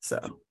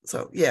 So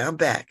yeah, I'm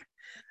back.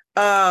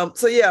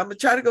 So yeah, I'm gonna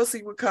try to go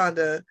see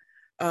Wakanda.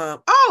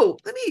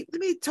 Let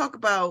me talk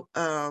about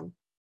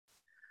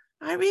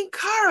Irene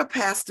Cara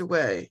passed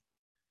away.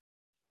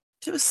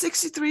 She was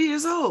 63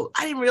 years old.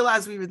 I didn't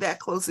realize we were that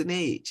close in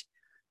age.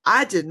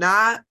 I did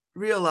not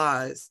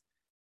realize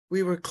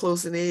we were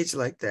close in age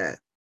like that.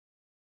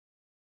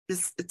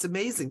 It's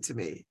amazing to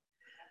me.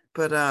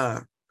 But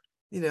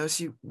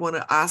she won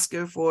an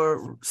Oscar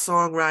for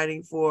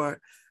songwriting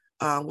for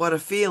What a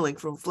Feeling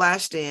from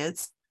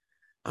Flashdance.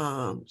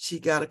 She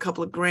got a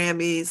couple of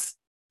Grammys.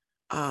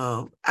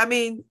 I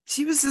mean,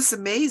 she was just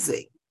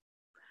amazing.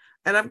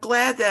 And I'm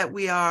glad that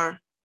we are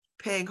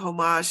paying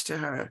homage to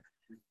her.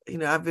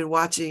 I've been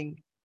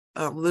watching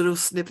little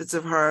snippets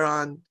of her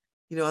on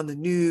the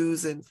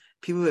news, and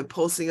people have been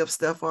posting up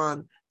stuff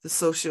on the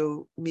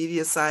social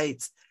media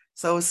sites.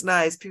 So it's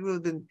nice. People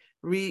have been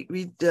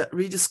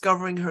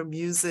rediscovering her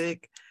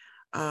music.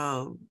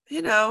 I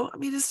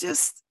mean, it's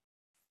just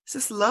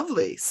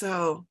lovely.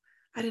 So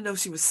I didn't know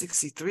she was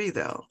 63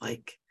 though.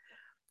 Like,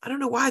 I don't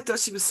know why I thought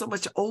she was so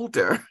much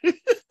older.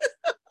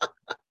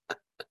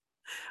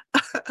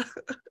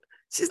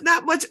 She's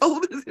not much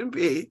older than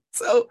me.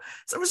 So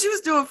when she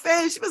was doing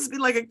Fame, she must have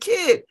been like a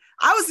kid.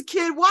 I was a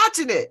kid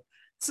watching it.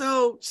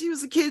 So she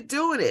was a kid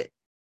doing it.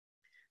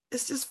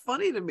 It's just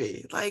funny to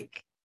me.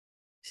 Like,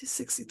 she's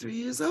 63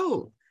 years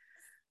old.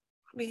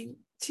 I mean,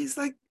 she's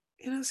like,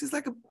 she's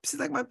like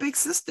my big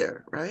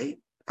sister, right?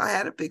 I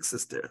had a big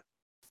sister.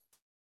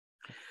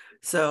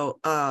 So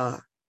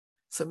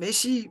may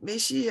she be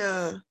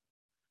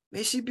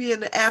in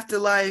the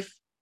afterlife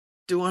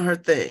doing her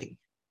thing.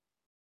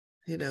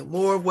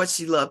 More of what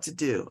she loved to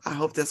do. I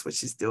hope that's what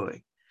she's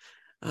doing.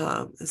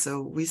 And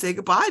so we say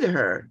goodbye to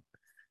her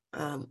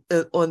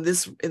in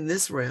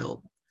this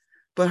realm.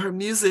 But her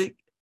music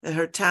and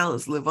her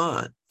talents live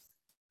on.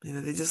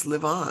 They just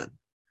live on.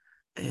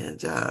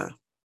 And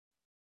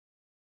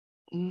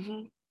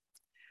and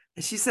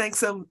she sang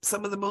some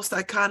of the most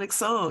iconic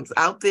songs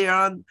out there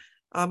on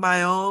on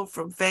my own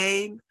from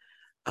Fame,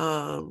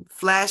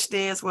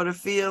 Flashdance, What a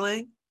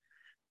Feeling.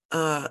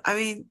 I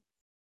mean,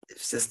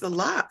 it's just a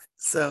lot.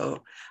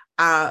 So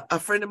a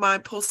friend of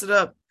mine posted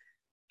up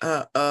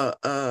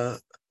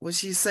when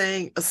she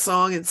sang a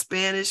song in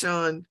Spanish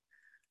on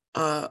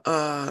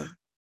a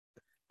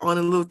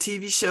little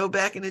TV show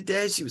back in the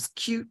day. She was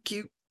cute.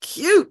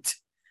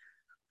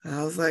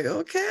 I was like,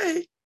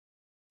 okay.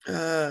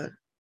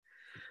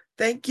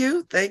 Thank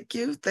you.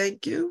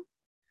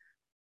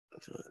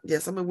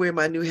 Yes, I'm gonna wear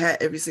my new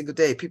hat every single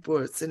day. People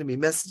are sending me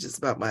messages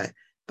about my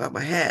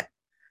hat.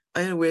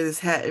 I'm gonna wear this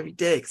hat every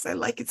day because I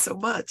like it so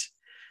much.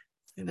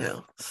 You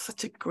know,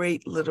 such a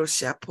great little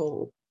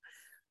chapeau.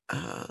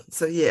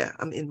 So yeah,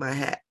 I'm in my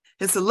hat.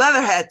 It's a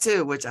leather hat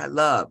too, which I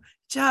love.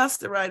 Just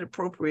the right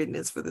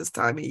appropriateness for this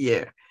time of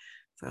year.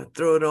 So I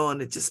throw it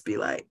on and just be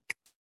like,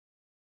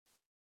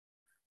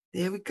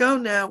 there we go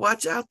now.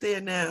 Watch out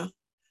there now.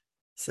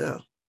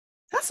 So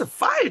that's a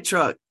fire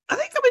truck. Are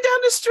they coming down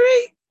the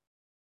street?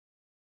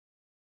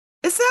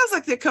 It sounds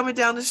like they're coming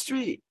down the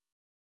street.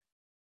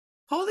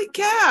 Holy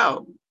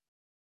cow.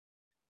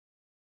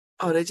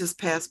 Oh, they just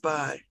passed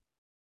by.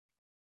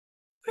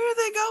 Where are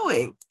they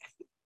going?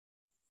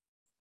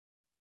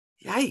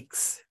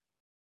 Yikes.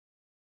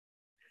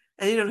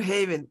 And you know,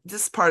 Haven,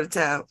 this part of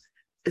town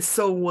is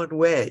so one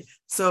way.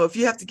 So if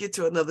you have to get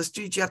to another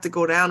street, you have to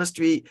go down the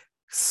street,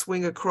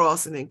 swing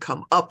across, and then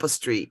come up a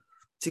street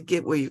to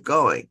get where you're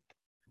going.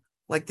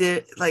 Like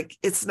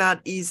it's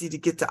not easy to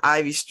get to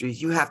Ivy Street.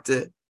 You have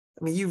to,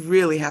 I mean, you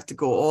really have to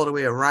go all the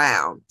way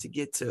around to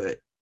get to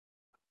it.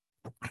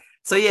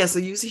 So yeah, so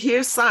you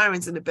hear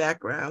sirens in the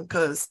background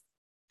because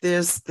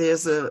there's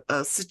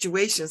a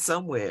situation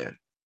somewhere.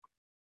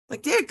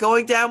 Like they're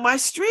going down my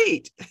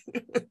street,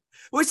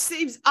 which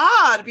seems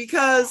odd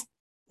because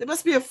there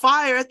must be a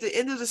fire at the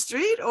end of the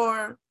street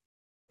or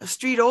a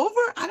street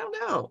over. I don't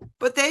know,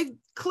 but they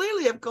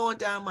clearly have gone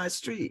down my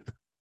street.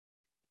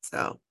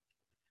 So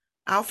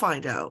I'll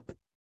find out.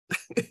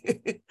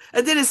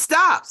 And then it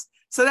stops.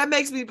 So that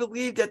makes me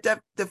believe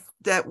that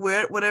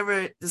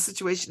whatever the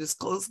situation is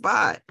close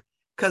by,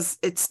 because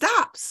it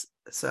stops.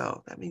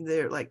 So I mean,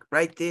 they're like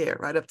right there,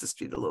 right up the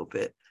street a little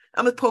bit.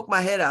 I'm gonna poke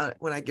my head out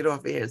when I get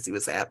off air and see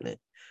what's happening.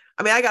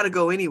 I mean, I gotta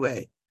go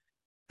anyway.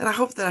 And I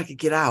hope that I could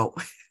get out.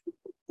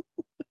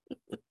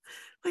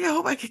 Like, I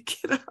hope I could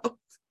get out.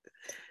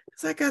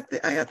 Because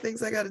I got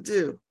things I gotta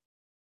do.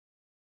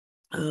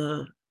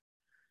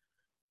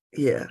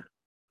 Yeah,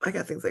 I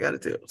got things I gotta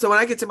do. So when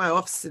I get to my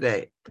office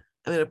today,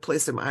 I'm gonna play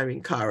some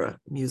Irene Cara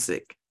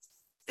music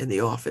in the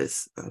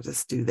office. I'll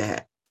just do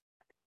that.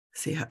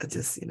 See how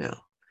just,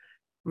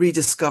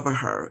 rediscover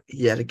her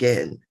yet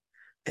again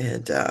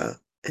and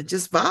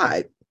just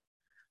vibe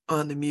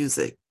on the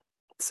music.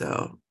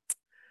 So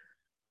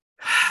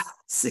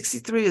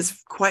 63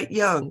 is quite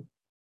young.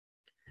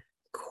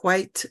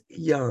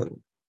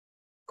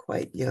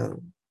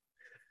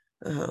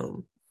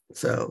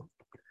 So,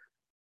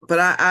 but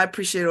I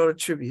appreciate all the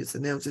tributes,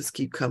 and they'll just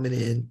keep coming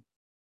in,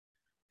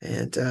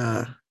 and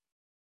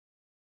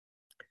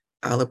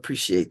I'll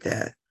appreciate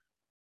that.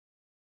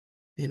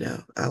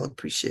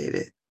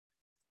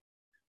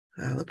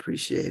 I'll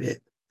appreciate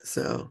it.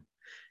 So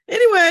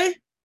anyway,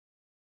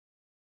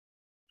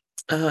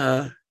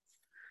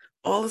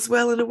 all is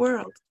well in the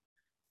world,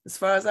 as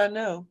far as I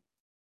know.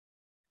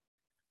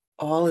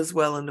 All is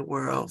well in the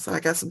world. So I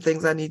got some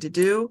things I need to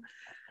do.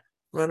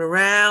 Run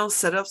around,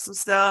 set up some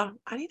stuff.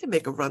 I need to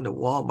make a run to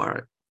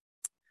Walmart.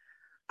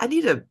 I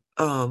need an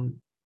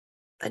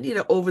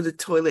over the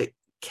toilet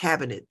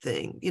cabinet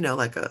thing,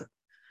 like a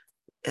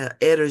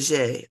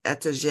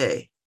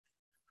étagère.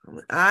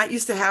 I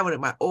used to have one at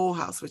my old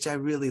house, which I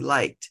really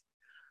liked.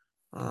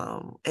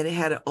 And it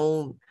had its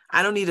own,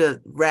 I don't need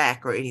a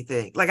rack or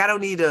anything. Like I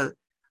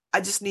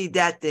just need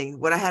that thing.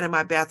 What I had in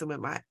my bathroom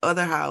at my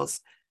other house,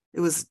 it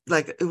was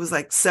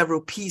like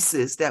several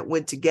pieces that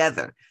went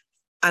together.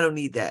 I don't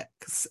need that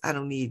because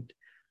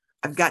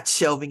I've got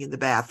shelving in the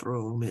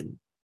bathroom and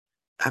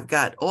I've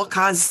got all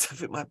kinds of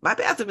stuff in my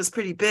bathroom is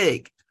pretty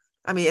big.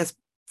 I mean, as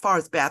far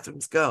as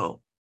bathrooms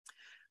go,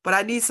 but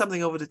I need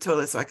something over the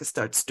toilet so I can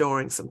start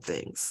storing some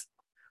things,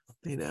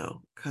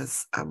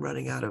 because I'm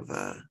running out of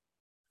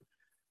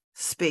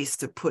space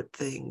to put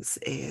things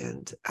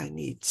and I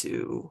need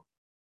to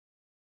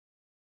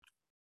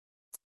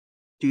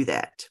do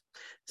that.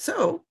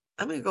 So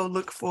I'm going to go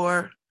look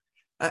for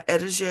an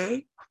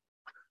étagère.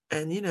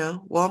 And,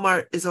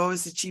 Walmart is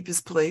always the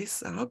cheapest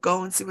place. I'll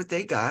go and see what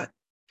they got.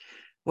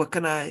 What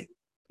can I,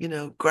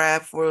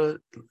 grab for,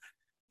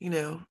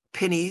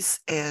 pennies?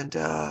 And,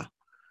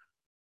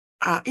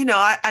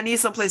 I need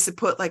some place to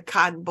put like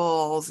cotton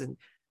balls and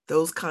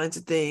those kinds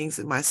of things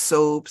and my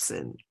soaps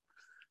and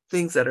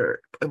things that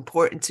are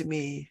important to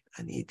me.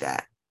 I need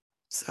that.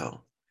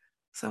 So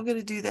I'm going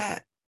to do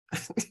that. I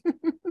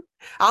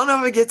don't know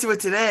if I get to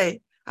it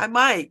today. I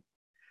might.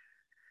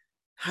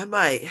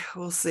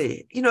 We'll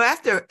see.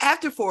 After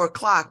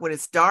 4:00 when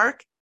it's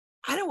dark,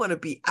 I don't want to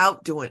be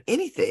out doing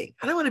anything.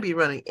 I don't want to be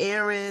running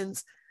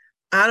errands.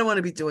 I don't want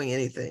to be doing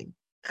anything.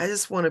 I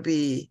just want to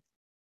be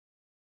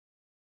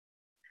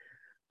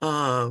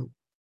I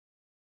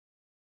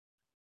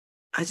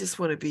just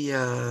want to be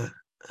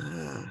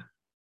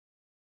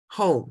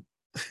home.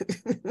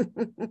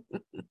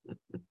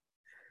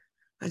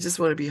 I just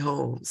want to be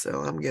home.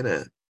 So I'm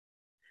gonna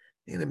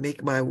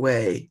make my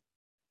way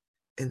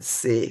and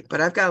see. But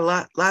I've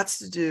got lots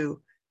to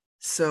do.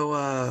 So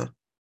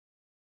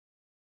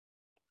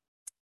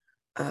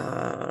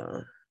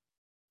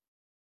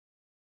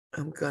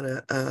I'm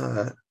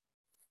gonna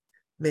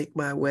make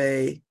my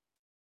way.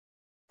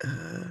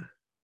 I'm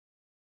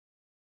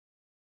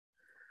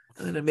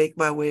gonna make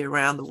my way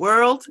around the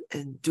world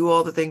and do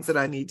all the things that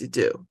I need to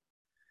do.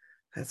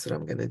 That's what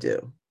I'm gonna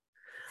do.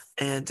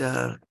 And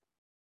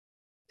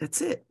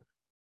that's it.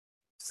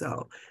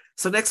 So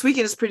next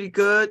weekend is pretty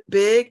good,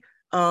 big.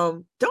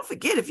 Don't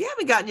forget, if you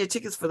haven't gotten your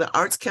tickets for the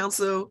Arts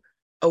Council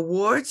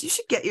Awards, you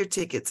should get your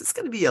tickets. It's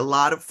going to be a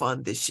lot of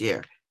fun this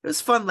year. It was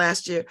fun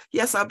last year.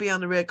 Yes, I'll be on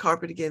the red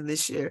carpet again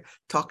this year,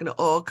 talking to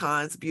all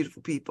kinds of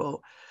beautiful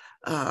people.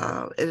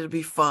 It'll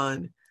be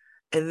fun.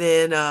 And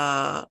then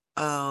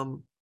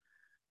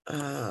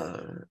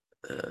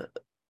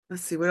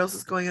let's see what else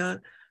is going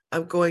on.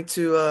 I'm going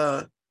to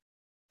a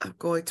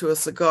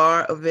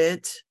cigar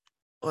event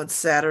on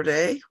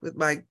Saturday with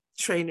my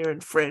trainer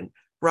and friend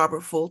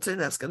Robert Fulton.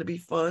 That's going to be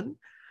fun.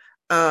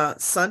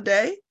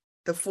 Sunday,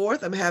 the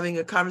 4th, I'm having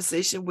a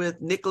conversation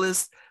with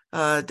Nicholas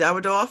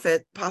Davidoff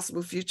at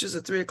Possible Futures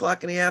at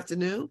 3:00 in the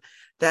afternoon.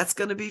 That's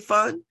going to be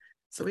fun.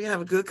 So we're going to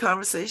have a good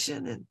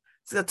conversation, and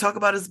he's going to talk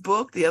about his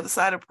book, The Other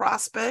Side of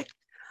Prospect.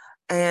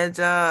 And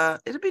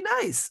it'll be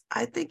nice.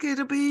 I think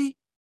it'll be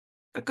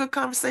a good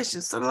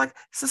conversation. Sort of like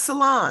it's a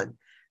salon.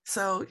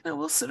 So,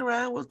 we'll sit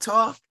around, we'll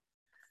talk,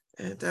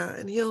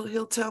 and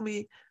he'll tell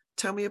me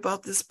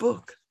about this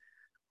book.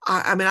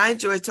 I mean, I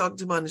enjoy talking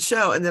to him on the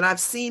show, and then I've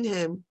seen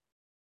him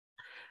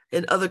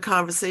in other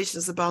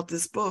conversations about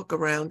this book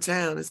around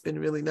town. It's been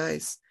really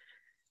nice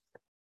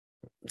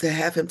to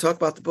have him talk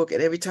about the book.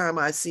 And every time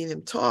I've seen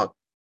him talk,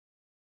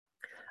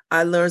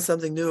 I learned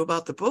something new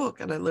about the book,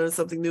 and I learned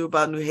something new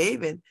about New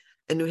Haven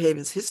and New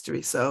Haven's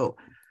history. So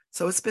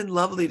it's been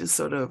lovely to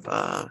sort of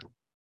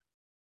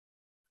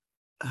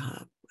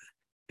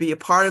be a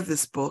part of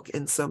this book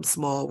in some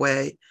small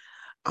way,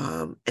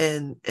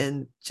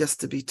 and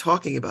just to be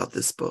talking about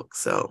this book.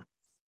 So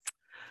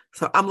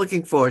I'm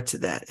looking forward to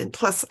that. And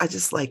plus, I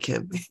just like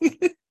him.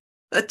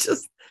 I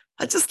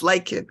just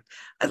like him.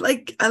 I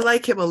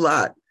like him a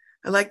lot.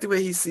 I like the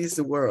way he sees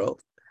the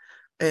world.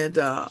 And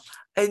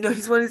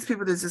he's one of these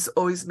people that just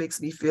always makes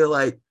me feel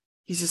like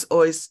he's just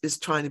always is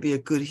trying to be a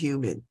good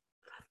human.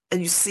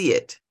 And you see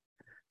it.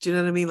 Do you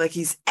know what I mean? Like,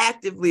 he's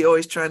actively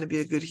always trying to be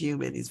a good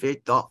human. He's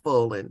very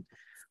thoughtful and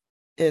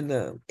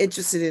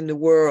interested in the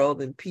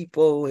world and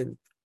people. And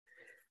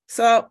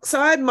so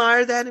I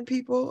admire that in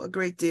people a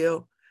great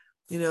deal,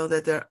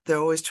 that they're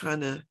always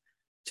trying to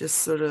just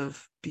sort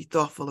of be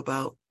thoughtful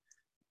about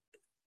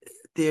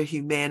their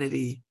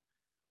humanity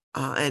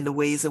and the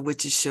ways in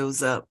which it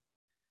shows up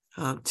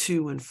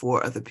to and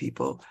for other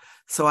people.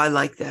 So I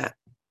like that.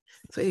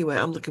 So anyway,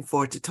 I'm looking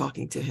forward to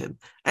talking to him.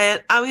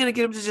 And I'm going to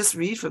get him to just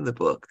read from the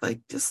book. Like,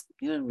 just,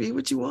 read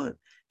what you want.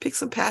 Pick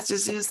some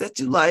passages that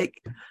you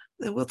like,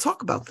 and we'll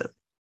talk about them.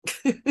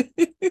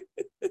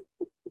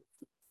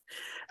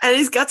 And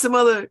he's got some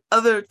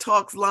other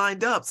talks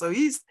lined up. So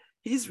he's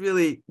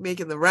really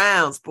making the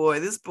rounds,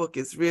 boy. This book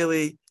is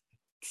really,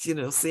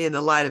 seeing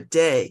the light of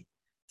day.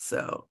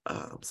 So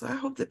I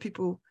hope that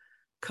people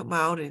come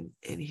out and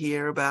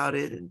hear about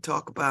it and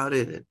talk about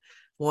it and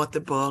want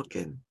the book,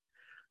 and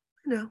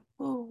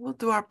we'll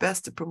do our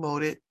best to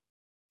promote it.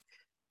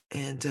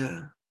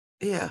 And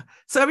yeah,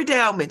 so every day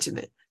I'll mention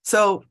it.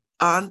 So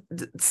on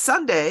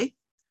Sunday,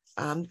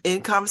 I'm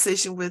in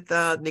conversation with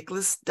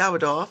Nicholas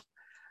Davidoff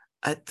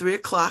at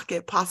 3:00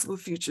 at Possible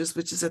Futures,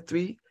 which is at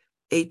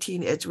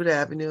 318 Edgewood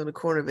Avenue on the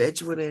corner of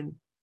Edgewood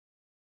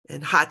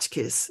and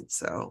Hotchkiss.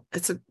 So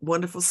it's a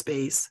wonderful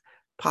space.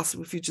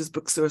 Possible Futures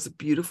Bookstore is a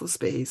beautiful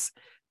space,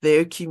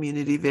 very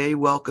community, very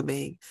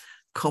welcoming,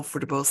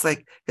 comfortable. It's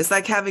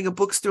like having a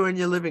bookstore in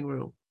your living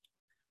room.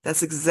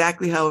 That's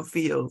exactly how it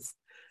feels.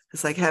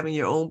 It's like having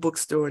your own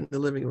bookstore in the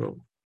living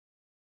room.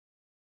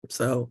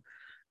 So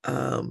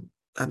I'm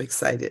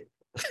excited.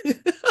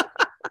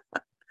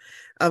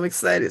 I'm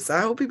excited. So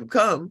I hope people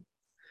come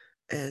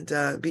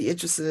and be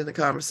interested in the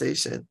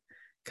conversation,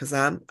 because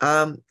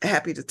I'm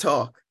happy to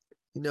talk.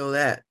 You know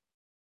that.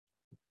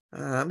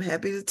 I'm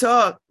happy to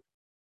talk.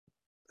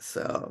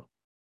 So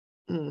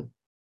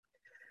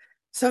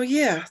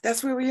yeah,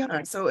 that's where we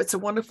are. So it's a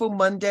wonderful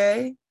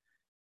Monday.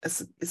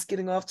 It's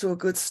getting off to a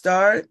good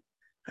start.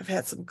 I've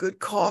had some good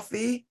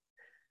coffee.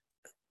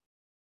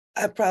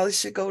 I probably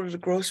should go to the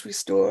grocery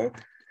store.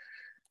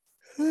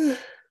 I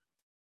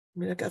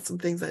mean, I got some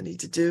things I need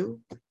to do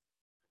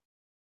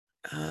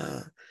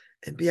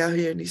and be out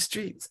here in these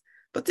streets.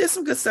 But there's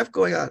some good stuff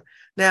going on.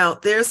 Now,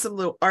 there's some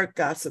little art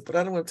gossip, but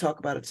I don't want to talk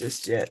about it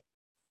just yet.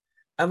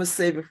 I'm going to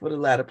save it for the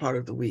latter part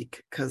of the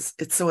week, because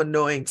it's so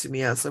annoying to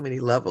me on so many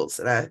levels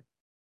that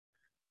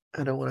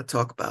I don't want to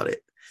talk about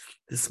it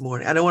this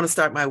morning. I don't want to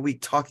start my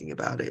week talking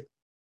about it.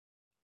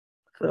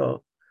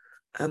 So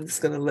I'm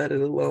just gonna let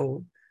it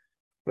alone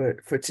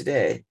for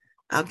today.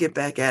 I'll get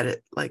back at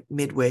it like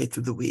midway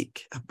through the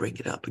week. I'll bring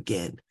it up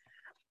again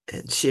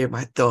and share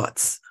my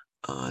thoughts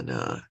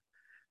on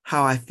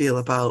how I feel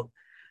about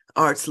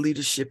arts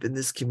leadership in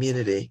this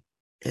community.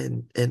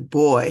 And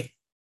boy,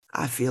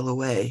 I feel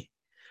away.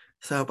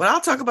 So, but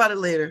I'll talk about it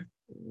later.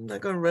 I'm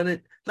not gonna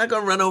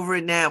run over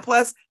it now.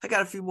 Plus, I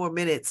got a few more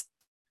minutes.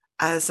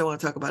 I just don't want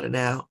to talk about it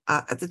now.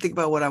 I have to think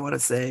about what I want to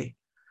say.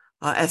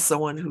 As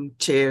someone who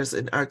chairs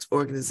an arts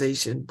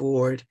organization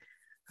board,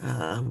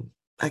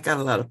 I got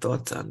a lot of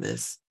thoughts on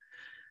this.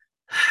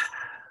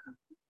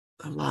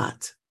 A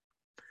lot.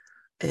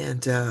 And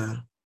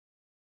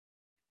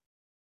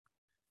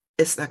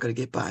it's not going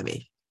to get by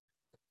me.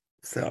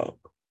 So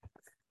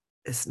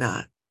it's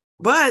not.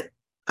 But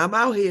I'm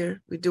out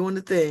here. We're doing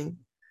the thing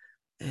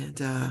and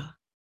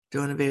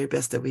doing the very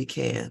best that we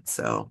can.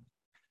 So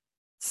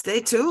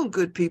stay tuned,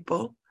 good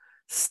people.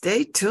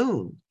 Stay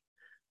tuned.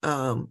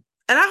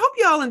 And I hope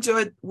y'all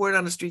enjoyed Word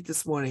on the Street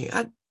this morning.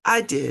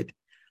 I did.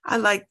 I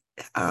liked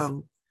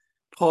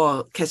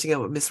Paul catching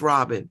up with Miss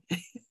Robin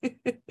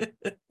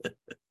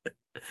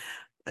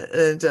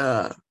and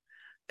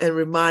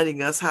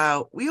reminding us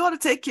how we ought to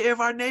take care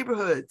of our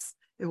neighborhoods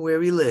and where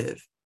we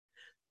live,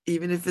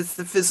 even if it's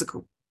the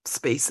physical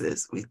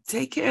spaces. We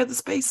take care of the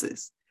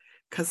spaces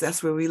because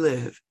that's where we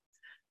live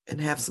and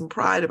have some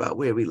pride about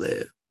where we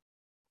live.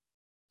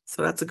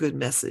 So that's a good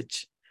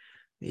message.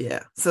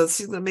 Yeah. So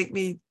she's going to make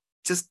me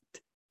just,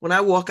 when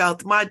I walk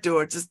out my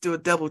door, just do a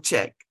double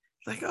check.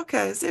 Like,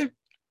 okay, is there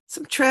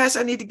some trash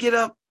I need to get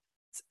up?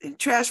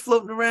 Trash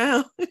floating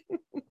around?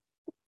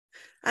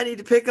 I need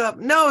to pick up.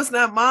 No, it's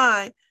not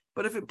mine.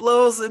 But if it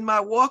blows in my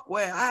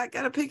walkway, I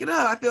got to pick it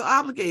up. I feel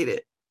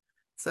obligated.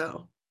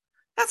 So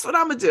that's what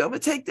I'm going to do. I'm going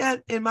to take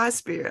that in my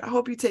spirit. I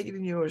hope you take it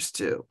in yours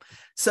too.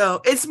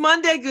 So it's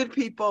Monday, good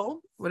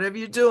people. Whatever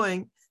you're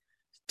doing,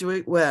 do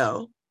it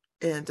well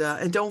and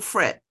don't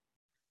fret.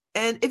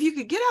 And if you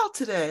could get out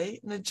today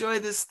and enjoy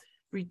this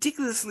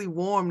ridiculously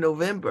warm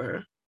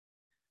November,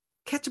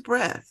 catch a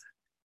breath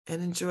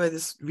and enjoy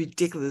this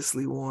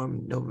ridiculously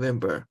warm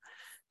November,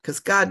 because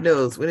God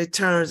knows when it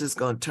turns, it's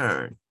going to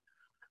turn.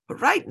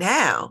 But right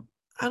now,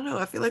 I don't know,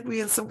 I feel like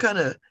we're in some kind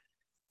of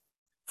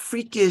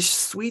freakish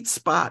sweet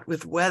spot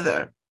with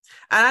weather.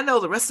 And I know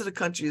the rest of the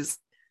country is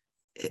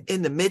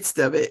in the midst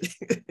of it,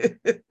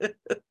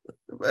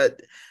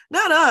 but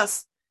not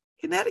us.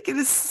 Connecticut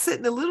is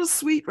sitting a little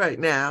sweet right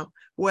now,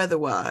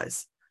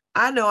 weather-wise.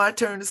 I know our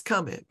turn is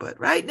coming, but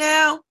right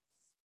now,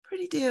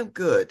 pretty damn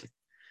good.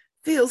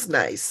 Feels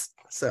nice.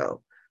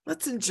 So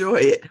let's enjoy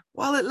it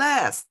while it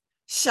lasts,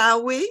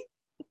 shall we?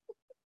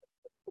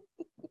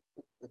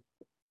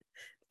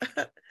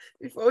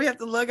 Before we have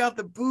to lug out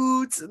the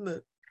boots and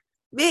the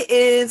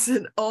mittens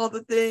and all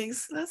the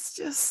things, let's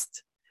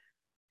just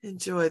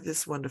enjoy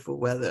this wonderful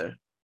weather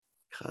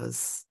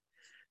because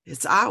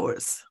it's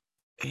ours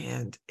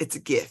and it's a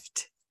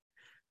gift.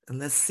 And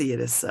let's see it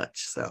as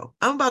such. So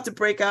I'm about to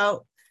break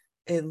out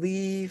and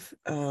leave.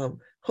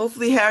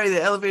 Hopefully, Harry,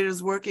 the elevator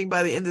is working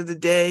by the end of the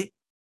day.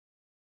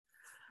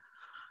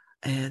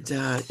 And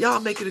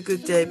y'all make it a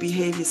good day.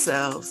 Behave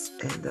yourselves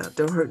and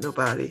don't hurt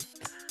nobody.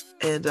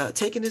 And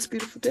taking this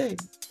beautiful day.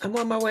 I'm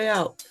on my way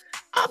out.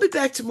 I'll be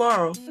back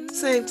tomorrow,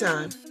 same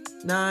time,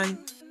 9,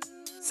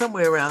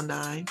 somewhere around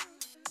 9,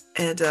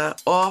 and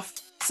off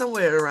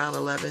somewhere around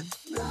 11.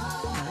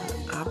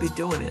 I'll be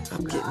doing it.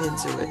 I'm getting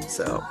into it.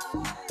 So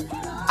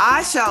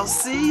I shall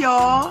see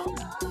y'all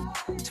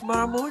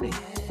tomorrow morning.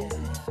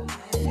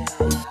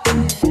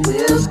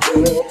 We'll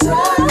keep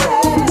trying.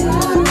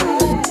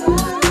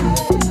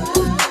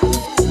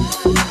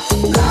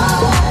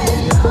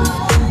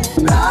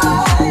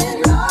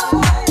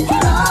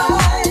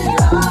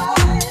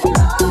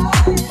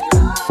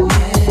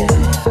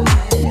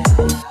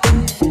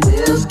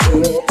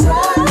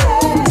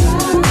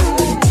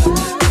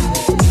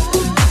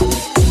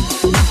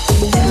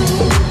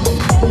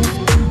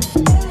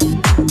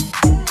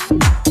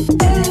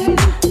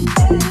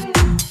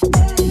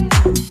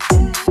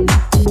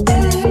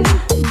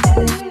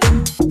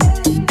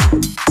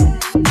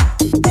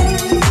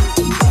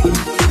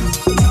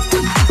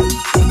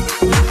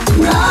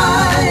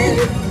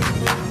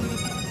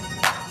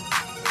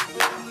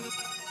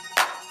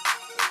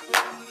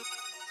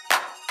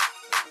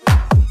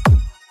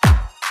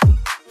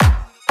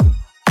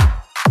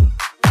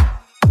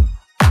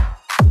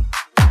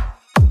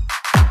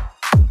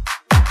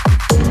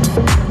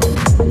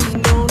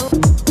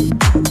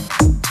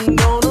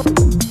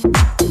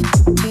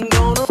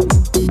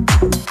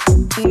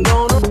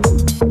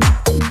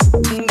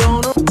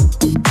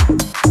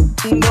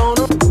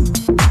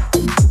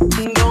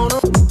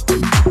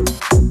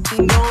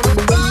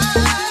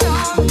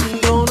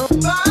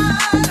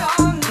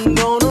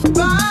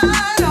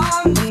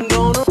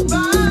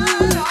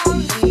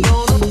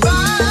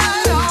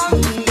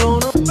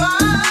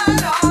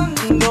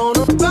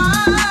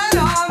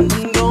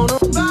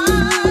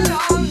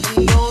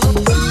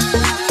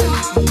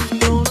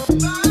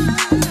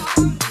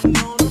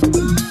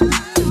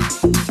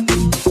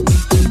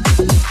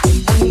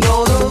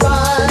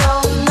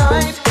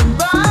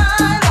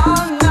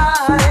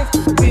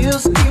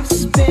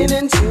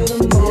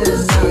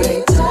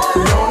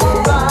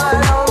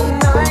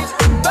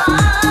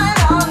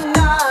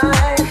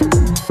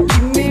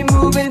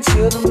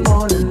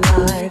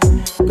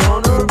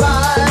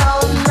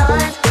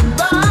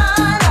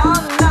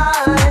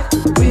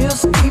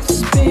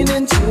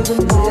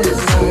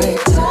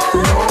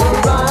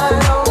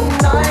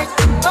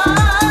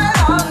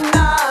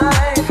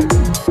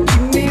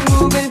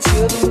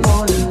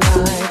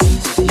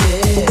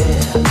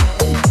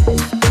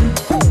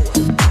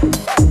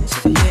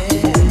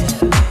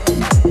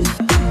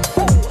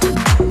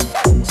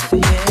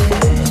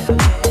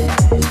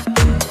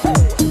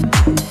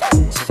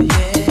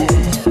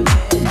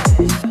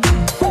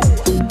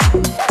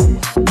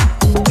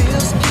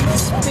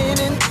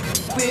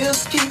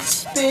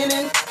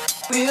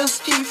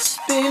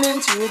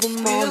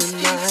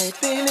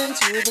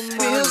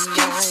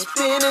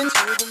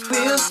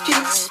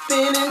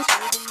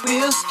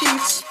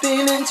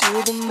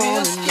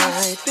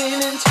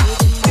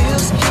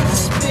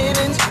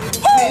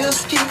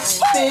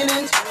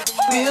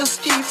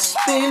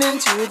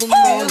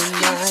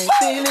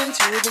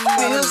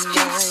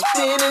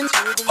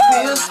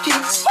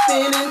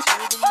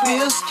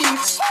 Wheels keep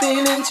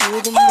spinning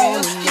to the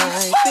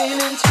moonlight,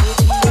 spinning to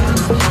the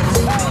moonlight.